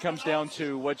it just comes down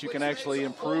to what you can actually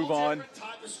improve on,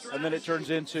 and then it turns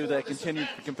into that continued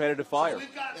competitive fire.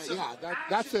 Yeah,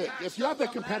 that's it. If you have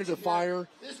that competitive fire,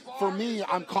 for me,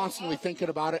 I'm constantly thinking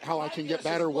about it, how I can get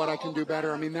better, what I can do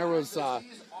better. I mean, there was,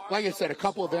 like I said, a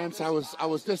couple events. I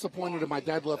was disappointed in my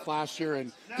deadlift last year,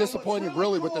 and disappointed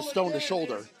really with the stone to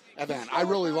shoulder event. I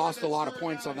really lost a lot of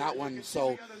points on that one.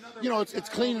 So, you know, it's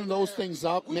cleaning those things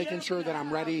up, making sure that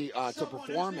I'm ready to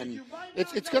perform, and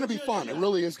it's going to be fun. It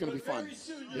really is going to be fun.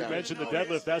 You mentioned the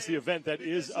deadlift. That's the event that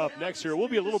is up next year. It will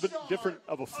be a little bit different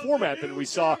of a format than we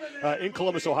saw in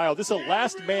Columbus, Ohio. This is a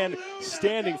last man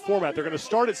standing format. They're going to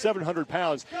start at 700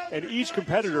 pounds, and each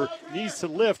competitor needs to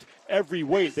lift every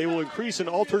weight. They will increase in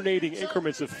alternating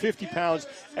increments of 50 pounds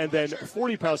and then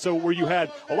 40 pounds. So where you had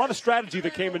a lot of strategy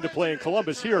that came into play in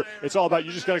Columbus, here it's all about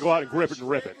you just got to go out and grip it and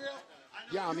rip it.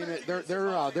 Yeah, I mean, they're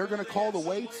going to call the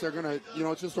weights. They're going to, you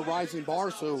know, it's just a rising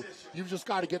bar, so you've just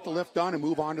got to get the lift done and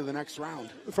move on to the next round.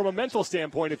 From a mental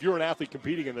standpoint, if you're an athlete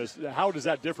competing in this, how does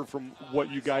that differ from what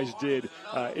you guys did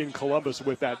in Columbus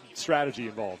with that strategy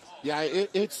involved? Yeah,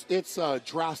 it's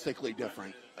drastically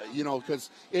different, you know, because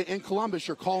in Columbus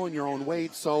you're calling your own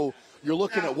weight, so you're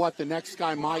looking at what the next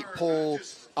guy might pull,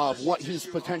 of what he's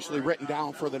potentially written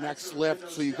down for the next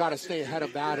lift, so you've got to stay ahead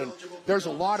of that, and there's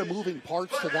a lot of moving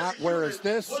parts to that, whereas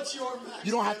this,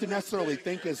 you don't have to necessarily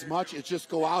think as much. It's just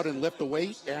go out and lift the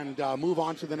weight and move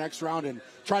on to the next round and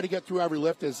try to get through every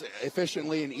lift as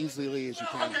efficiently and easily as you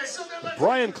can.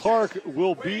 Brian Clark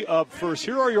will be up first.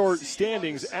 Here are your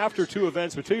standings after 2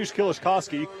 events. Mateusz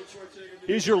Kieliszkowski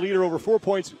is your leader, over 4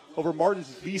 points over Martin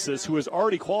Visas, who has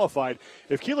already qualified.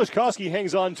 If Kieliszkowski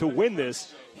hangs on to win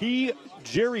this, he,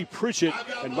 Jerry Pritchett,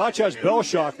 and Maciej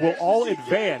Belshak will all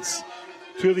advance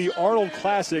to the Arnold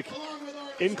Classic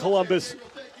in Columbus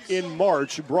in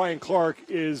March. Brian Clark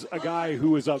is a guy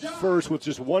who is up first with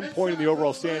just 1 point in the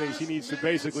overall standings. He needs to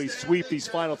basically sweep these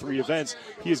final 3 events.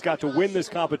 He has got to win this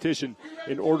competition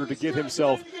in order to get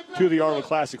himself to the Arnold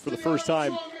Classic for the first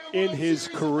time in his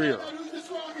career.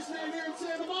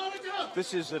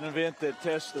 This is an event that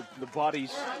tests the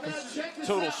body's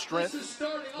total strength.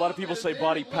 A lot of people say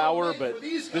body power, but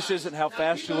this isn't how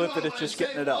fast you lift it, it's just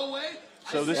getting it up.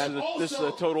 So this is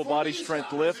a total body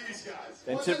strength lift.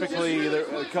 And typically, there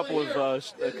are a couple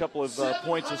of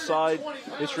points aside.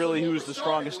 It's really who's the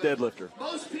strongest deadlifter.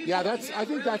 Yeah, I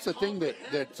think that's the thing that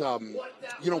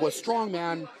with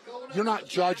strongman, you're not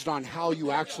judged on how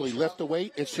you actually lift the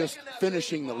weight. It's just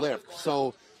finishing the lift.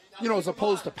 So, as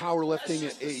opposed to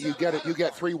powerlifting, you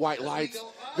get 3 white lights.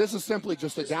 This is simply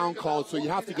just a down call, so you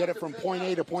have to get it from point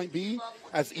A to point B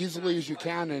as easily as you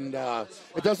can, and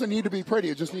it doesn't need to be pretty.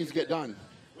 It just needs to get done.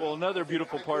 Well, another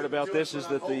beautiful part about this is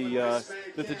that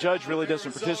the judge really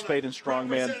doesn't participate in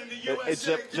strongman,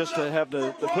 except just to have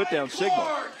the put-down signal.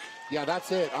 Yeah,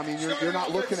 that's it. I mean, you're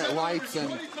not looking at lights,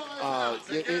 and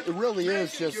it really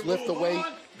is just lift the weight,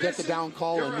 get the down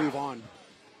call, and move on.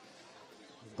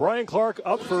 Brian Clark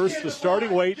up first, the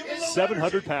starting weight,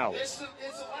 700 pounds.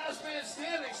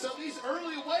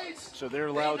 So they're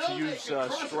allowed to use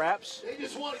straps. They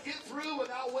just want to get through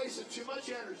without wasting too much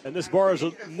energy. And this bar is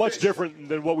much different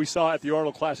than what we saw at the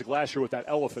Arnold Classic last year with that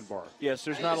elephant bar. Yes,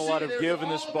 there's not a lot of give in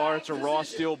this bar. It's a raw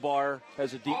steel bar,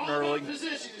 has a deep knurling.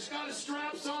 Position. He's got his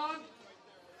straps on.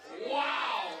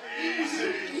 Wow,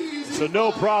 easy. So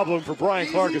no problem for Brian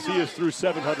Clark as he is through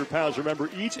 700 pounds. Remember,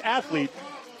 each athlete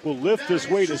will lift this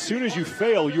weight. As soon as you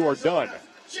fail, you are done.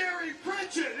 Jerry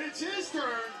Pritchett, it's his turn.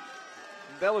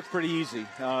 That looks pretty easy.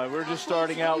 We're just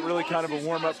starting out, really kind of a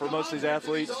warm-up for most of these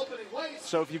athletes.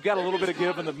 So if you've got a little bit of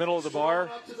give in the middle of the bar,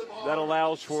 that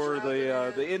allows for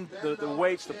the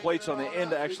weights, the plates on the end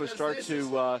to actually start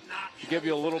to give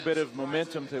you a little bit of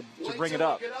momentum to bring it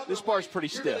up. This bar is pretty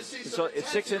stiff. It's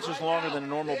 6 inches longer than a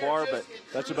normal bar, but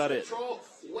that's about it.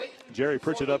 Jerry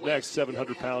Pritchett up next,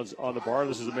 700 pounds on the bar.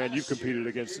 This is a man you've competed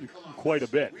against quite a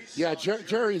bit. Yeah,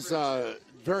 Jerry's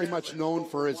very much known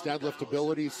for his deadlift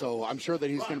ability, so I'm sure that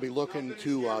he's going to be looking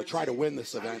to try to win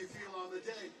this event.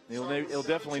 He'll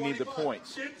definitely need the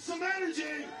points.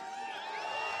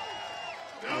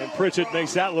 And Pritchett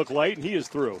makes that look light, and he is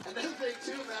through.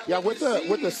 Yeah, with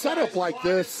the setup like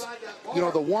this,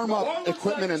 the warm-up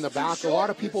equipment in the back, a lot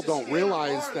of people don't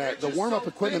realize that the warm-up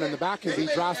equipment in the back can be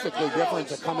drastically different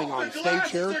to coming on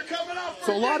stage here.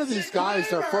 So a lot of these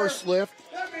guys, their first lift,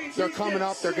 they're coming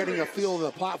up, they're getting a feel of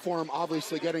the platform,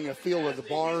 obviously getting a feel of the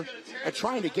bar, and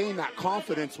trying to gain that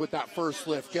confidence with that first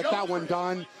lift. Get that one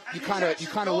done, you kind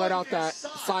of let out that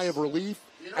sigh of relief,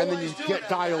 and then you get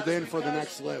dialed in for the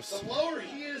next lifts.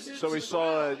 So we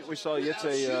saw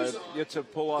Yitza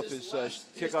pull off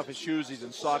kick off his shoes. He's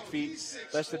in sock feet.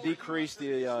 That's to decrease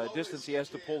the distance he has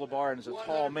to pull the bar, and as a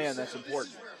tall man, that's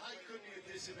important.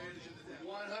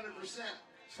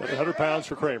 700 pounds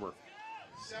for Kramer.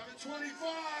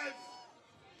 725.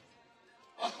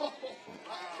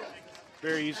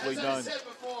 Very easily done.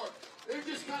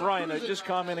 Brian, just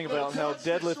commenting about how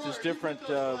deadlift is different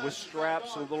with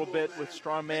straps a little bit with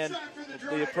strongman.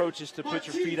 The approach is to put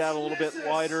your feet out a little bit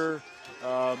wider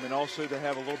and also to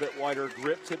have a little bit wider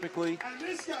grip typically.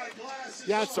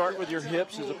 Yeah, start with your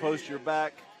hips as opposed to your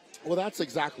back. Well, that's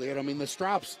exactly it. I mean, the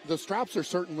straps are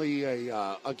certainly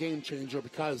a game changer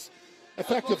because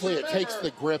effectively it takes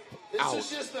the grip out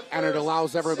and it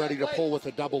allows everybody to pull with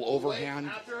a double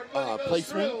overhand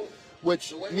placement,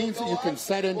 which means that you can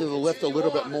set into the lift a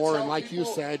little bit more, and like you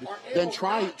said, then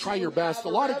try your best. A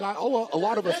lot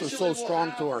of us are so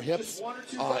strong to our hips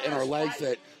and our legs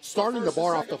that starting the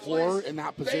bar off the floor in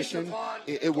that position,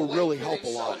 it will really help a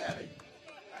lot.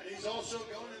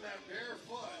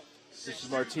 This is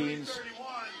Martins.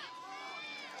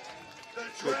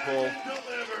 Good pull.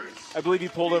 I believe he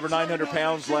pulled over 900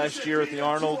 pounds last year at the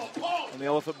Arnold on the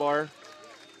elephant bar.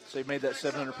 So he made that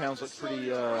 700 pounds look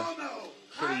pretty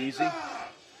easy.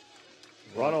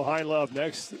 Ronald Heinle up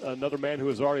next, another man who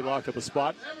has already locked up a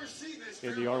spot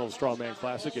in the Arnold Strongman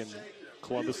Classic in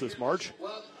Columbus this March.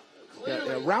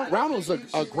 Yeah, Ronald's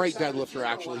a great deadlifter,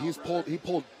 actually. He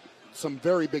pulled some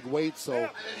very big weights, so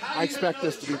I expect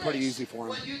this to be pretty easy for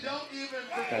him.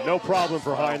 And no problem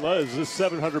for Heinle, as this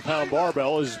 700-pound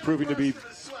barbell is proving to be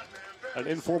an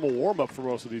informal warm-up for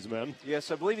most of these men. Yes,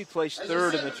 I believe he placed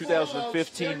third in the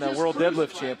 2015 World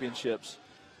Deadlift Championships.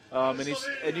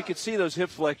 And you can see those hip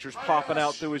flexors popping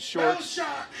out through his shorts.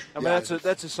 I mean,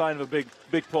 that's a sign of a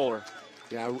big puller.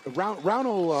 Yeah,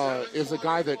 Ronald is a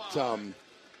guy that,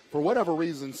 for whatever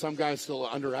reason, some guys still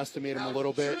underestimate him a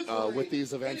little bit with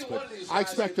these events, but I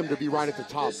expect him to be right at the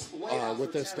top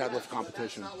with this deadlift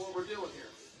competition.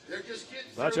 They're just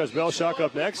getting Nachos Belshak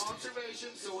up next. conservation,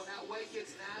 so when that weight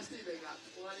gets nasty, they got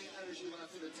plenty of energy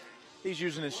left in the tank. He's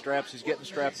using his straps. He's getting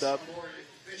strapped up.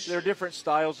 There are different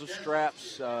styles of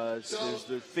straps. There's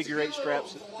the figure-8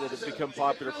 straps that have become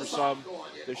popular for some.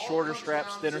 There's shorter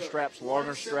straps, thinner straps,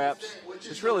 longer straps.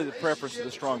 It's really the preference of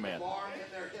the strongman.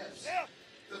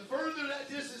 The further that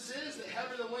distance is, the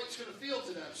heavier the weight's going to feel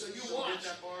to them. So you watch.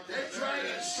 They're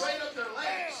dragging it straight up their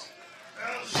legs.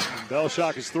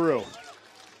 Belshak is through.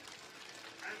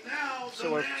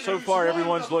 So far,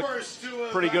 everyone's looked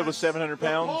pretty good with 700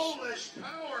 pounds.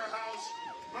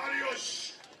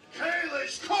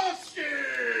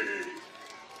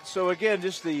 So again,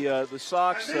 just the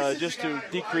socks, just to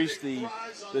decrease the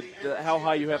how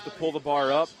high you have to pull the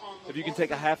bar up. If you can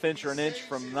take a ½ inch or an inch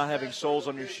from not having soles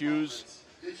on your shoes,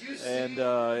 and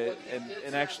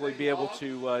actually be able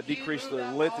to decrease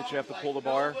the width that you have to pull the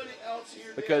bar,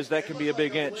 because that can be a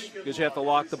big inch because you have to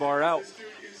lock the bar out.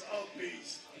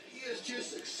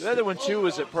 The other one too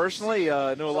is that personally,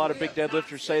 I know a lot of big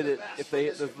deadlifters say that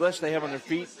the less they have on their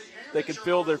feet, they can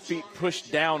feel their feet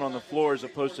pushed down on the floor as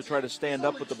opposed to try to stand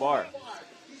up with the bar.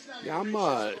 Yeah, I'm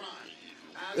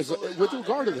with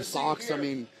regard to the socks, I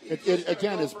mean, it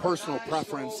again is personal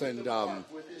preference, and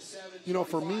you know,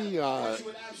 for me,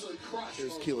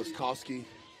 there's Kieliskowski.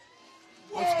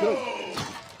 That's good.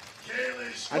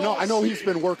 I know he's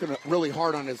been working really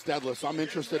hard on his deadlift, so I'm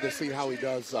interested to see how he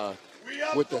does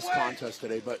with this contest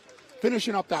today. But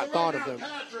finishing up that thought of them.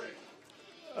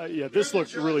 Yeah, this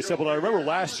looked really simple. I remember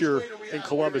last year in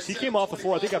Columbus, he came off the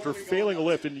floor, I think, after failing a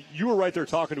lift, and you were right there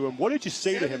talking to him. What did you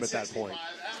say to him at that point?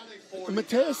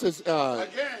 Mateus is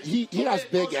he has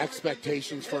big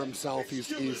expectations for himself. He's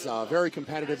very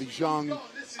competitive. He's young,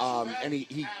 and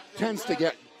he tends to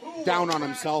get down on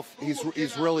himself.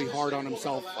 He's really hard on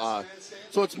himself.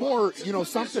 So it's more, you know,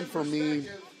 something for me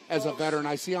as a veteran.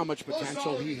 I see how much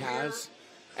potential he has.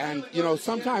 And, you know,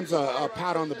 sometimes a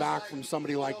pat on the back from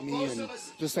somebody like me and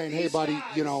just saying, hey, buddy,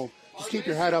 you know, just keep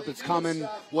your head up. It's coming,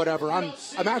 whatever. I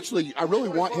really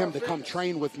want him to come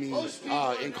train with me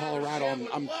in Colorado.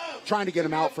 I'm trying to get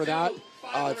him out for that.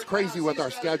 It's crazy with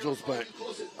our schedules, but,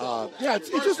 yeah, it's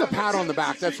just a pat on the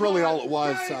back. That's really all it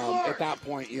was at that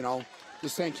point, you know,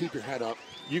 just saying keep your head up.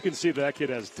 You can see that kid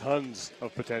has tons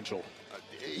of potential.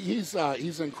 He's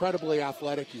incredibly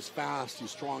athletic. He's fast.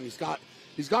 He's strong. He's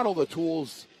got all the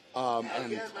tools,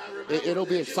 and it'll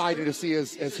be exciting to see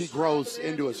as he grows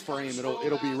into his frame.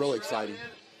 It'll be really exciting.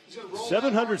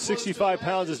 765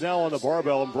 pounds is now on the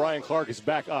barbell, and Brian Clark is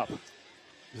back up.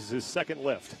 This is his second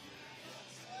lift.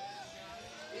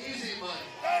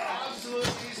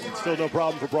 And still no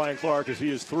problem for Brian Clark as he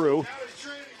is through,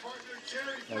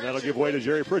 and that'll give way to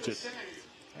Jerry Pritchett.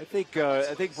 I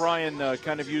think Brian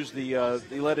kind of used he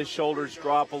let his shoulders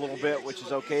drop a little bit, which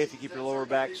is okay if you keep your lower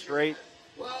back straight.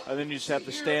 And then you just have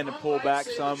to stand and pull back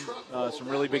some. Some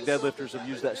really big deadlifters have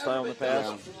used that style in the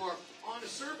past.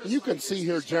 You can see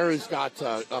here Jerry's got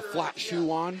a flat shoe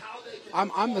on.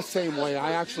 I'm the same way.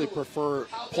 I actually prefer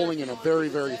pulling in a very,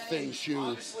 very thin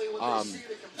shoe.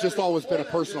 Just always been a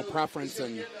personal preference,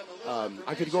 and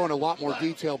I could go in a lot more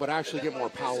detail, but actually get more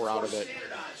power out of it.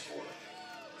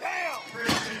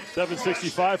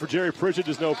 765 for Jerry Pritchett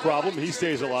is no problem. He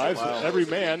stays alive. Wow. So every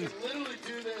man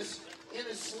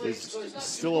is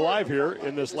still alive here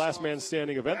in this last man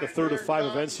standing event, the third of 5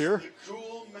 events here.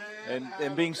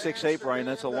 And being 6'8", Brian,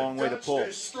 that's a long way to pull.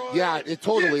 Yeah, it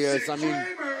totally is. I mean,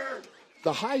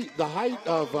 the height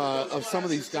of some of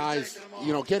these guys,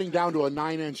 you know, getting down to a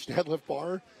 9-inch deadlift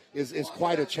bar is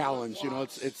quite a challenge. You know,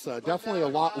 it's definitely a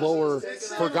lot lower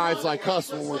for guys like us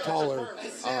when we're taller.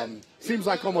 Seems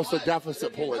like almost a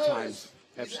deficit pull at times.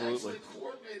 Absolutely.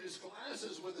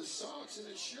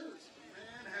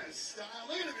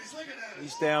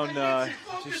 He's down.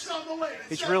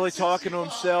 He's really talking to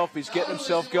himself. He's getting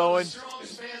himself going.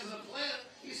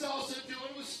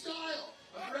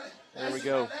 There we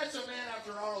go.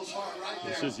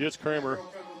 This is Yitz Kramer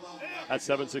at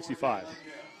 765.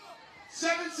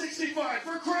 765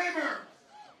 for Kramer.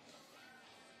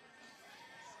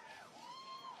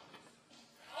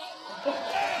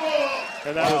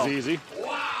 And that was easy.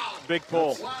 Wow. Big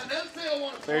pull.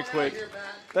 Very quick.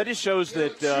 That just shows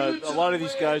that a lot of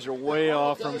these guys are way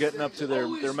off from getting up to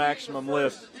their maximum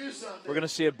lift. We're going to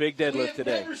see a big deadlift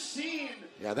today.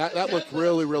 Yeah, that looked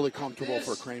really, really comfortable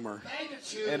for Kramer.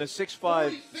 And a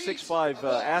 6'5"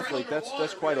 athlete,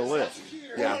 that's quite a lift.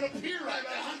 Yeah.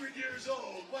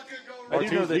 I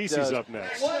do know that he's up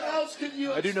next.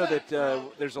 I do know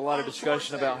that there's a lot of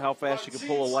discussion about how fast you can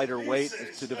pull a lighter weight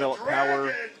to develop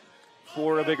power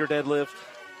for a bigger deadlift.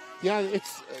 Yeah,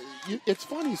 it's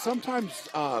funny. Sometimes,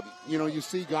 you know, you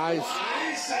see guys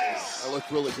That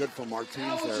looked really good for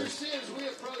Martins there.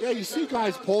 Yeah, you see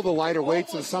guys pull the lighter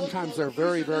weights, and sometimes they're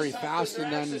very, very fast,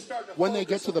 and then when they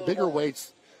get to the bigger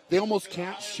weights, they almost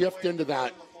can't shift into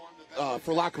that,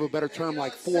 for lack of a better term,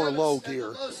 like 4-low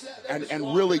gear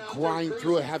and really grind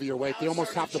through a heavier weight. They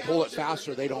almost have to pull it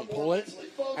faster. They don't pull it.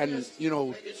 And, you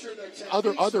know,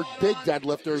 other big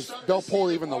deadlifters, they'll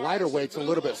pull even the lighter weights a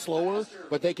little bit slower,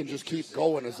 but they can just keep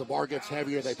going. As the bar gets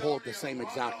heavier, they pull it the same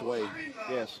exact way.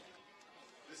 Yes.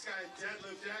 This guy,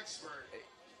 deadlift expert.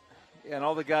 And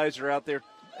all the guys are out there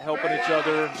helping each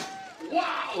other.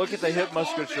 Look at the hip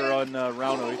musculature on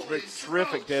Rauno. He's a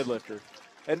terrific deadlifter.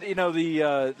 And, you know, the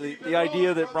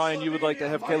idea that, Brian, you would like to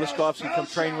have Kay Liskowski come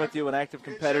train with you, an active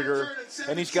competitor,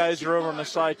 and these guys are over on the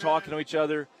side talking to each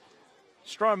other.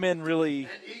 Strong men really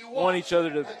want each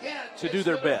other to do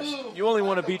their best. You only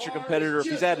want to beat your competitor if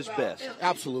he's at his best.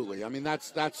 Absolutely. I mean,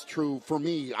 that's true for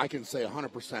me. I can say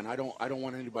 100%. I don't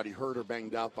want anybody hurt or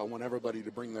banged up. I want everybody to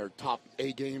bring their top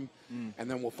A game, and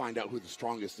then we'll find out who the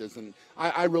strongest is. And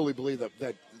I really believe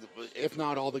that if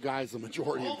not all the guys, the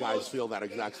majority of guys feel that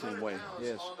exact same way.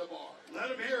 Yes.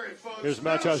 Here's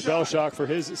Maciej Belshak for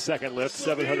his second lift,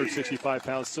 765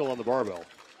 pounds, still on the barbell.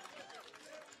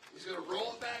 He's going to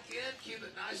roll it back in, keep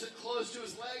it nice and close to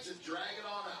his legs, and drag it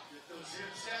on out. Get those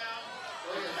hips down.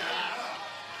 Look at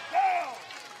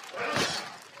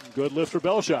that. Good lift for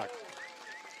Belshak.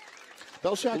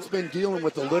 Belshak's been dealing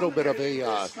with a little bit of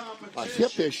a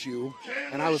hip issue,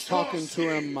 and I was talking to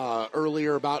him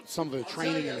earlier about some of the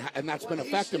training, and that's been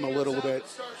affecting him a little bit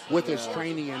with his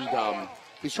training, and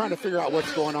he's trying to figure out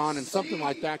what's going on, and something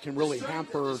like that can really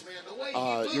hamper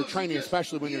your training,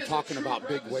 especially when you're talking about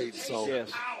big weights. So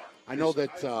yes. I know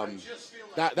that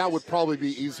that would probably be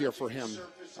easier for him.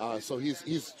 So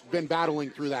he's been battling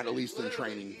through that, at least in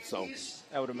training. So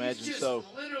I would imagine so.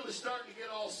 Literally starting to get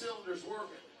all cylinders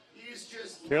working.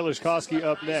 Kay Liskowski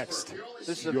up next.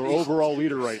 This is your overall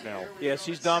leader right now. Yes,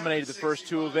 he's dominated the first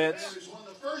two events,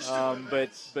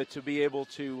 but to be able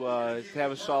to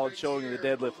have a solid showing in the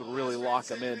deadlift would really lock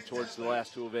him in towards the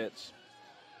last two events.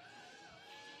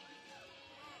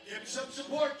 Give him some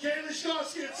support, Kay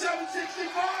Liskowski at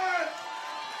 765.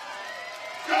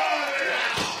 Got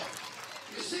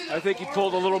it. I think he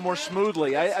pulled a little more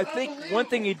smoothly. I think one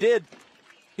thing he did,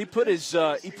 he put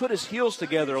his heels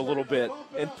together a little bit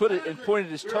and pointed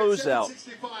his toes out,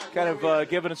 kind of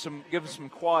giving some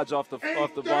quads off the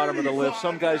bottom of the lift.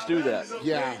 Some guys do that.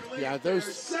 Yeah.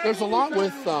 There's a lot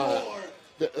with a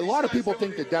lot of people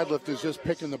think the deadlift is just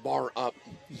picking the bar up,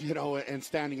 you know, and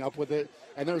standing up with it.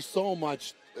 And there's so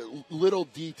much little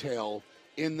detail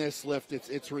in this lift.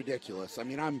 It's ridiculous. I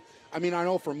mean, I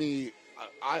know for me,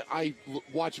 I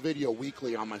watch video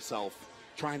weekly on myself,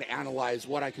 trying to analyze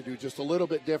what I could do just a little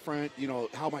bit different, you know,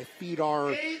 how my feet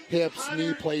are, hips,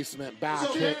 knee placement, back,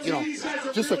 hip, you know,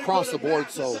 just across the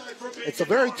board. So it's a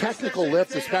very technical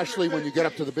lift, especially when you get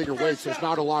up to the bigger weights. There's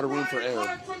not a lot of room for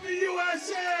error.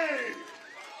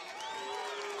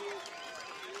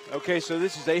 Okay, so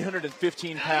this is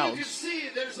 815 pounds.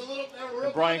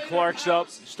 And Brian Clark's up,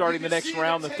 starting the next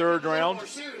round, the third round,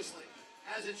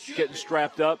 getting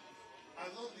strapped up.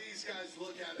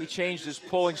 He changed his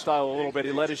pulling style a little bit.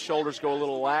 He let his shoulders go a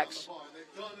little lax.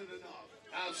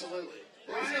 Absolutely.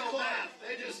 There's no math.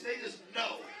 They just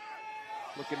know.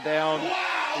 Looking down.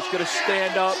 He's going to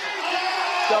stand up.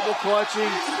 Double clutching.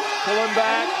 Pulling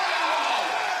back.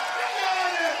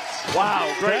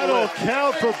 Wow, great That'll lift.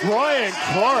 count for Brian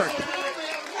Clark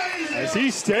as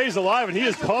he stays alive, and he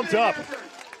is pumped up.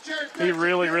 He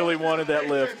really, really wanted that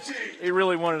lift. He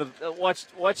really wanted to.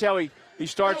 Watch how he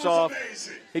starts off.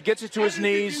 He gets it to his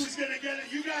knees,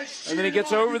 and then he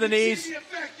gets over the knees,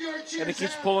 and he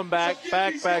keeps pulling back.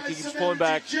 He keeps pulling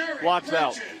back, locks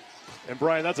out. And,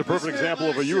 Brian, that's a perfect example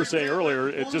of what you were saying earlier.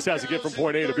 It just has to get from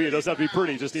point A to B. It doesn't have to be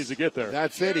pretty. It just needs to get there.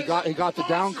 That's it. He got the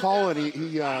down call, and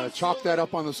he chalked that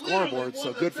up on the scoreboard,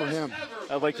 so good for him.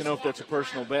 I'd like to know if that's a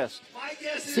personal best.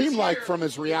 Seemed like from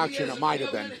his reaction it might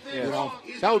have been. Yeah. You know,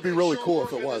 that would be really cool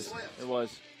if it was. It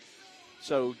was.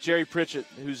 So Jerry Pritchett,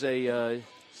 who's a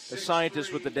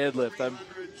scientist with the deadlift,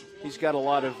 he's got a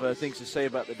lot of things to say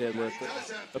about the deadlift.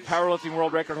 The powerlifting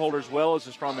world record holder as well as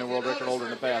the strongman world record holder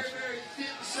in the past.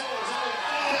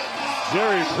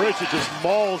 Jerry Pritchett just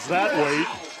mauls that weight.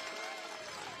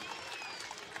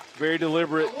 Very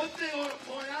deliberate. One thing I want to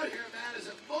point out here, Matt, is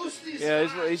that most of these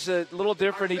Yeah, he's a little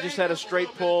different. He just had a straight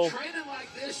pull,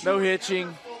 no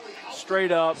hitching,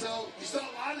 straight up,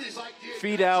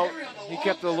 feet out. He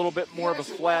kept a little bit more of a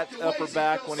flat upper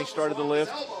back when he started the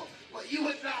lift.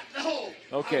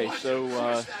 Okay,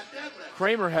 so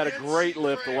Kramer had a great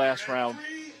lift the last round.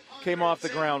 Came off the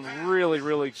ground really,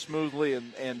 really smoothly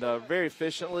and very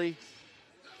efficiently.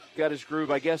 got his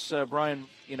groove. I guess, Brian,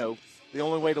 you know, the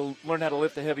only way to learn how to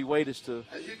lift a heavy weight is to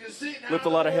lift a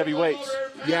lot of heavy weights.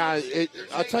 Yeah,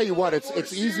 I'll tell you what,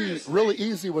 it's easy, really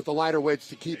easy with the lighter weights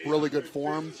to keep really good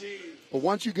form. But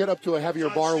once you get up to a heavier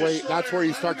bar weight, that's where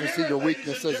you start to see your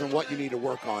weaknesses and what you need to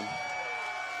work on.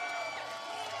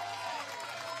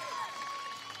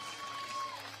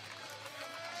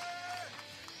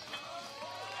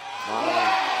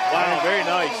 Wow, very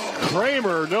nice.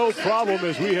 Kramer, no problem,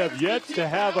 as we have yet to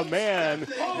have a man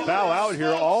bow out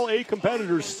here. All 8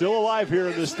 competitors still alive here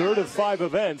in this third of 5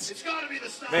 events.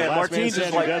 Man, Martins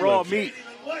is like raw meat.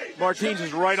 Martins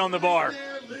is right on the bar.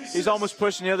 He's almost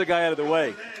pushing the other guy out of the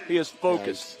way. He is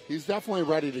focused. Yeah, he's definitely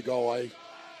ready to go.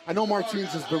 I know Martins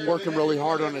has been working really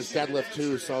hard on his deadlift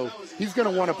too, so he's going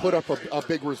to want to put up a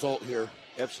big result here.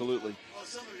 Absolutely.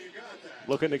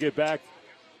 Looking to get back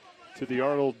to the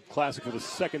Arnold Classic for the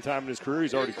second time in his career.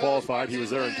 He's already qualified. He was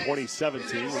there in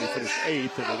 2017 when he finished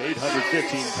 8th, and at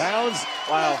 815 pounds,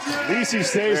 wow, at least he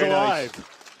stays Very alive. Nice.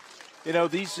 You know,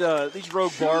 these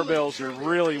Rogue barbells are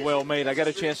really well made. I got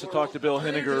a chance to talk to Bill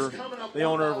Henniger, the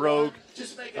owner of Rogue.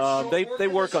 They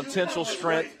work on tensile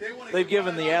strength. They've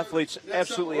given the athletes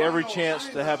absolutely every chance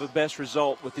to have the best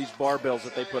result with these barbells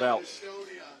that they put out.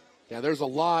 Yeah, there's a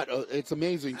lot. It's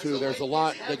amazing, too. There's a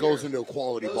lot that goes into a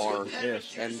quality bar.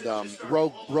 Yes. And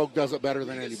Rogue does it better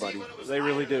than anybody. They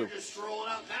really do.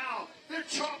 They're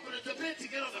chomping at the bit to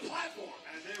get on the platform.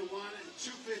 And they're 1 and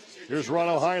 215. Here's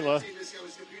Ronald Heinle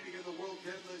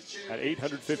at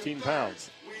 815 pounds.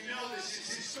 We know this is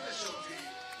his specialty.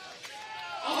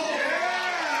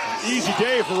 Easy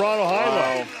day for Ronald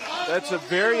Heinle. Wow. That's a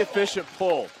very efficient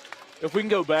pull. If we can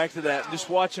go back to that and just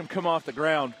watch him come off the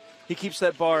ground, he keeps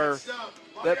that bar,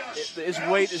 his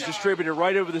weight is distributed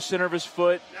right over the center of his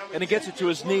foot, and he gets it to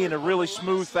his knee in a really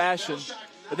smooth fashion.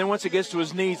 And then once it gets to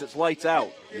his knees, it's lights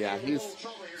out. Yeah, he's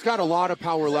got a lot of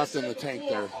power left in the tank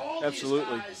there.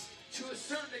 Absolutely.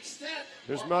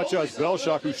 There's Matjas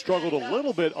Belshak, who struggled a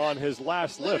little bit on his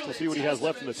last lift. We'll see what he has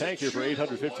left in the tank here for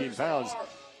 815 pounds.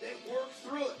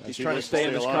 He's trying to stay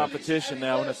in this competition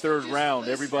now in the third round.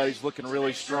 Everybody's looking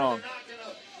really strong.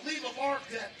 Leave a mark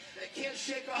that they can't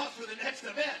shake off for the next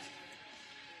event.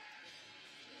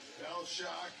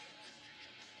 Belshak.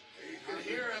 You can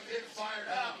hear him get fired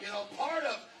up. You know,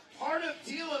 part of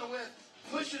dealing with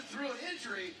pushing through an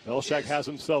injury. Belshak has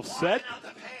himself set.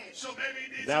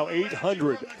 Now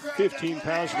 815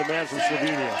 pounds for the man from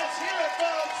Slovenia.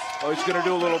 Oh, he's going to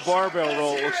do a little barbell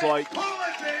roll, it looks like.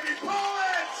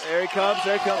 There he comes,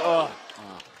 there he comes. Oh.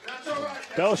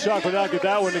 Belshak will not get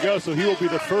that one to go, so he will be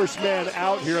the first man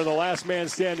out here in the last man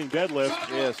standing deadlift.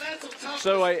 Yes.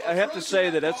 So I have to say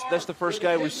that that's the first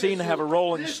guy we've seen have a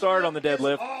rolling start on the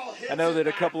deadlift. I know that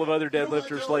a couple of other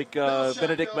deadlifters like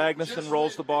Benedict Magnuson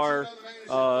rolls the bar.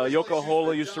 Yoko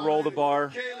Hola used to roll the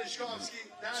bar.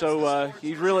 So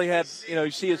he really had,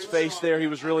 you see his face there. He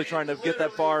was really trying to get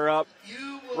that bar up.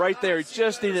 Right there, he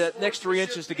just needed that next 3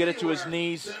 inches to get it to his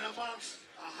knees.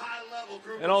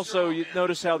 And also, you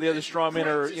notice how the other strongmen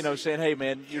are, saying, hey,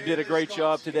 man, you did a great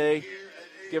job today,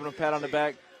 giving him a pat on the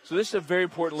back. So this is a very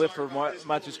important lift for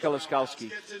Mateusz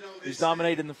Kaliskowski. He's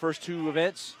dominated in the first 2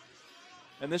 events,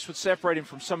 and this would separate him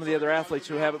from some of the other athletes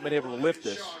who haven't been able to lift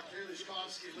this.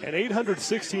 And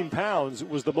 816 pounds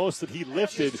was the most that he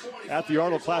lifted at the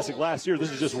Arnold Classic last year.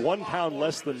 This is just 1 pound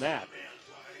less than that.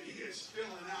 He is filling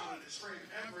out in his frame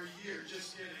every year,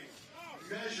 just getting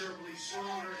measurably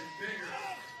stronger and bigger.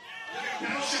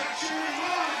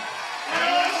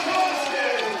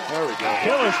 There we go.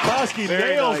 Kaliskowski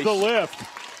nails the lift.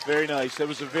 Very nice. That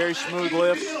was a very smooth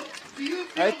lift.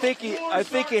 I think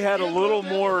he had a little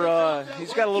more.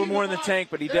 He's got a little more in the tank,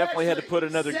 but he definitely had to put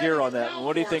another gear on that.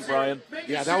 What do you think, Brian?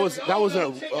 Yeah, that was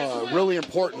a really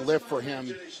important lift for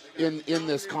him in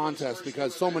this contest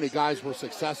because so many guys were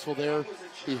successful there.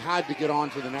 He had to get on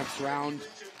to the next round.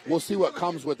 We'll see what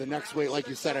comes with the next weight. Like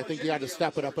you said, I think he had to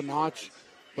step it up a notch.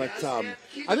 But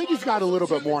I think he's got a little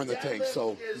bit more in the tank,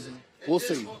 so we'll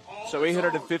see. So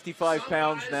 855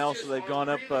 pounds now, so they've gone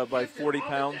up by 40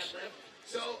 pounds.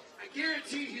 So I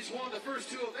guarantee he's won the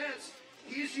first 2 events.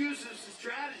 He's used this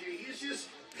strategy. He's just.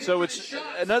 So it's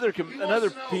another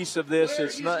piece of this.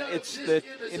 It's that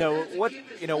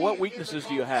what weaknesses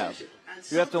do you have?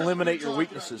 You have to eliminate your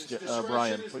weaknesses,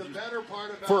 Brian.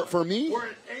 For me,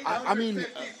 I mean,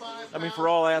 for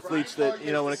all athletes that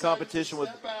in a competition with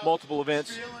multiple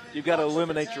events, you've got to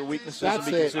eliminate your weaknesses. That's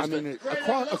and be it. consistent. I mean,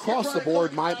 across the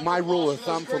board, my rule of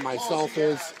thumb for myself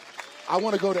is I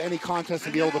want to go to any contest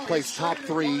and be able to place top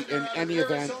 3 in any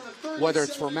event, whether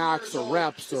it's for max or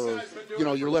reps or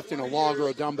you're lifting a log or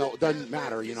a dumbbell. It doesn't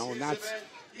matter, and that's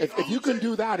if you can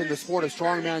do that in the sport of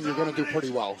strongman, you're going to do pretty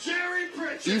well.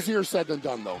 Easier said than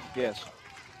done, though. Yes.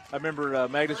 I remember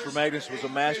Magnus for Magnus was a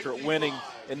master at winning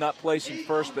and not placing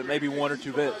first, but maybe 1 or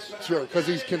 2 bits. Sure, because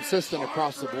he's consistent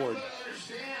across the board.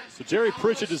 So Jerry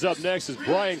Pritchett is up next as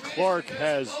Brian Clark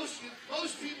has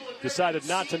decided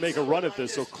not to make a run at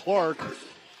this. So Clark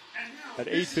at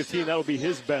 8:15, that'll be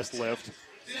his best lift.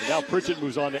 And now Pritchett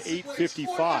moves on to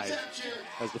 8:55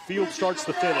 as the field starts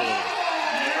to thin a little.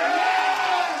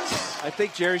 I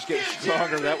think Jerry's getting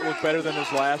stronger. That will look better than his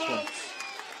last one.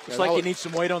 It's like he needs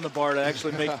some weight on the bar to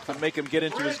actually make him get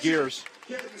into his gears.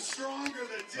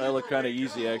 That looked kind of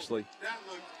easy, actually.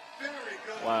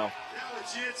 Wow.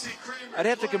 I'd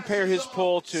have to compare his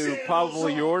pull to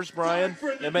probably yours, Brian,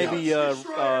 and maybe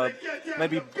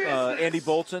Andy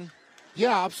Bolton.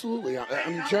 Yeah, absolutely. I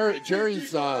mean,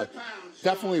 Jerry's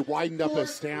definitely widened up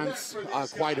his stance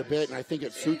quite a bit, and I think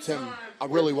it suits him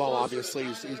really well, obviously.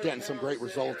 He's getting some great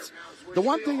results. The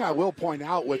one thing I will point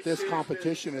out with this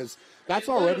competition is that's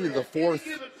already the 4th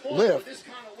lift,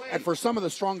 and for some of the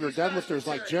stronger deadlifters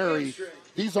like Jerry,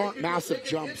 these aren't massive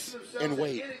jumps in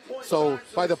weight. So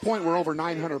by the point we're over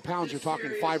 900 pounds, you're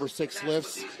talking 5 or 6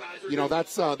 lifts. You know,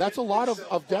 that's a lot of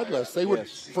deadlifts. They would,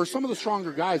 for some of the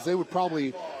stronger guys, they would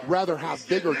probably rather have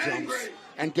bigger jumps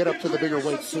and get up to the bigger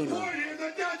weights sooner.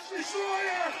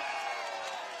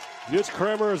 Jitz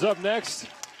Kramer is up next.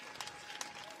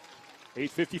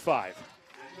 8:55.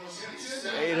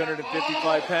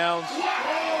 855 pounds.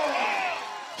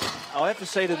 I'll have to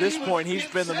say to this point, he's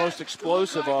been the most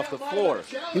explosive off the floor.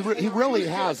 He really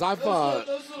has. I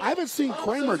haven't seen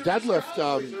Kramer deadlift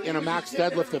in a max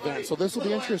deadlift event, so this will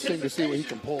be interesting to see what he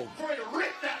can pull.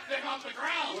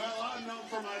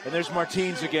 And there's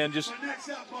Martins again.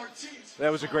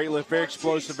 That was a great lift, very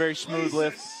explosive, very smooth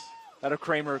lift out of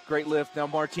Kramer. Great lift. Now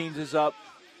Martins is up,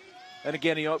 and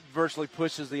again he virtually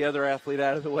pushes the other athlete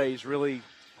out of the way. He's really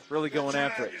going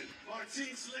after it.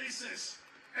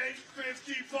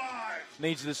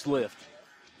 Needs this lift.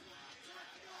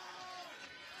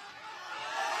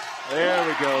 There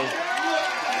we go.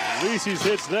 Lises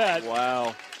hits that.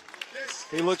 Wow.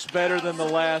 He looks better than the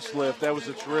last lift. That was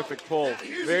a terrific pull.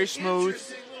 Very smooth.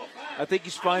 I think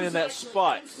he's finding that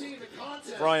spot.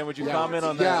 Brian, would you comment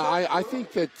on that? Yeah, I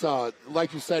think that,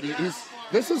 like you said,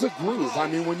 this is a groove. I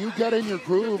mean, when you get in your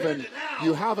groove and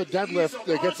you have a deadlift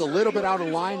that gets a little bit out of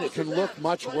line, it can look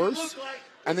much worse.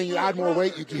 And then you add more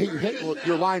weight, you hit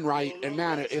your line right, and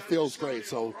man, it feels great.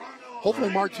 So hopefully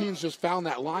Martins just found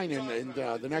that line, and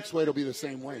the next weight will be the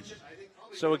same way.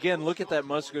 So again, look at that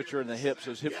musculature in the hips.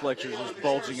 Those hip flexors is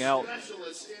bulging out.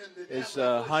 As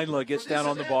Heinle gets down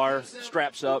on the bar,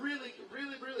 straps up.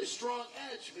 Really strong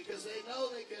edge because they know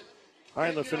they can.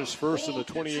 Heinle finished first in the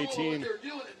 2018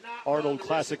 Arnold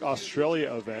Classic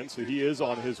Australia event, so he is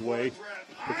on his way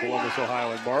to Columbus,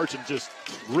 Ohio in March, and just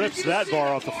rips that bar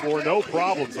off the floor, no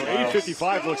problem. So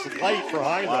 8:55 looks light for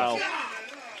Heinle. Wow.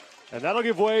 And that'll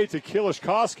give way to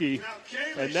Kilishkowski.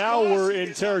 And now we're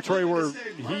in territory where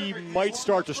he might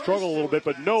start to struggle a little bit,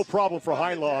 but no problem for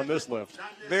Heinle on this lift.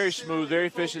 Very smooth, very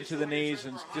efficient to the knees,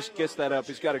 and just gets that up.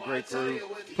 He's got a great groove.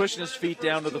 Pushing his feet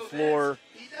down to the floor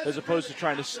as opposed to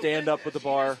trying to stand up with the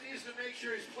bar.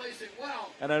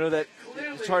 And I know that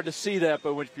it's hard to see that,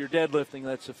 but if you're deadlifting,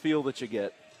 that's a feel that you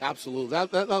get. Absolutely.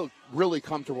 That looked really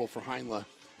comfortable for Heinle.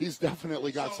 He's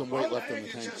definitely got some weight left in the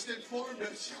tank.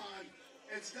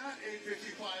 It's not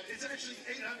 855. It's actually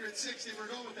 860. We're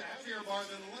going with the heavier bar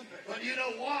than Olympic. But you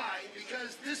know why?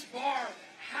 Because this bar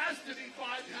has to be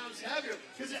 5 pounds heavier.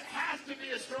 Because it has to be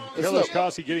a strong.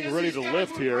 Kilishkowski getting ready to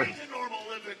lift here.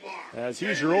 As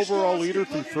he's your overall leader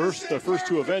through the first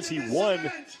 2 events. He won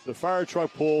the fire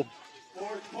truck pull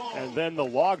and then the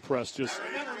log press, just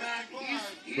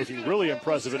looking really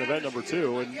impressive in event number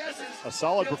 2. And a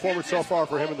solid performance so far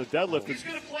for him in the deadlift. He's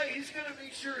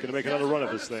going to make another run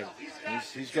at this thing.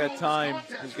 He's got time.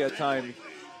 He's got time.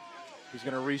 He's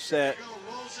going to reset.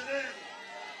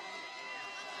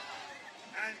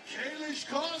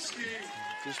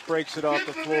 Just breaks it off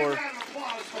the floor.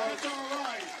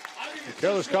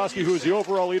 Kilishkowski, who is the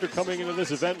overall leader coming into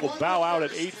this event, will bow out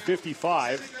at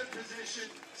 8:55.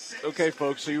 Okay,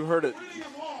 folks, so you heard it.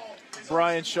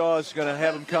 Brian Shaw is going to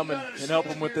have him come and help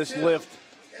him with this lift.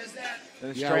 And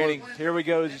it's training. Here we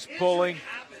go. He's pulling.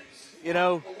 You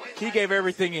know, he gave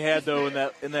everything he had, though, in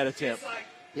that attempt.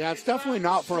 Yeah, it's definitely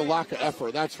not for a lack of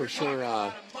effort, that's for sure.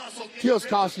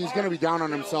 Kilishkowski is going to be down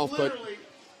on himself, but,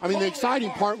 I mean, the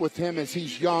exciting part with him is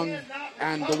he's young,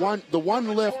 and the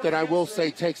one lift that I will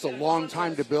say takes a long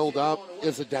time to build up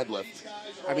is a deadlift.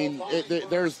 I mean,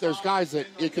 there's guys that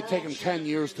it could take him 10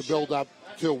 years to build up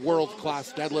to a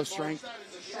world-class deadlift strength.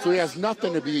 So he has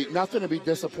nothing to be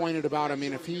disappointed about. I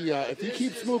mean, if he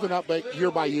keeps moving up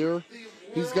year by year,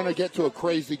 he's going to get to a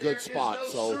crazy good spot.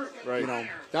 So, you know,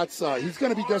 that's he's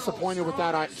going to be disappointed with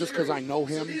that just because I know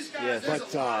him.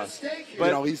 Yes. But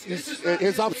you know,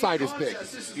 his upside is big.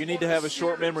 You need to have a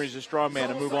short memory as a strongman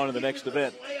and move on to the next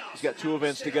event. He's got 2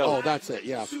 events to go. Oh, that's it.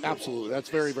 Yeah, absolutely. That's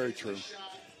very, very true.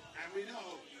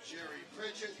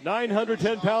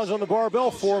 910 pounds on the barbell.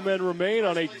 4 men remain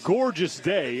on a gorgeous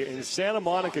day in Santa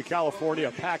Monica, California.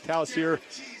 A packed house here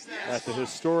at the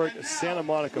historic Santa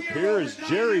Monica Pier as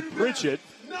Jerry Pritchett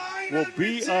will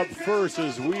be up first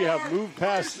as we have moved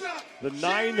past the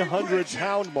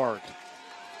 900-pound mark.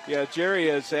 Yeah, Jerry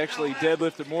has actually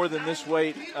deadlifted more than this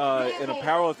weight in a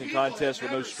powerlifting contest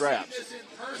with no straps.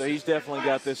 So he's definitely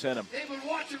got this in him.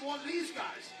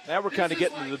 Now we're kind of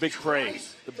getting to the big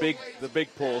praise, the big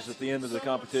pulls at the end of the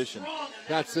competition.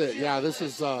 That's it. Yeah, this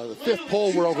is the 5th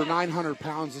pull. We're over 900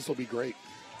 pounds. This will be great.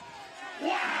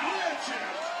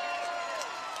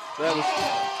 That was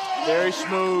very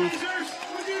smooth.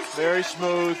 Very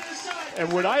smooth.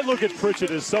 And when I look at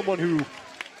Pritchett as someone who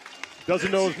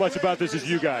doesn't know as much about this as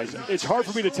you guys, it's hard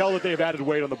for me to tell that they've added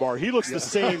weight on the bar. He looks the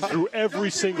same through every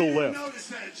single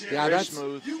lift. Yeah,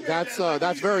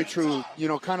 that's very true. You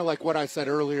know, kind of like what I said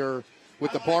earlier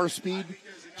with the bar speed.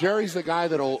 Jerry's the guy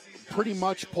that'll pretty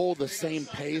much pull the same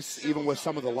pace even with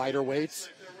some of the lighter weights.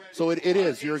 So it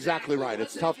is. You're exactly right.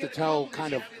 It's tough to tell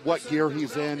kind of what gear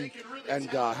he's in and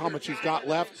how much he's got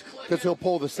left because he'll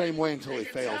pull the same way until he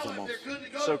fails almost.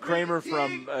 So Kramer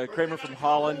from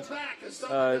Holland,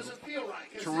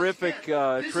 terrific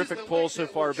pull so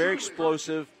far, very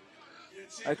explosive.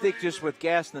 I think just with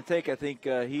gas in the tank, I think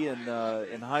he and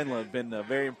Heinle have been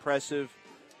very impressive.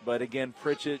 But again,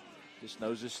 Pritchett just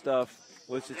knows his stuff.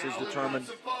 Lissitz is determined.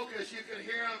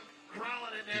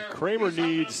 Kramer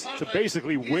needs to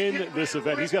basically win this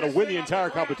event. He's got to win the entire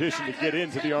competition to get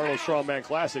into the Arnold Strongman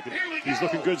Classic. And he's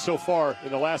looking good so far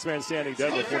in the last man standing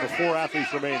deadlift, one of 4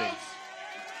 athletes remaining.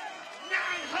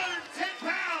 910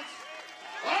 pounds.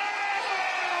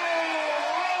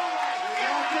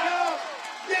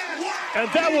 And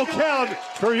that will count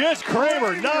for Yitz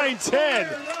Kramer, 910.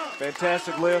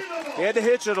 Fantastic lift. He had to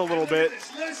hitch it a little bit.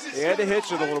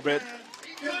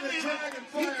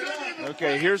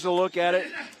 Okay, here's a look at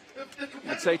it.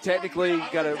 I'd say technically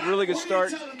got a really good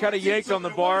start. Kind of yanked on the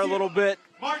bar a little bit.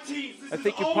 I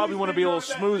think you probably want to be a little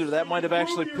smoother. That might have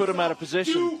actually put him out of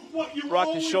position.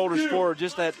 Rocked his shoulders forward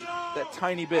just that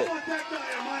tiny bit.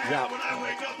 Yeah.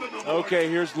 Okay,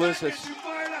 here's Lissitz.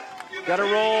 Got to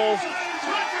roll.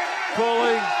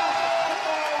 Pulling.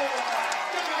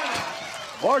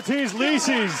 Martins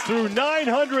Lisis through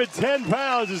 910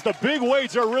 pounds as the big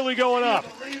weights are really going up.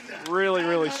 Really,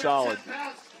 really solid.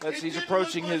 He's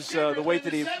approaching his the weight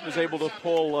that he was able to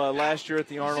pull last year at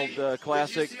the Arnold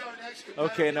Classic.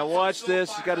 Okay, now watch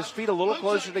this. He's got his feet a little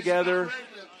closer together.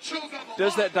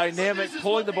 Does that dynamic,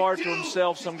 pulling the bar to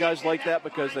himself. Some guys like that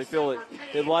because they feel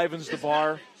it livens the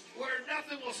bar.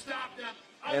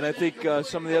 And I think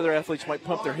some of the other athletes might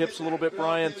pump their hips a little bit,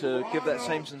 Brian, to give that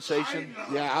same sensation.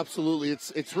 Yeah, absolutely.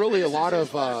 It's really a lot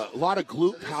of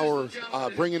glute power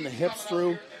bringing the hips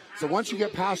through. So once you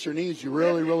get past your knees, you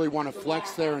really, really want to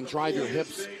flex there and drive your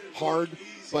hips hard.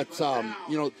 But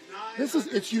you know,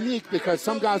 it's unique because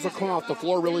some guys will come off the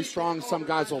floor really strong, some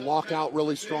guys will lock out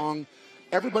really strong.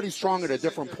 Everybody's strong at a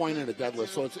different point in a deadlift,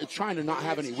 so it's trying to not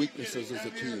have any weaknesses as a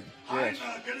team. Yes.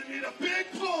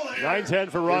 910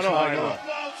 for Ronald Heinle.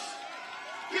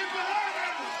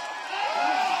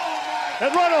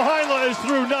 And Ronald Heinle is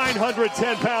through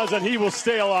 910 pounds, and he will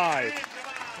stay alive.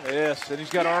 Yes, and he's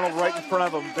got Arnold right in front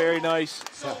of him. Very nice.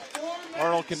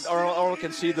 Arnold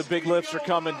can see the big lifts are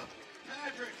coming.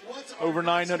 Over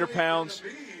 900 pounds.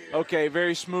 Okay,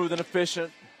 very smooth and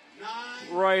efficient.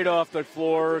 Right off the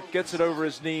floor, gets it over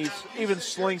his knees, even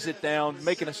slings it down,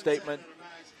 making a statement.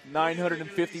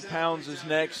 950 pounds is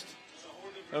next.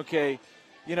 Okay,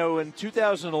 you know, in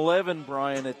 2011,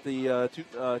 Brian, at the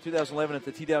 2011 at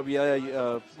the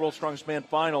TWA World's Strongest Man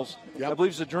Finals, I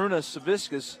believe Zadrunas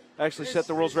Savickas actually set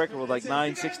the world's record with like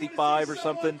 965 or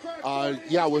something.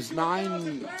 Yeah, it was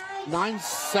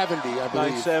 970, I believe.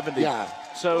 970. Yeah.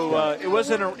 So it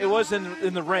wasn't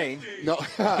in the rain. No,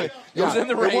 it was in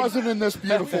the rain. It wasn't in this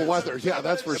beautiful weather. Yeah,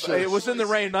 that's for sure. It was in the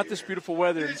rain, not this beautiful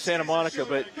weather in Santa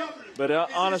Monica. But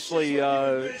honestly,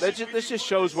 this just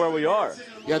shows where we are.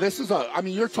 Yeah, this is I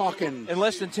mean, you're talking. In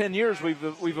less than 10 years, we've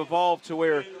evolved to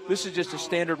where this is just a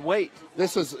standard weight.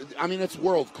 This is, I mean, it's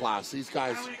world class. These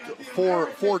guys,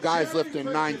 four guys lifting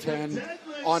 910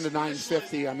 on to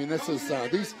 950. I mean, this is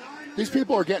these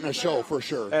people are getting a show for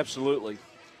sure. Absolutely.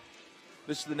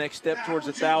 This is the next step towards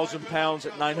 1,000 pounds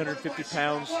at 950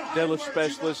 pounds. Deadlift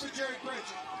specialist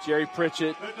Jerry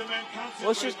Pritchett.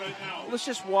 Let's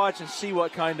just watch and see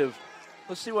what kind of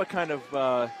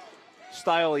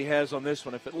style he has on this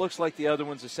one. If it looks like the other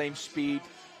one's the same speed,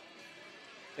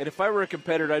 and if I were a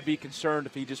competitor, I'd be concerned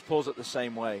if he just pulls it the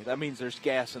same way. That means there's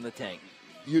gas in the tank.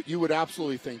 You would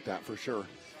absolutely think that for sure.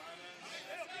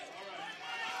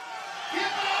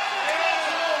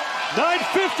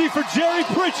 950 for Jerry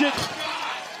Pritchett.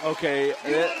 Okay,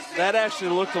 that actually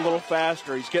looked a little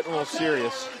faster. He's getting a little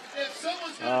serious.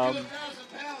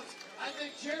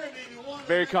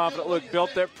 Very confident. Look,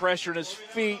 built that pressure in his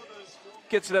feet,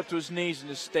 gets it up to his knees, and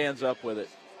just stands up with it.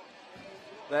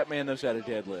 That man knows how to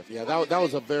deadlift. Yeah, that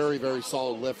was a very, very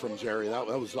solid lift from Jerry. That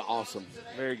was awesome.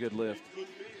 Very good lift.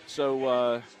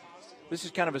 So this is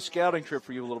kind of a scouting trip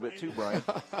for you a little bit too, Brian.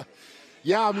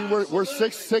 Yeah, I mean, we're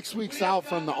six weeks out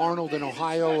from the Arnold in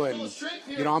Ohio, and,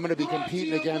 I'm going to be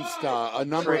competing against a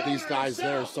number of these guys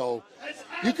there. So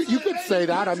you could say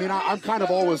that. I mean, I'm kind of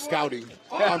always scouting.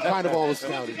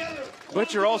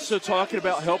 But you're also talking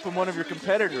about helping one of your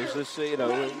competitors,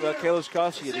 Kalis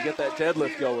Kosia, to get that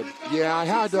deadlift going. Yeah, I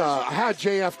had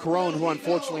JF Carone, who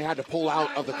unfortunately had to pull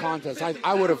out of the contest.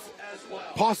 I would have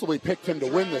possibly picked him to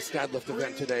win this deadlift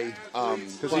event today.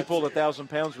 Because he pulled 1,000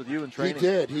 pounds with you in training.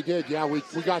 He did. Yeah, we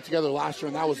got together last year,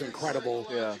 and that was incredible.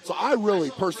 Yeah. So I really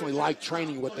personally like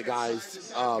training with the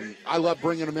guys. I love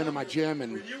bringing them into my gym,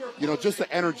 and, just the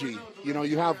energy.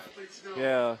 You have...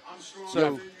 Yeah.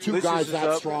 So two guys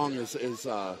that strong is it's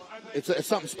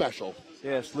something special.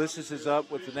 Yes, Lissus is up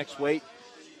with the next weight.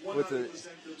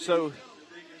 So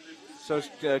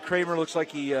Kramer looks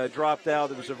like he dropped out.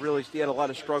 He had a lot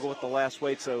of struggle with the last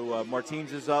weight. So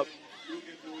Martins is up,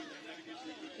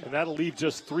 and that'll leave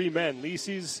just three men: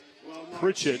 Lissus,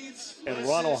 Pritchett, and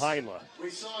Ronald Heinle.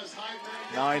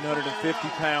 950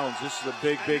 pounds. This is a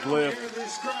big lift,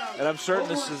 and I'm certain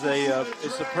this is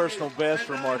it's a personal best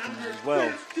for Martins as well.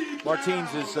 Martins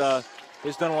has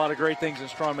done a lot of great things in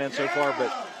strongman so far,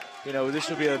 but this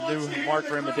will be a new mark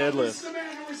for him at deadlift.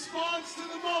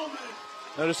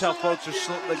 Notice how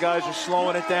the guys are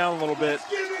slowing it down a little bit.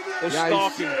 They're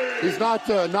stalking. He's not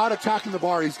attacking the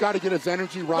bar. He's got to get his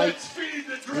energy right.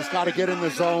 He's got to get in the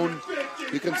zone.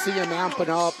 You can see him amping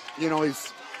up.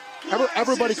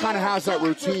 Everybody kind of has that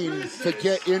routine to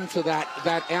get into that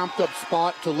amped up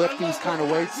spot to lift these kind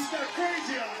of weights.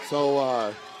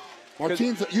 So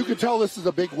Martins, you can tell this is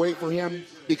a big weight for him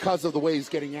because of the way he's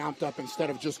getting amped up instead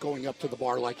of just going up to the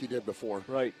bar like he did before.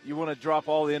 Right. You want to drop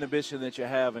all the inhibition that you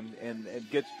have and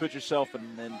put yourself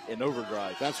in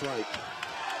overdrive. That's right.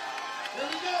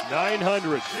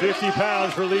 950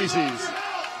 pounds for Lissus.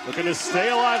 Looking to stay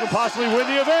alive and possibly win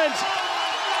the event.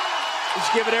 He's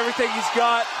giving everything he's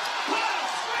got.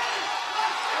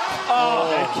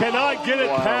 And cannot get it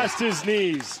past his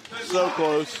knees. So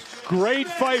close. Great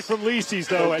fight from Lissus,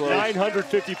 though, at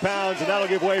 950 pounds, and that'll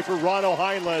give way for Ronald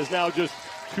Heinle, as now just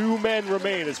two men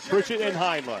remain, as Pritchett and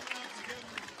Heinle.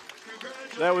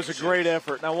 That was a great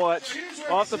effort. Now watch.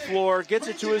 Off the floor, gets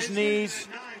it to his knees,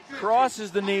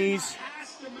 crosses the knees,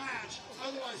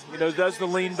 does the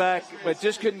lean back, but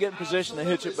just couldn't get in position to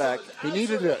hitch it back. He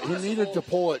needed to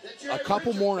pull it a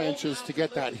couple more inches to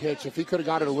get that hitch. If he could have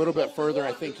got it a little bit further,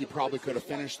 I think he probably could have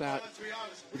finished that.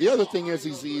 The other thing is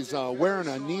he's wearing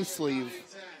a knee sleeve,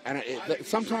 and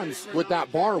sometimes with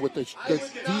that bar, with the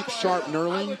deep, sharp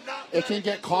knurling, it can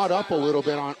get caught up a little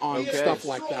bit on stuff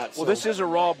like that. Well, this is a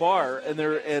raw bar, and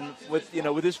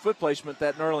with his foot placement,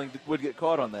 that knurling would get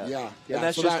caught on that. Yeah. And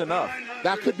that's just enough.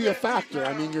 That could be a factor.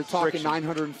 I mean, you're talking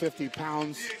 950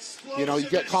 pounds. You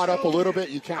get caught up a little bit,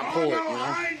 you can't pull it.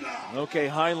 Okay,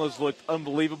 Heinle's looked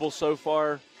unbelievable so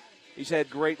far. He's had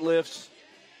great lifts.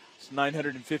 It's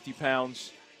 950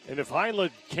 pounds. And if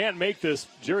Heinle can't make this,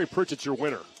 Jerry Pritchett's your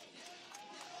winner.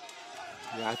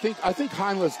 Yeah, I think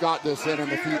Heinle's got this in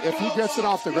him. If he gets it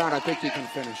off the ground, I think he can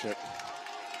finish it.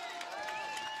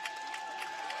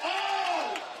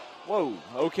 Whoa,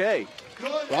 okay.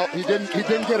 Well, he didn't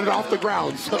get it off the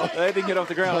ground. So they didn't get off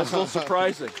the ground. That's a little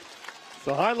surprising.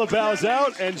 So Heinle bows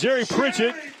out, and Jerry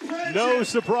Pritchett, no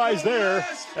surprise there,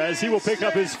 as he will pick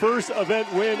up his first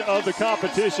event win of the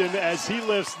competition as he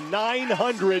lifts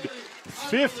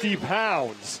 950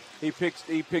 pounds. He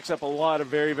picks up a lot of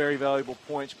very, very valuable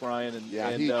points, Brian, and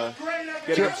getting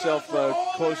himself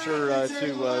closer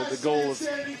to the goal of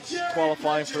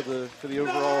qualifying for the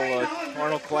overall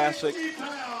Arnold Classic.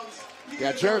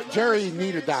 Yeah, Jerry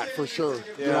needed that for sure.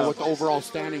 Yeah. With the overall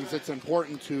standings, it's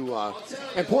important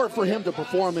for him to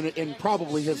perform in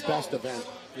probably his best event.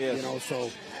 Yes.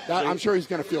 I'm sure he's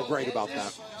going to feel great about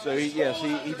that. So he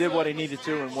did what he needed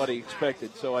to and what he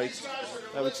expected. So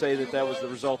I would say that was the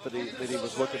result that he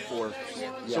was looking for.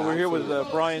 Yeah, so we're here with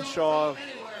Brian Shaw.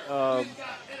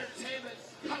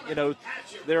 You know,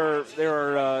 there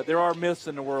are myths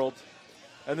in the world,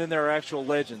 and then there are actual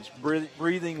legends,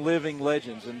 breathing, living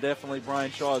legends, and definitely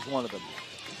Brian Shaw is one of them.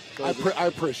 So I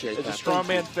appreciate that. As a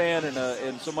strongman fan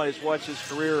and somebody who's watched his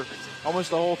career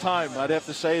almost the whole time, I'd have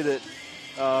to say that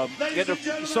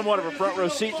getting somewhat of a front row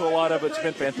seat to a lot of it's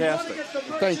been fantastic.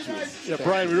 Thank you. Yeah,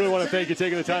 Brian, we really want to thank you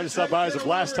taking the time to stop by. It's a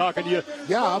blast talking to you.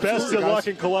 Yeah, absolutely, best of guys. luck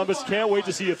in Columbus. Can't wait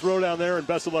to see you throw down there, and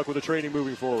best of luck with the training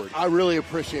moving forward. I really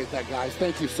appreciate that, guys.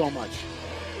 Thank you so much.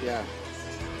 Yeah.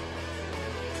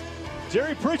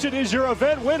 Jerry Pritchett is your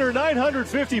event winner,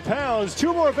 950 pounds.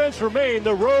 2 more events remain.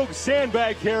 The Rogue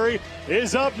Sandbag carry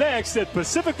is up next at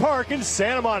Pacific Park in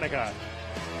Santa Monica.